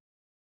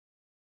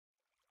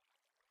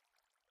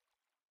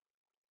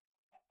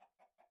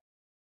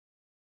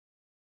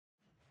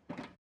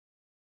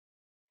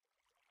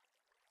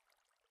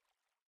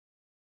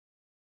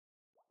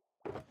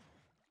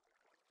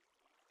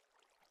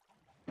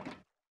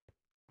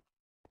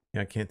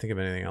 Yeah, I can't think of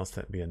anything else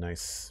that'd be a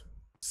nice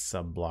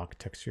sub-block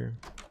texture.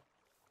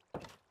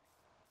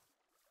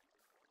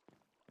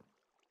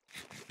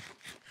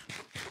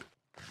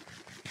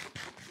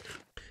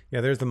 Yeah,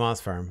 there's the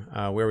moss farm.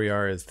 Where we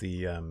are is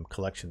the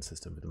collection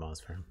system for the moss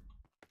farm.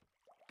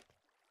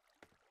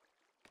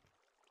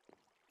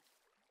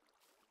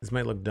 This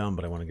might look dumb,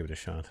 but I want to give it a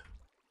shot.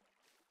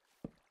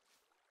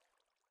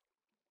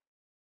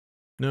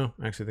 No,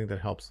 I actually think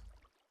that helps.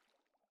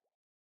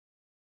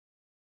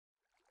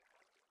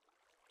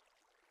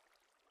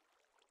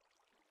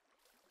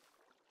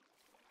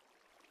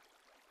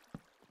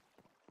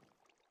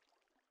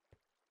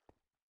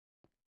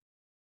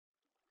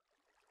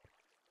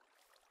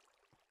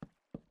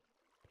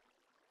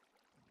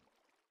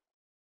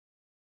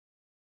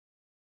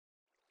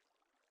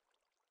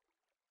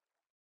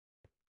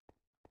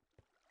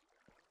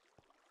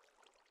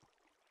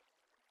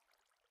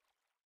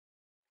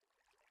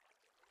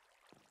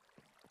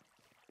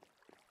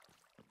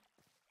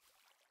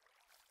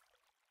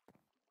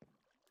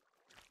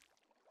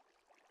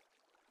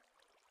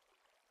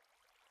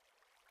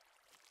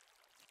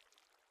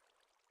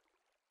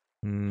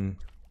 I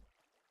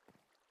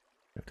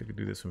have to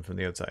do this one from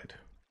the outside.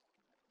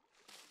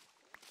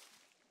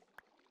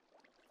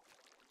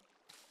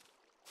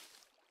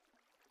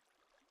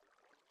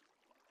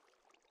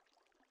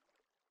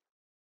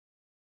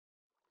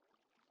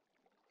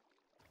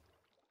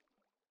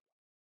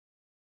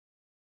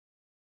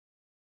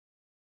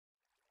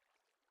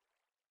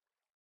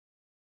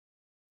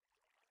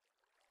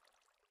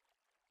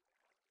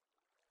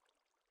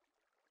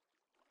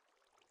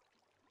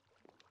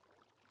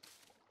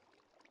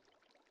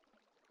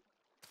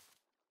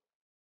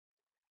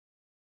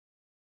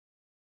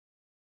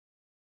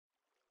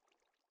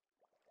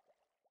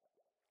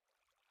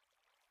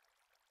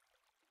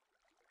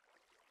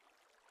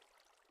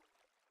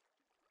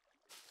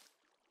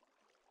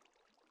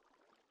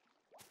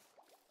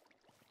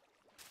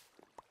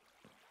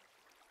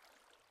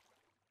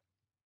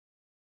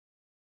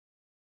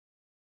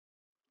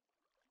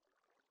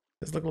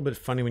 Does look a little bit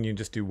funny when you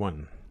just do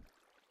one.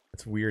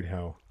 It's weird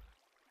how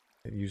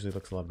it usually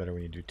looks a lot better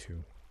when you do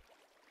two.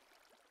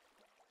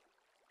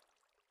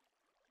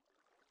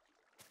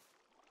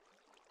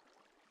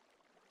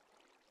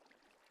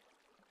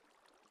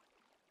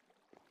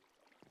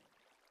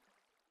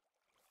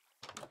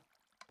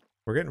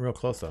 We're getting real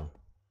close though.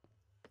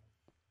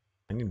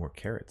 I need more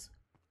carrots.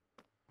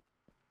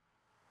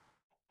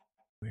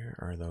 Where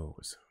are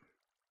those?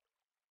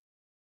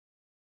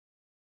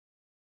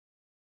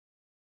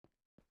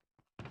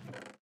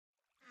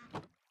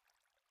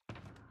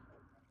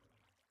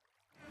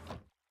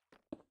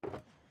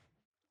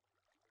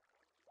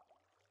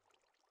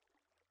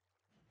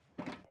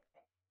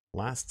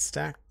 Last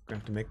stack. I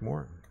have to make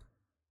more.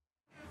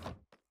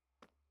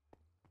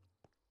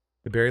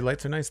 The berry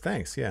lights are nice.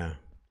 Thanks. Yeah.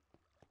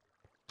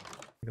 I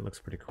think it looks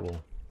pretty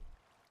cool.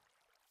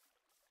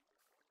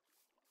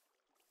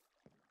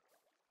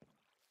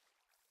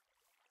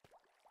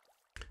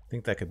 I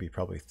think that could be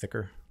probably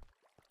thicker.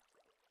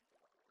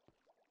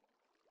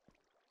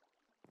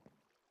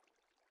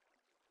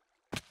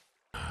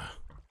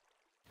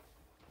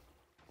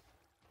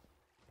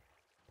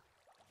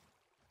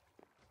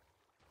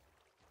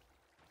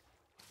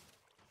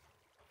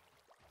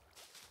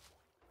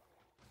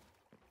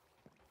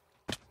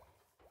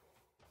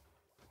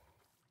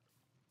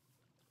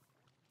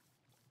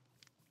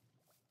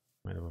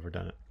 Might have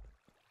overdone it.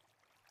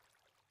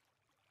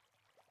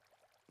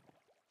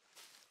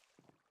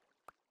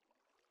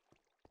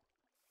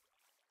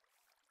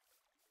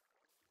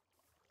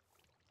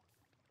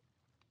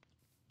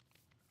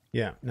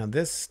 Yeah, now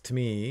this, to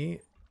me,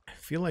 I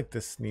feel like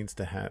this needs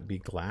to be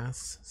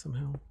glass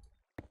somehow.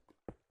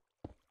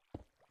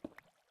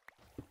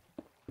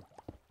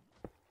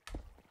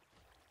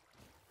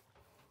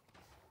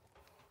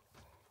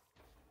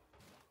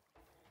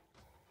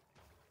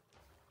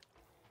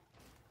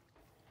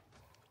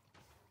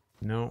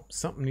 No,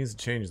 something needs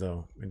to change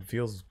though. It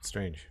feels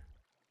strange.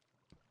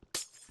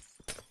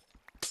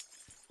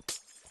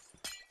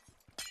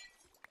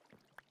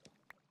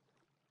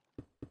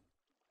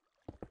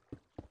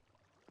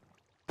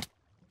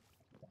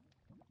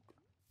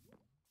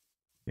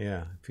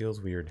 Yeah, it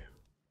feels weird.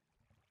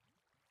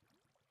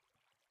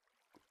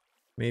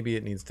 Maybe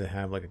it needs to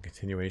have like a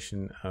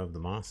continuation of the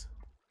moss.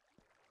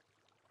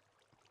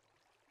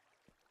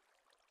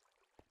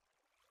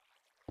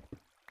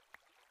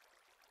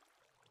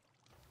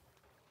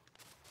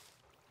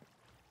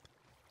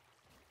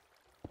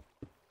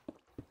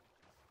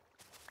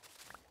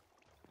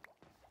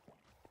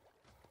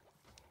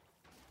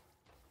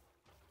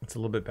 It's a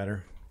little bit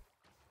better.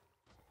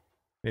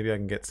 Maybe I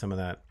can get some of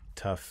that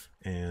tough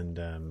and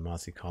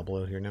mossy cobble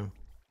out here now.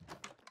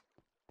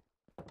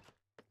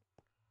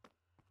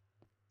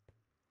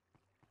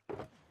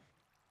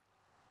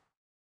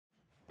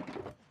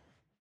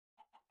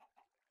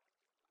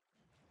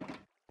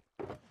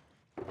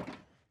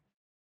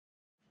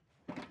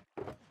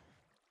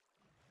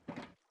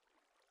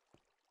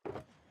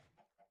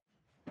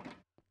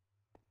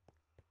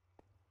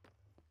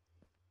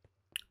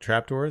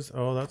 Trapdoors?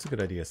 Oh, that's a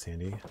good idea,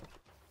 Sandy.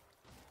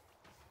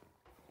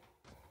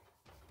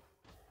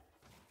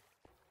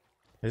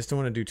 I just don't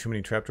want to do too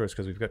many trapdoors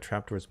because we've got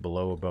trapdoors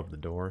below above the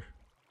door.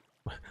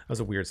 That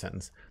was a weird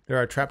sentence. There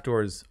are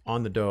trapdoors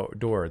on the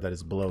door that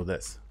is below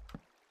this.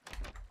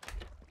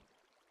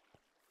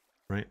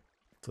 Right?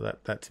 So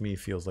that to me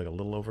feels like a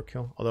little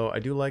overkill. Although I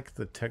do like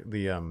the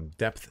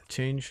depth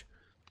change.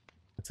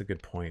 That's a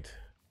good point.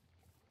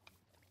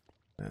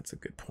 That's a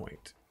good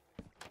point.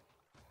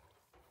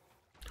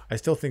 I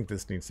still think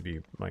this needs to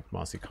be like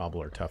mossy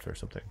cobble or tough or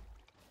something.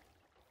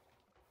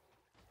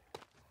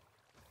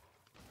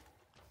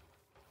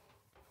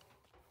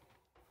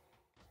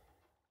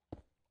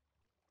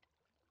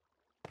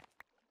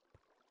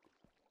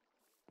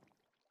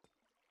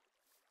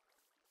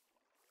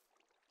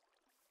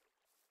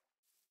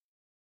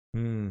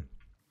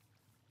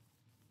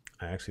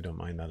 I actually don't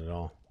mind that at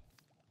all.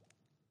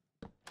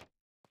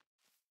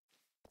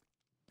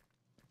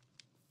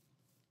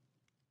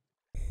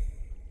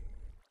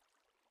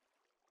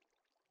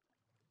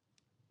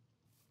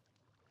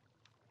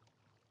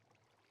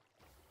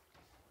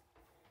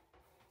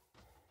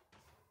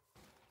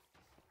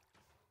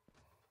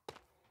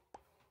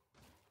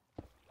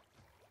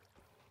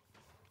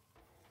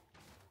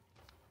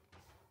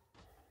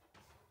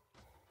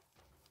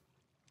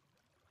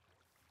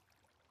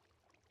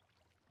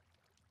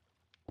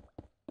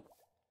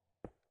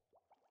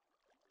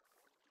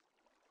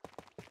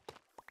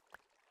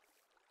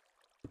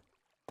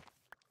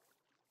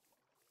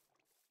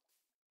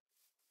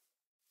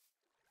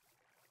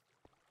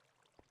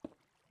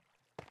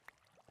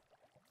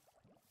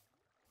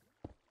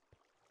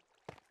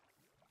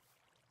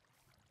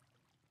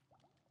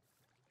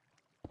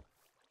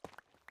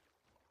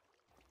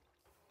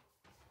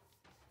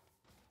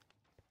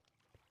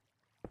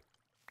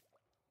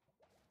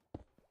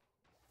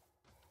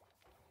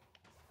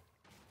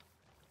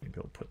 Maybe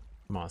I'll put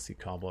mossy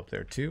cobble up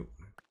there too.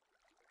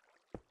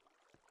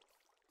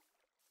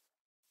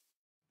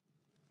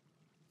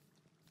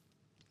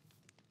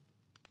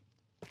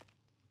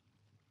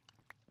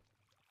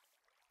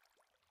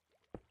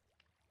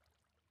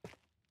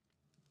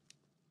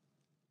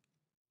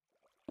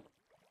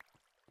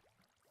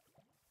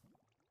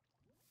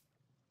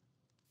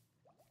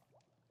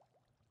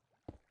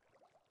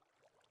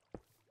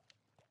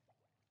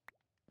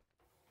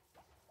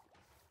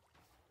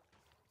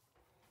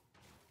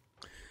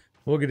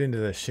 We'll get into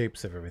the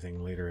shapes of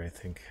everything later, I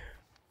think.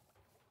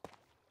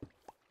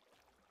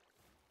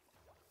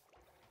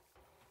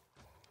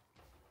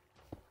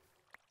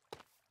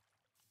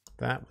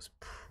 That was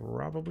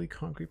probably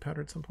concrete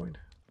powder at some point.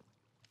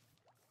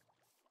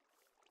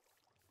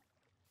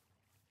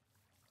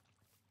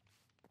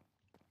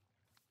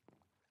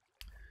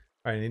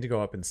 All right, I need to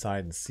go up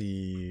inside and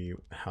see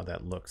how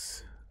that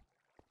looks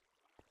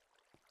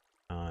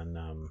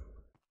on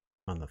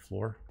the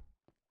floor.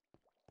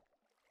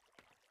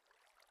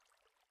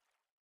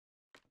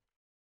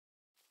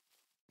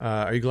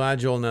 Are you glad,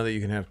 Joel, now that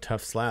you can have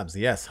tough slabs?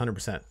 Yes,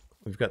 100%.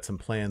 We've got some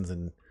plans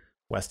in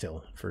West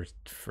Hill for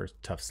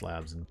tough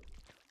slabs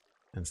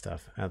and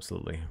stuff.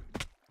 Absolutely.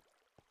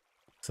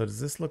 So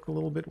does this look a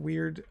little bit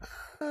weird?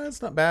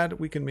 It's not bad.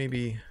 We can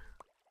maybe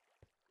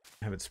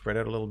have it spread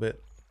out a little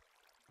bit.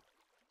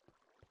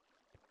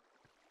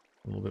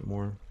 A little bit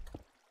more.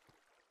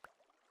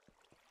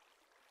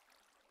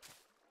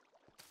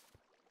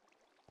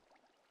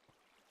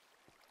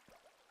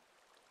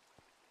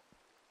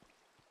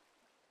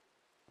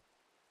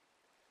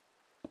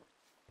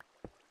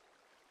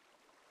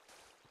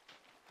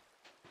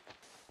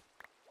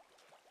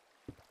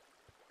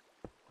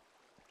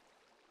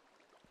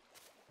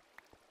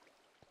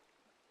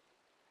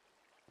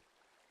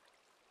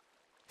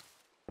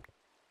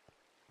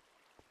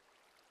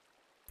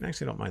 I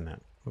actually don't mind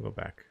that. We'll go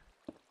back.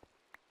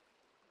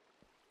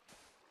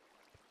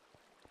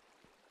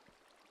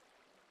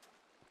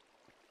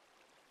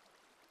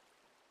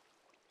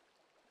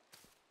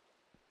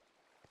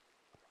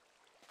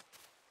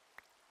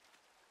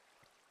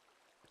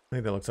 I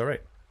think that looks all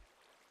right.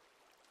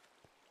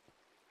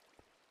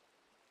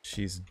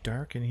 She's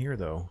dark in here,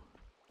 though.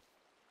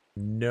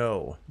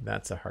 No,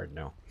 that's a hard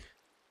no.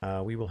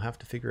 We will have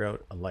to figure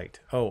out a light.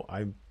 Oh,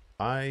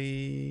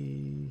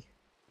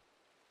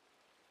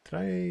 did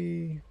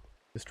I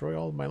destroy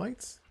all of my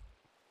lights?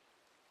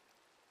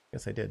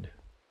 Yes, I did.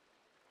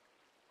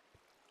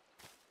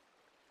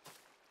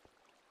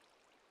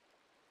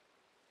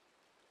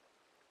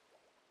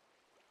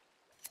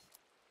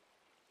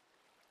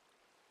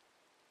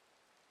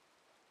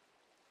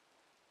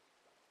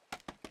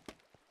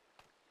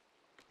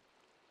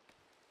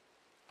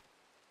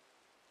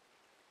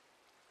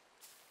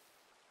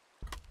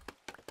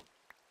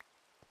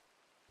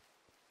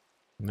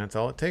 And that's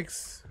all it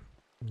takes.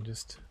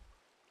 Just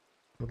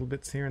little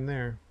bits here and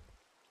there.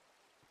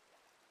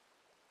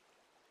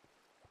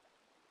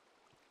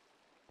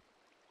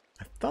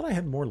 I thought I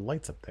had more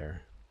lights up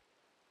there.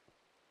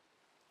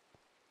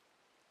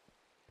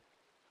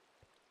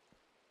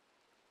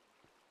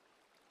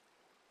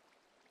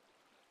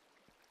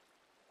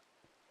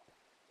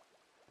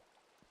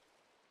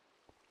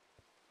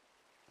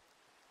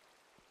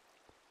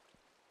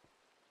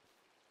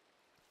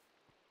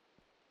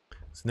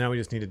 So now we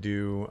just need to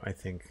do, I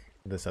think,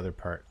 this other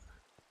part.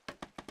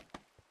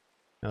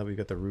 Now that we've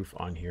got the roof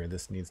on here,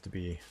 this needs to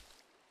be,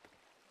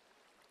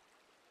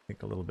 I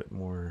think, a little bit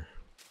more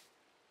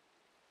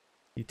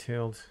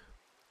detailed.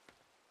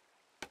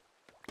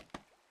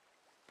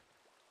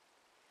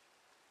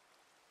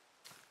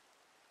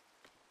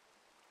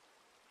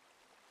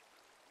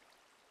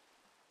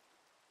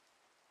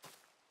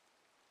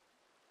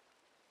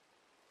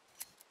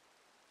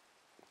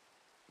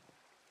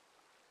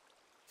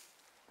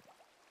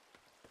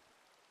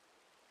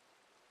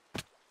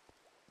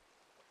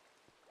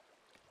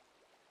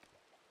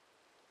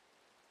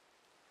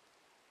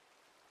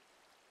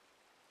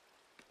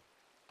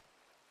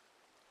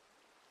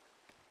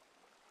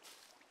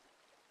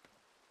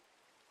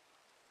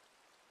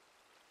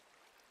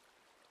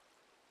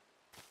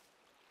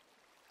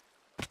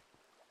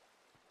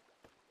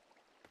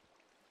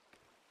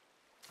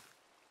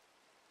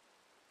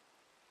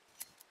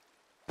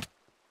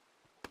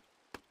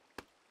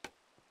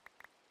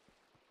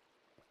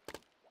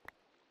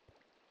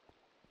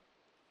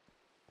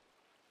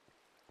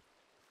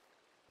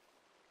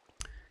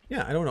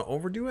 Yeah, I don't want to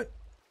overdo it.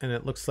 And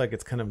it looks like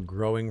it's kind of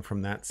growing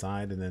from that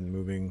side and then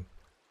moving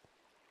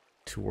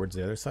towards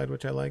the other side,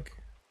 which I like.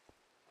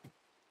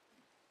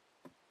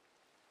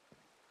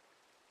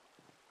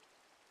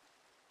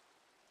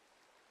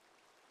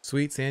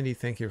 SweetSandi,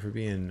 thank you for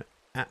being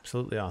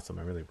absolutely awesome.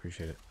 I really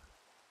appreciate it.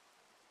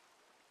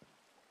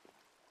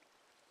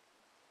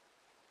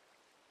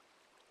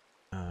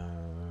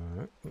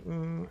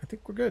 I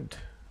think we're good.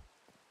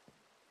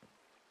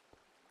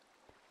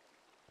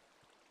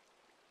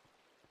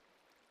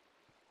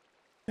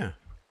 Yeah,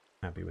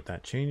 happy with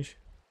that change.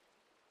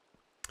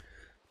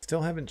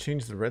 Still haven't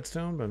changed the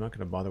redstone, but I'm not going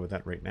to bother with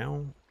that right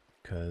now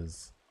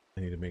because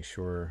I need to make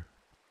sure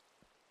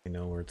I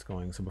know where it's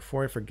going. So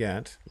before I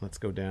forget, let's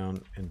go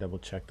down and double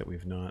check that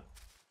we've not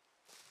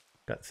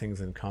got things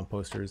in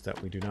composters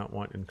that we do not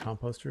want in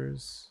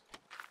composters.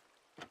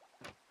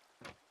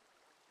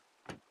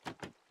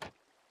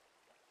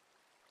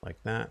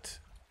 Like that.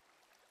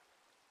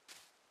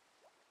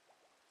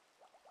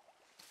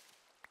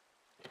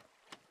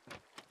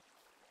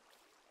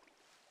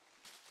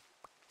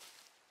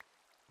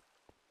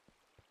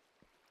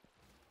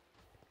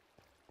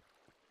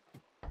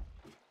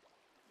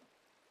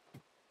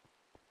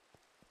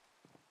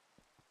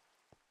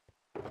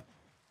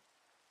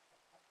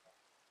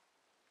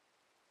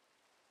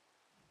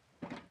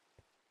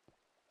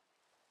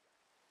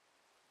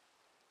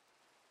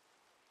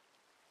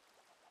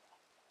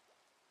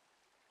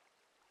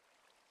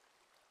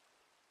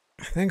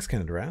 Thanks,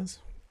 Canada Raz.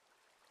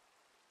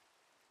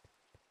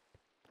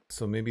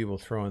 So maybe we'll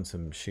throw in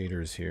some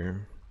shaders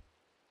here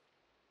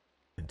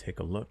and take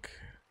a look.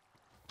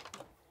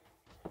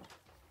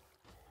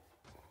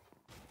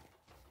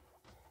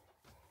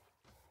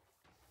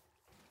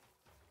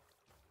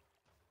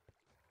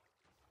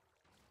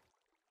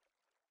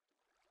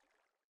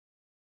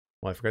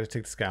 Well, I forgot to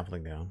take the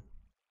scaffolding down.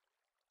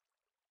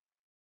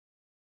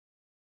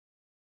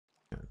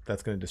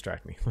 That's going to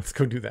distract me. Let's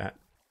go do that.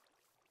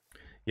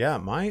 Yeah,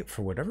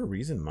 for whatever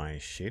reason, my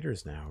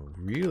shaders now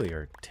really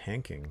are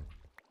tanking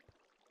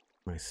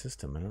my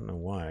system. I don't know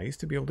why. I used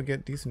to be able to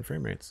get decent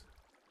frame rates.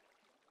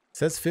 It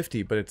says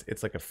 50, but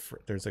it's like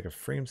there's like a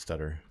frame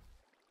stutter.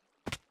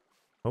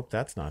 Hope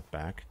that's not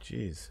back.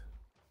 Jeez.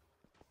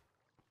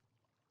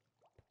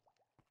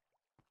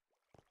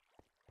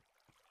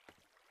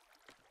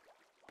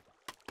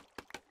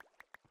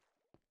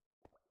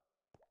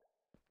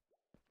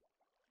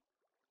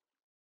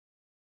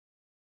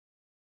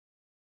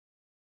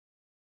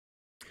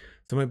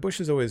 So my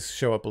bushes always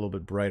show up a little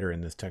bit brighter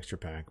in this texture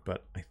pack,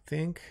 but I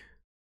think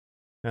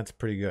that's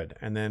pretty good.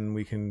 And then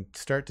we can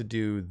start to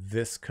do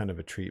this kind of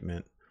a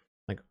treatment,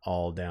 like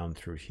all down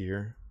through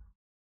here,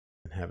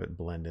 and have it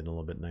blend in a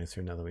little bit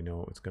nicer now that we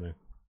know what's gonna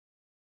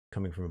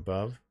coming from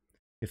above.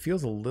 It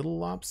feels a little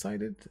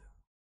lopsided,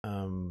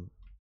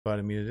 but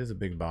I mean, it is a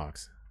big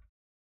box.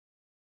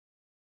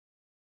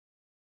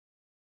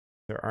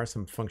 There are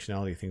some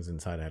functionality things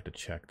inside I have to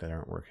check that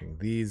aren't working.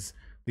 These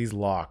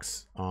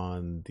locks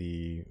on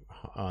the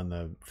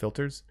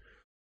filters.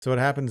 So what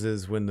happens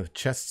is when the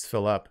chests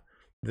fill up,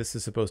 this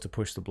is supposed to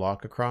push the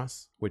block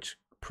across, which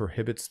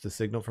prohibits the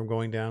signal from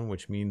going down,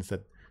 which means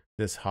that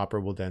this hopper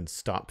will then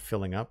stop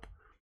filling up.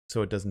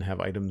 So it doesn't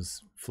have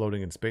items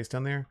floating in space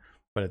down there,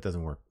 but it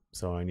doesn't work.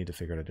 So I need to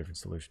figure out a different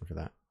solution for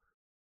that.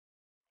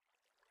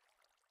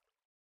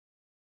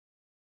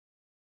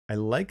 I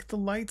like the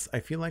lights.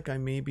 I feel like I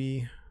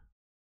maybe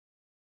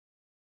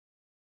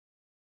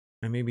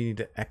need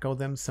to echo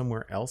them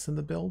somewhere else in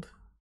the build,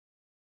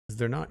 because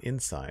they're not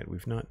inside.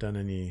 We've not done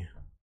any.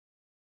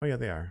 Oh yeah,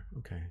 they are.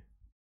 Okay.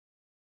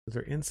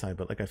 They're inside,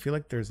 but like I feel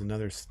like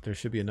there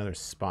should be another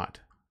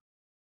spot.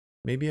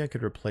 Maybe I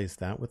could replace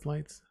that with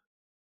lights.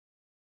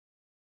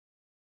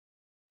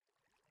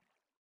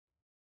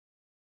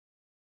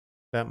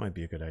 That might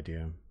be a good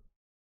idea.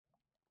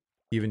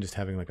 Even just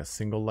having like a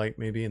single light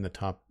maybe in the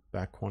top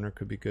back corner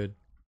could be good.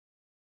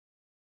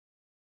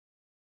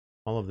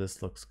 All of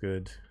this looks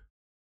good.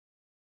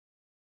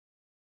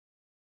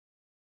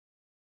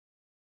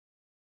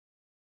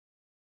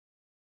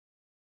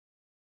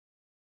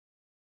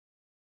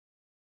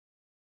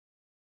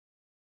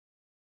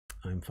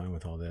 I'm fine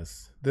with all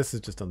this. This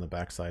is just on the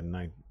back side,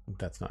 and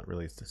that's not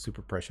really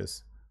super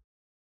precious.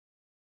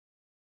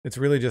 It's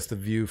really just the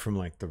view from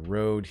like the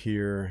road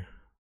here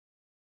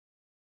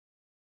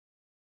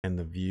and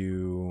the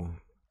view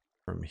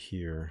from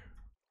here.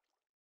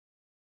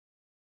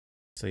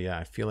 So yeah,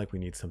 I feel like we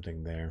need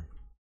something there.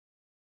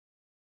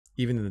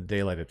 Even in the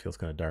daylight, it feels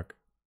kind of dark.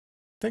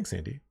 Thanks,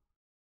 Andy.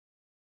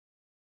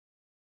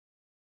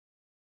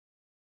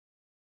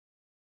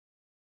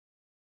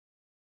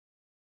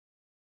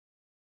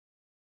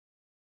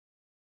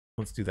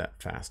 Let's do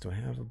that fast. Do I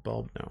have a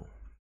bulb? No.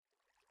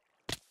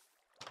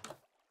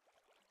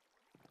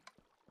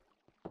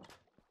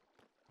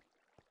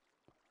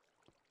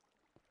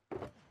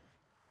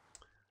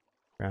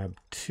 Grab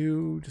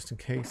 2 just in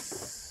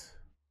case.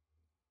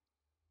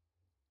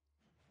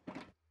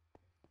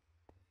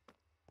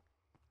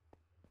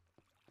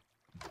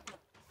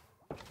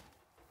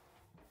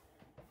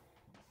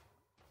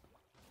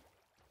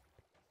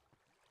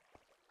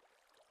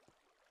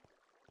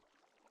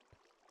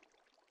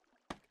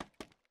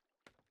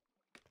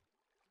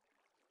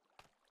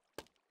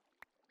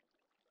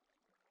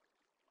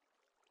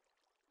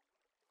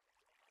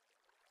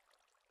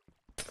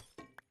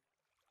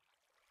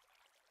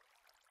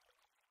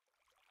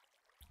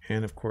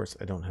 And of course,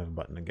 I don't have a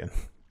button again.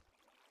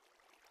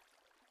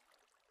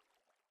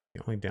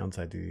 The only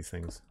downside to these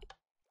things.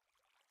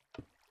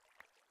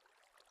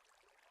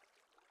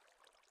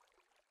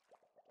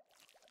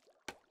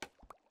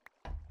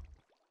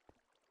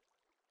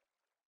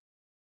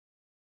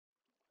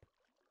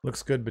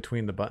 Looks good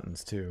between the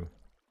buttons too.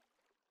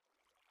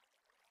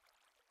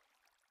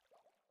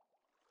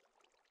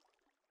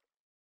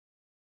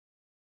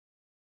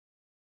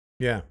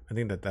 Yeah, I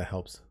think that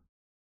helps.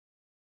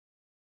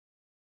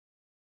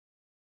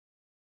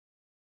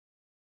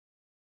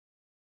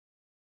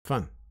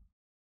 Fun.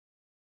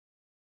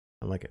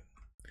 I like it.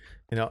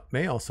 And it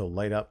may also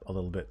light up a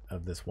little bit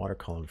of this water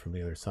column from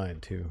the other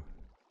side too.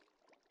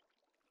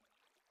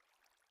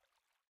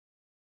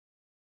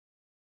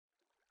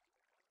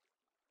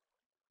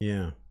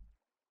 Yeah.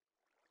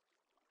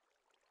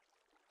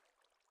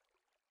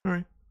 All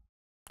right.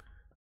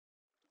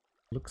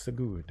 Looks so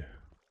good.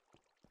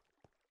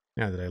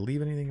 Now, did I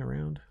leave anything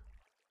around?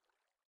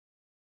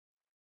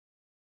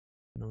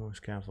 No more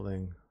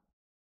scaffolding.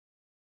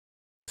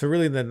 So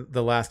really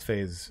the last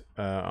phase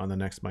on the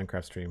next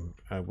Minecraft stream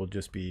will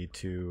just be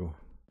to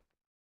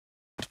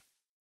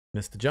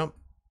miss the jump,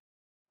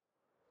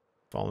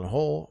 fall in a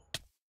hole,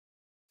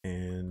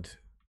 and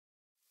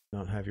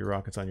not have your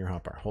rockets on your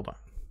hotbar. Hold on.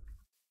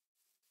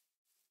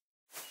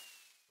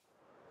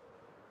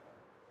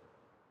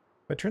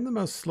 If I turn the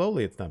mouse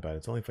slowly, it's not bad.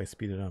 It's only if I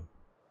speed it up.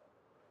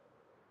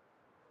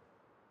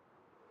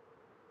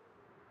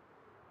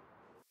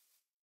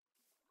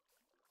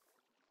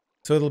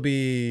 So it'll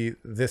be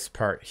this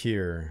part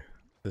here,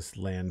 this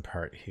land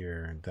part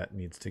here, that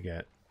needs to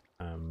get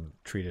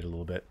treated a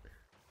little bit.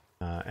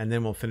 And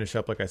then we'll finish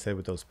up, like I said,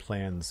 with those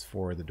plans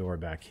for the door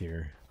back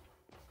here.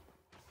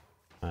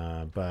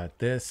 But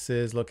this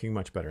is looking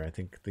much better. I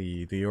think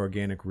the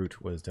organic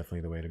route was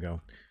definitely the way to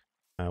go.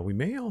 We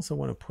may also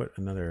want to put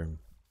another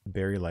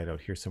berry light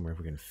out here somewhere if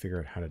we can figure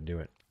out how to do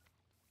it.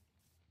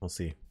 We'll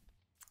see.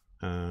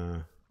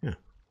 Yeah.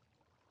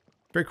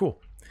 Very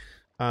cool.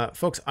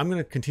 Folks, I'm going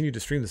to continue to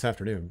stream this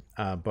afternoon,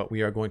 but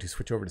we are going to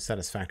switch over to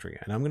Satisfactory,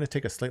 and I'm going to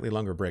take a slightly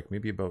longer break,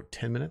 maybe about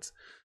 10 minutes.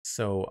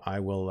 So I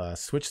will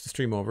switch the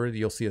stream over.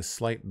 You'll see a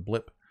slight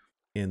blip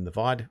in the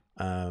VOD,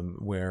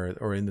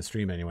 or in the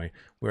stream anyway,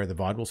 where the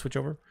VOD will switch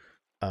over.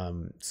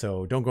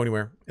 So don't go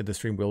anywhere. The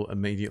stream will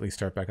immediately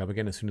start back up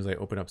again as soon as I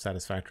open up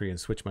Satisfactory and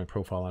switch my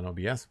profile on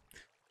OBS.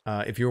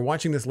 If you're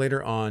watching this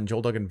later on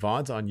Joel Duggan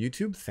VODs on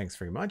YouTube, thanks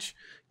very much.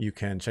 You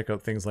can check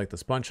out things like the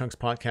Spawn Chunks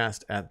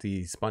podcast at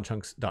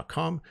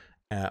thespawnchunks.com,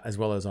 as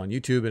well as on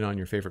YouTube and on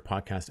your favorite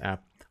podcast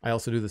app. I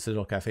also do the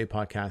Citadel Cafe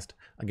podcast.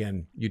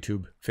 Again,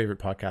 YouTube, favorite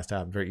podcast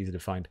app, very easy to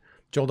find.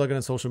 Joel Duggan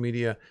on social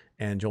media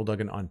and Joel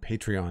Duggan on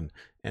Patreon.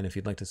 And if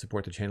you'd like to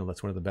support the channel,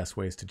 that's one of the best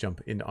ways to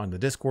jump in on the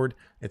Discord.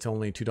 It's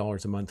only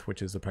 $2 a month,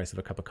 which is the price of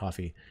a cup of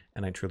coffee,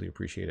 and I truly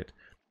appreciate it.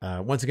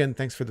 Once again,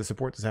 thanks for the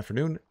support this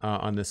afternoon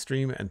on this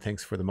stream, and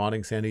thanks for the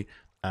modding, Sandy.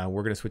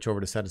 We're going to switch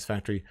over to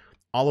Satisfactory.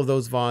 All of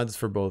those VODs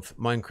for both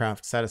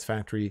Minecraft,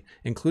 Satisfactory,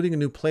 including a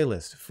new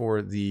playlist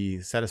for the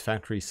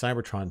Satisfactory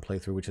Cybertron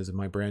playthrough, which is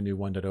my brand new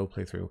 1.0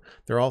 playthrough.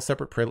 They're all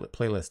separate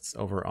playlists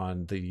over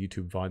on the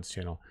YouTube VODs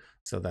channel.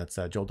 So that's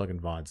Joel Duggan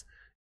VODs.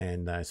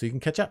 And so you can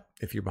catch up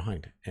if you're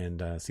behind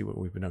and see what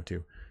we've been up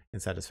to in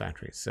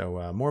Satisfactory.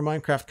 So more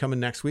Minecraft coming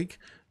next week.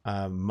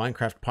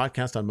 Minecraft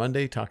podcast on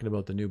Monday, talking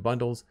about the new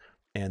bundles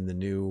and the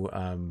new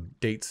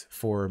dates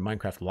for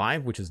Minecraft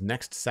Live, which is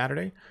next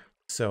Saturday.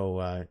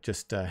 So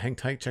just hang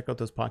tight, check out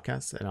those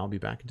podcasts, and I'll be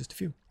back in just a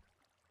few.